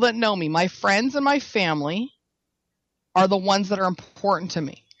people that know me, my friends and my family, are the ones that are important to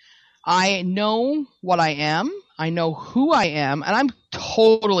me. I know what I am. I know who I am, and I'm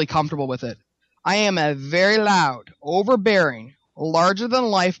totally comfortable with it. I am a very loud, overbearing,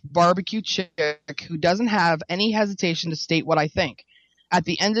 larger-than-life barbecue chick who doesn't have any hesitation to state what I think. At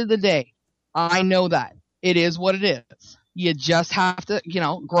the end of the day, I know that. It is what it is. You just have to,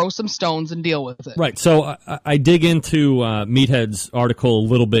 grow some stones and deal with it. Right. So I dig into Meathead's article a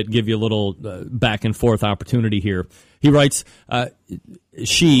little bit, give you a little back and forth opportunity here. He writes,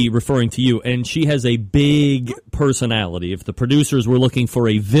 she, referring to you, and she has a big personality. If the producers were looking for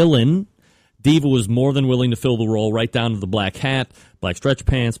a villain, Diva was more than willing to fill the role, right down to the black hat, black stretch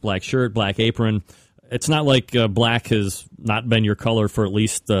pants, black shirt, black apron. It's not like black has not been your color for at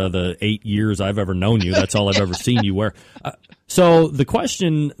least the 8 years I've ever known you. That's all I've ever seen you wear. So the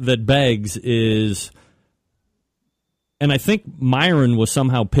question that begs is, and I think Myron was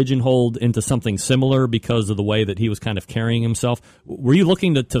somehow pigeonholed into something similar because of the way that he was kind of carrying himself. Were you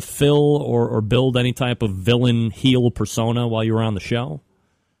looking to fill or build any type of villain heel persona while you were on the show?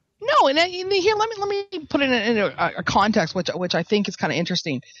 No, and here, let me put it in a context, which I think is kind of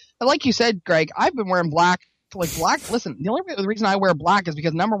interesting. Like you said, Greg, I've been wearing black. Listen, the only reason I wear black is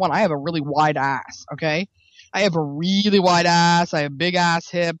because, number one, I have a really wide ass, okay? I have a really wide ass. I have big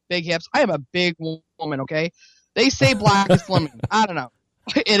ass big hips. I am a big woman, okay? They say black is slimming. I don't know.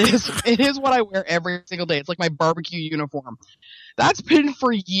 It is what I wear every single day. It's like my barbecue uniform. That's been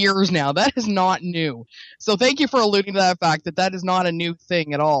for years now. That is not new. So thank you for alluding to that fact that is not a new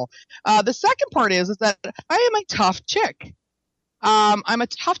thing at all. The second part is that I am a tough chick. I'm a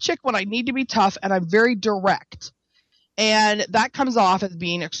tough chick when I need to be tough, and I'm very direct. And that comes off as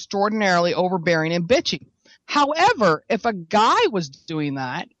being extraordinarily overbearing and bitchy. However, if a guy was doing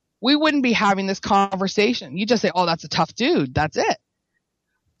that, we wouldn't be having this conversation. You just say, oh, that's a tough dude. That's it.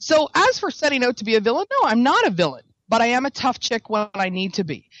 So as for setting out to be a villain, no, I'm not a villain. But I am a tough chick when I need to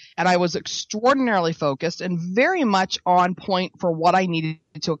be. And I was extraordinarily focused and very much on point for what I needed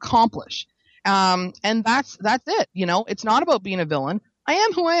to accomplish. And that's it. It's not about being a villain. I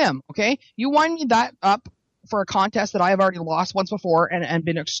am who I am, okay? You wind me that up for a contest that I have already lost once before and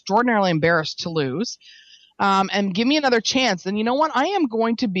been extraordinarily embarrassed to lose. And give me another chance. Then you know what? I am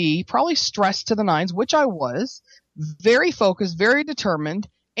going to be probably stressed to the nines, which I was, very focused, very determined.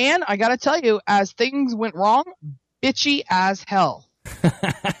 And I got to tell you, as things went wrong, bitchy as hell.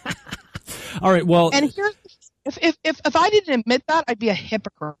 All right, well, and here's if I didn't admit that, I'd be a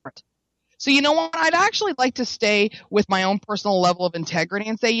hypocrite. So you know what? I'd actually like to stay with my own personal level of integrity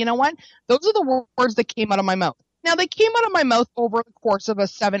and say, you know what? Those are the words that came out of my mouth. Now, they came out of my mouth over the course of a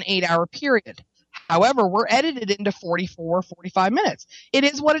 7-8 hour period. However, we're edited into 44, 45 minutes. It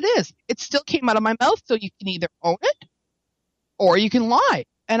is what it is. It still came out of my mouth, so you can either own it or you can lie.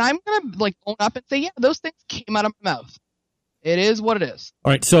 And I'm going to own up and say, yeah, those things came out of my mouth. It is what it is.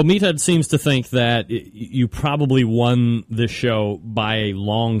 All right, so Meathead seems to think that you probably won this show by a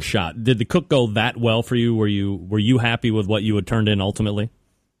long shot. Did the cook go that well for you? Were you happy with what you had turned in ultimately?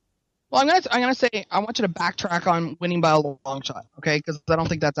 Well, I'm gonna say I want you to backtrack on winning by a long shot, okay? Because I don't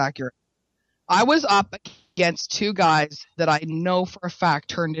think that's accurate. I was up against two guys that I know for a fact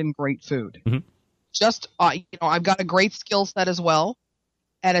turned in great food. Mm-hmm. Just I've got a great skill set as well,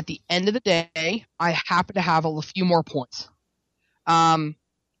 and at the end of the day, I happen to have a few more points. I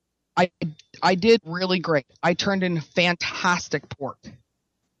did really great. I turned in fantastic pork.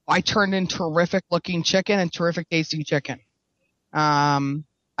 I turned in terrific looking chicken and terrific tasting chicken.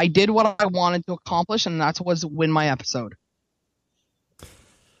 I did what I wanted to accomplish, and that was win my episode.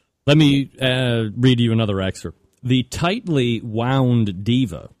 Let me read you another excerpt. The tightly wound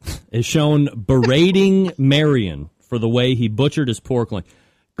Diva is shown berating Marion for the way he butchered his pork loin,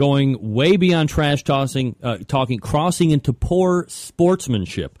 going way beyond trash talking, crossing into poor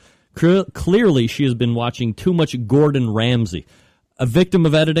sportsmanship. Clearly, she has been watching too much Gordon Ramsay. A victim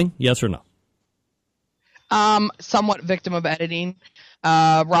of editing, yes or no? Somewhat victim of editing.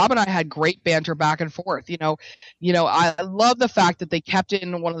 Rob and I had great banter back and forth. I love the fact that they kept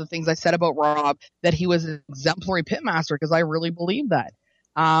in one of the things I said about Rob, that he was an exemplary pitmaster, because I really believe that.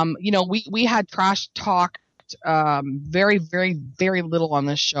 We had trash talked very, very, very little on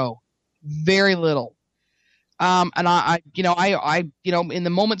this show. Very little. And I in the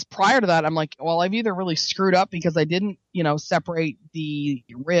moments prior to that, I'm like, well, I've either really screwed up because I didn't, separate the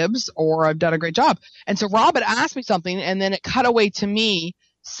ribs, or I've done a great job. And so Rob had asked me something, and then it cut away to me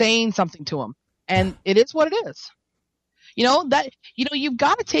saying something to him. And it is what it is. You've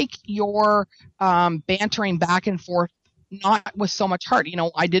got to take your bantering back and forth, not with so much heart.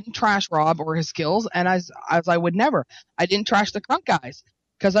 I didn't trash Rob or his skills, and as I would never. I didn't trash the Crunk guys,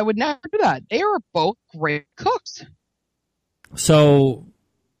 because I would never do that. They are both great cooks. So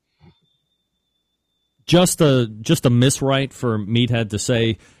just a miswrite for Meathead to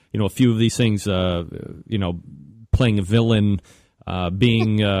say, a few of these things, playing a villain,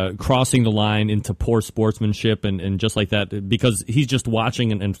 crossing the line into poor sportsmanship and just like that, because he's just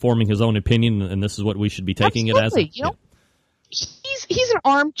watching and forming his own opinion, and this is what we should be taking Absolutely. it as. He's an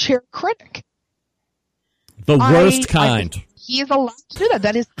armchair critic. The worst kind. He is allowed to do that.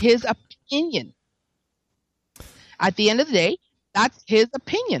 That is his opinion. At the end of the day, that's his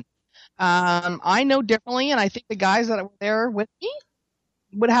opinion. I know differently, and I think the guys that were there with me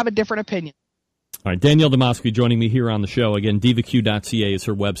would have a different opinion. All right, Danielle Dimovski joining me here on the show. Again, divaq.ca is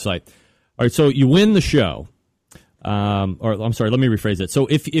her website. All right, so you win the show. Or I'm sorry, let me rephrase it. So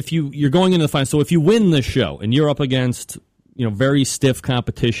if you're going into the final, so if you win this show and you're up against very stiff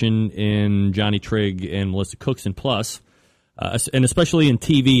competition in Johnny Trigg and Melissa Cookson plus, and especially in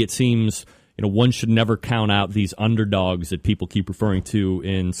TV, it seems one should never count out these underdogs that people keep referring to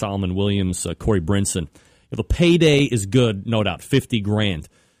in Solomon Williams, Corey Brinson. The payday is good, no doubt, $50,000.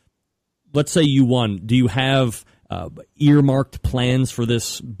 Let's say you won. Do you have earmarked plans for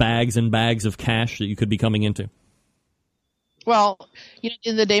this bags and bags of cash that you could be coming into? Well, at the end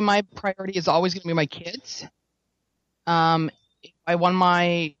of the day, my priority is always going to be my kids. If I won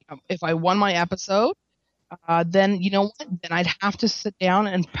my episode, then you know what? Then I'd have to sit down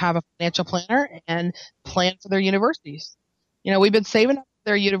and have a financial planner and plan for their universities. We've been saving up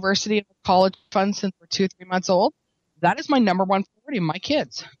their university and college funds since we're 2-3 months old. That is my number one priority, my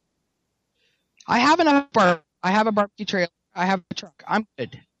kids. I have enough bar. I have a barbecue trailer. I have a truck. I'm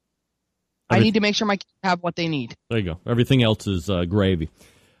good. I need to make sure my kids have what they need. There you go. Everything else is gravy.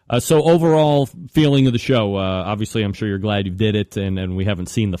 So overall feeling of the show, obviously I'm sure you're glad you did it, and we haven't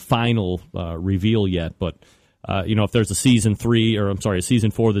seen the final reveal yet, but if there's a season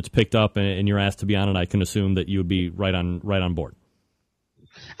 4 that's picked up and you're asked to be on it, I can assume that you would be right on board.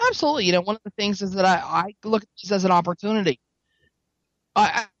 Absolutely. One of the things is that I look at this as an opportunity.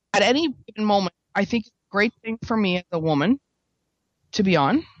 At any given moment, I think it's a great thing for me as a woman to be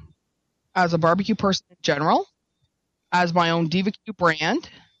on, as a barbecue person in general, as my own DivaQ brand,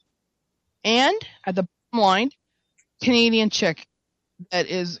 and at the bottom line, Canadian chick that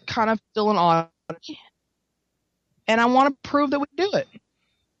is kind of still an oddity, and I want to prove that we do it.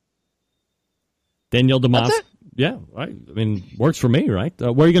 Danielle Dimovski. Yeah, right. I mean, works for me, right? Where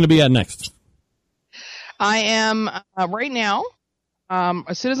are you going to be at next? I am right now.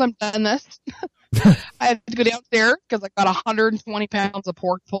 As soon as I'm done this, I have to go downstairs because I got 120 pounds of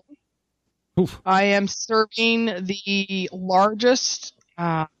pork pulled. Oof. I am serving the largest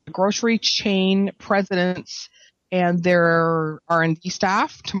grocery chain presidents and their R&D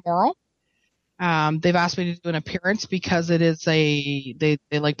staff tomorrow. They've asked me to do an appearance because it is they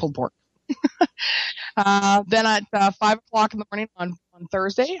like pulled pork. Then at 5 o'clock in the morning on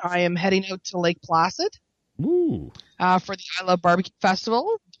Thursday, I am heading out to Lake Placid for the I Love Barbecue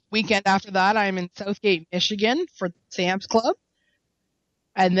Festival. Weekend after that, I am in Southgate, Michigan for the Sam's Club.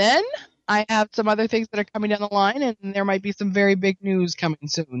 And then I have some other things that are coming down the line, and there might be some very big news coming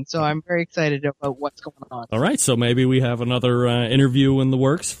soon. So I'm very excited about what's going on. All right, so maybe we have another interview in the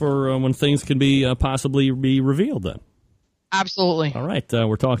works for when things can be possibly be revealed then. Absolutely. All right,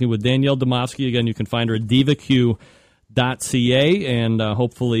 we're talking with Danielle Dimovski. Again, you can find her at divaq.ca, and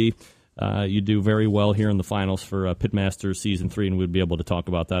hopefully you do very well here in the finals for Pitmasters Season 3, and we'd be able to talk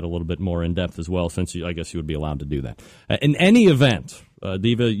about that a little bit more in depth as well, since I guess you would be allowed to do that. In any event,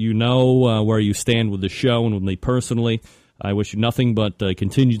 Diva, you know where you stand with the show and with me personally. I wish you nothing but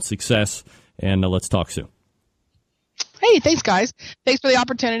continued success, and let's talk soon. Hey, thanks, guys. Thanks for the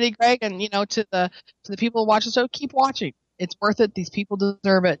opportunity, Greg, and to the people who watch the show, keep watching. It's worth it. These people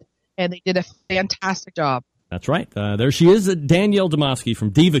deserve it, and they did a fantastic job. That's right. There she is, Danielle Dimovski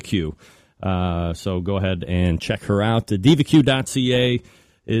from DivaQ. So go ahead and check her out. divaq.ca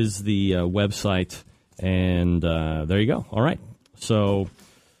is the website, and there you go. All right. So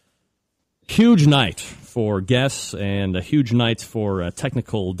huge night for guests and a huge night for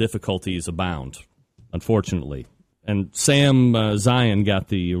technical difficulties abound, unfortunately. And Sam Zion got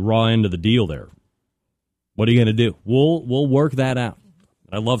the raw end of the deal there. What are you going to do? We'll work that out.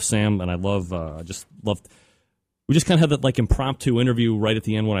 I love Sam, and I love we just kind of had that impromptu interview right at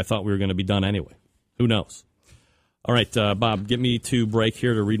the end when I thought we were going to be done anyway. Who knows? All right, Bob, get me to break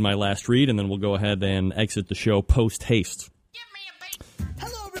here to read my last read, and then we'll go ahead and exit the show post-haste.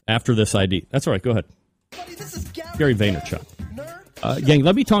 After this ID. That's all right, go ahead. Gary Vaynerchuk. Gang,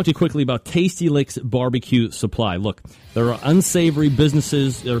 let me talk to you quickly about Tasty Licks Barbecue Supply. Look, there are unsavory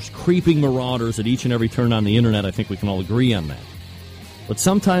businesses. There's creeping marauders at each and every turn on the internet. I think we can all agree on that. But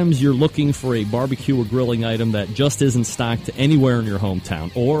sometimes you're looking for a barbecue or grilling item that just isn't stocked anywhere in your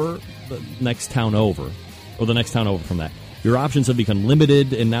hometown or the next town over, or the next town over from that. Your options have become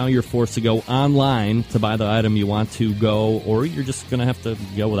limited, and now you're forced to go online to buy the item you want to go, or you're just going to have to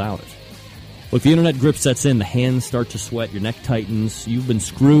go without it. Look, the internet grip sets in, the hands start to sweat, your neck tightens. You've been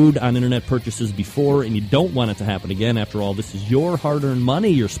screwed on internet purchases before, and you don't want it to happen again. After all, this is your hard-earned money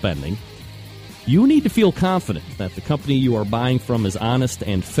you're spending. You need to feel confident that the company you are buying from is honest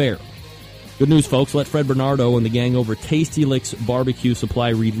and fair. Good news, folks. Let Fred Bernardo and the gang over Tasty Licks Barbecue Supply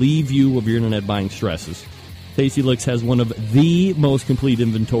relieve you of your internet buying stresses. Tasty Licks has one of the most complete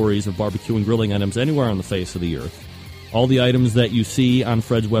inventories of barbecue and grilling items anywhere on the face of the earth. All the items that you see on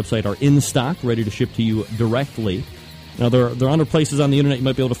Fred's website are in stock, ready to ship to you directly. Now, there are other places on the internet you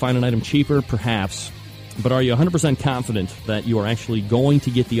might be able to find an item cheaper, perhaps, but are you 100% confident that you are actually going to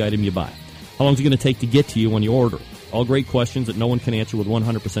get the item you buy? How long is it going to take to get to you when you order? All great questions that no one can answer with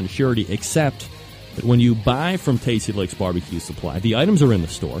 100% surety, except that when you buy from Tasty Licks Barbecue Supply, the items are in the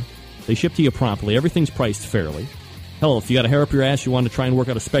store. They ship to you promptly. Everything's priced fairly. Hell, if you got a hair up your ass, you want to try and work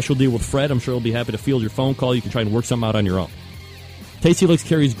out a special deal with Fred, I'm sure he'll be happy to field your phone call. You can try and work something out on your own. Tasty Licks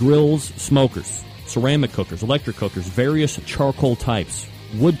carries grills, smokers, ceramic cookers, electric cookers, various charcoal types,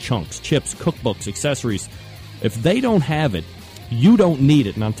 wood chunks, chips, cookbooks, accessories. If they don't have it, you don't need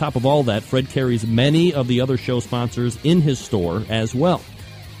it. And on top of all that, Fred carries many of the other show sponsors in his store as well.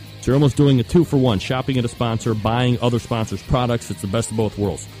 So you're almost doing a 2-for-1, shopping at a sponsor, buying other sponsors' products. It's the best of both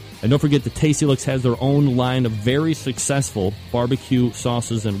worlds. And don't forget that Tasty Licks has their own line of very successful barbecue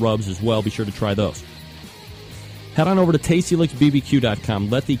sauces and rubs as well. Be sure to try those. Head on over to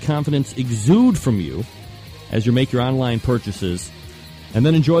TastyLicksBBQ.com. Let the confidence exude from you as you make your online purchases. And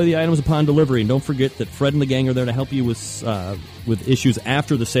then enjoy the items upon delivery. And don't forget that Fred and the gang are there to help you with issues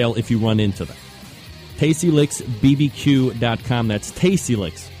after the sale if you run into them. TastyLicksBBQ.com. That's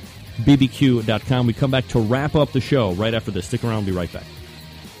TastyLicksBBQ.com. We come back to wrap up the show right after this. Stick around. We'll be right back.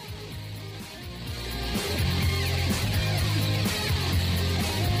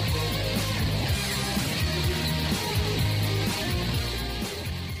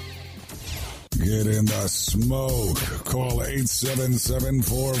 Get in the smoke. Call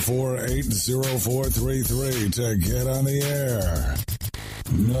 877-448-0433 to get on the air.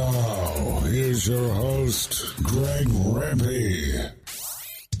 Now, here's your host, Greg Rempe.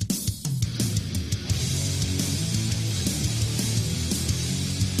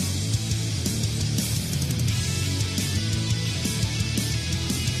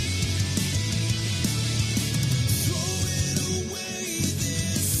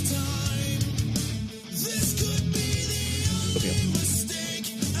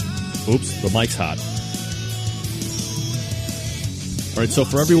 Oops, the mic's hot. All right, so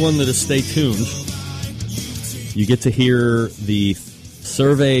for everyone that is stay tuned, you get to hear the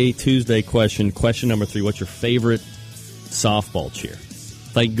Survey Tuesday question number 3. What's your favorite softball cheer?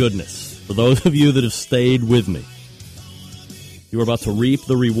 Thank goodness. For those of you that have stayed with me, you are about to reap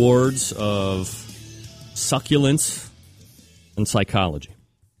the rewards of succulence and psychology.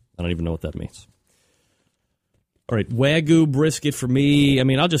 I don't even know what that means. All right, Wagyu brisket for me. I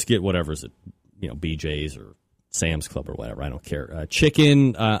mean, I'll just get whatever's at, BJ's or Sam's Club or whatever. I don't care.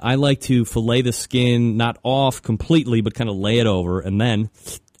 Chicken, I like to fillet the skin, not off completely, but kind of lay it over, and then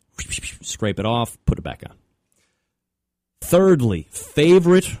scrape it off, put it back on. Thirdly,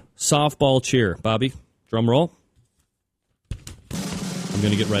 favorite softball cheer. Bobby, drum roll. I'm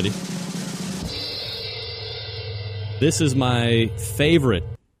going to get ready. This is my favorite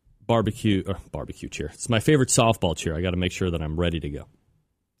barbecue cheer. It's my favorite softball cheer. I got to make sure that I'm ready to go.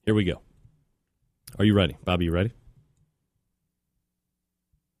 Here we go. Are you ready? Bobby, you ready?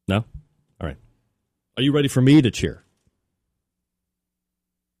 No? All right. Are you ready for me to cheer?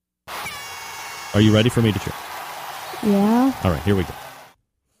 Are you ready for me to cheer? Yeah. All right, here we go.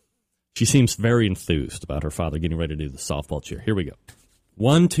 She seems very enthused about her father getting ready to do the softball cheer. Here we go.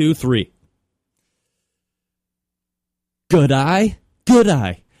 1, 2, 3. Good eye, good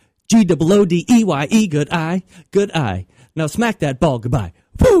eye. G-O-O-D-E-Y-E, good eye, good eye. Now smack that ball goodbye.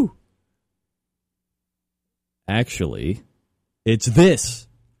 Woo! Actually, it's this.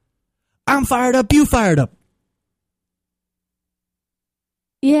 I'm fired up, you fired up.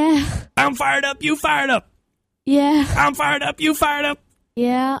 Yeah. I'm fired up, you fired up. Yeah. I'm fired up, you fired up.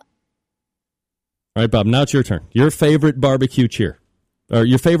 Yeah. All right, Bob, now it's your turn. Your favorite barbecue cheer, or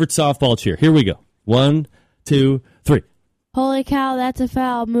your favorite softball cheer. Here we go. 1, 2, 3. Holy cow, that's a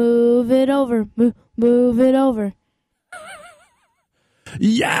foul. Move it over. Move it over.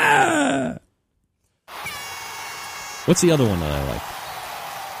 Yeah! What's the other one that I like?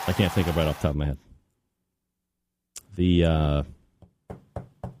 I can't think of right off the top of my head.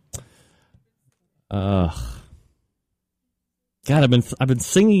 God, I've been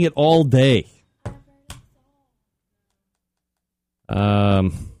singing it all day.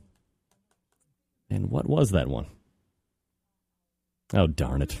 And what was that one? Oh,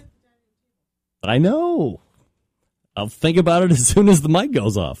 darn it. I know. I'll think about it as soon as the mic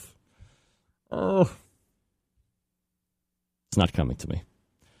goes off. Oh. It's not coming to me.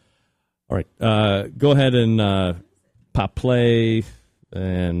 All right. Go ahead and pop play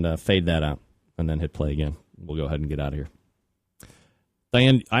and fade that out and then hit play again. We'll go ahead and get out of here.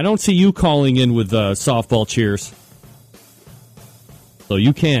 Diane, I don't see you calling in with softball cheers. So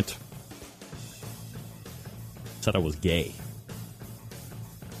you can't. Said I was gay.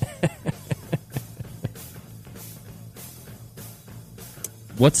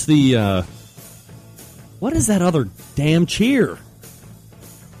 What's the, what is that other damn cheer?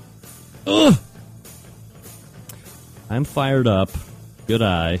 Ugh! I'm fired up. Good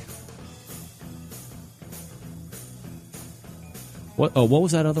eye. What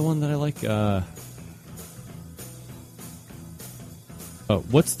was that other one that I like?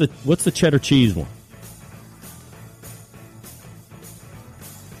 What's the cheddar cheese one?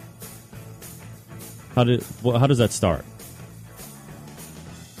 How does that start?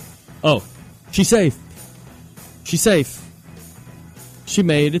 Oh, she's safe. She's safe. She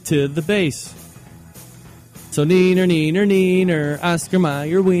made it to the base. So neener, neener, neener, Oscar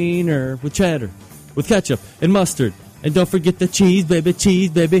Mayer wiener with cheddar, with ketchup and mustard. And don't forget the cheese,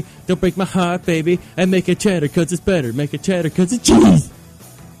 baby. Don't break my heart, baby. And make it cheddar because it's better. Make it cheddar because it's cheese.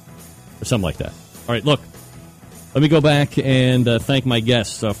 Or something like that. All right, look. Let me go back and thank my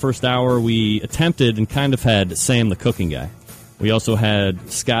guests. First hour, we attempted and kind of had Sam, the cooking guy. We also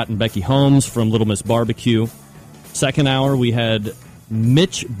had Scott and Becky Holmes from Little Miss BBQ. Second hour, we had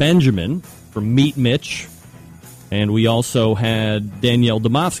Mitch Benjamin from Meet Mitch. And we also had Danielle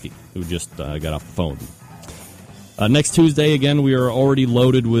Dimovski, who just got off the phone. Next Tuesday, again, we are already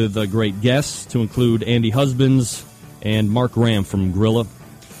loaded with great guests, to include Andy Husbands and Mark Graham from Grilla.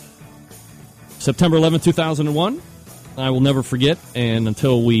 September 11, 2001, I will never forget. And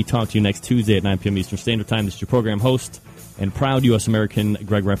until we talk to you next Tuesday at 9 p.m. Eastern Standard Time, this is your program host and proud U.S. American,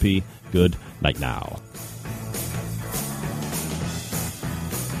 Greg Rempe. Good night now.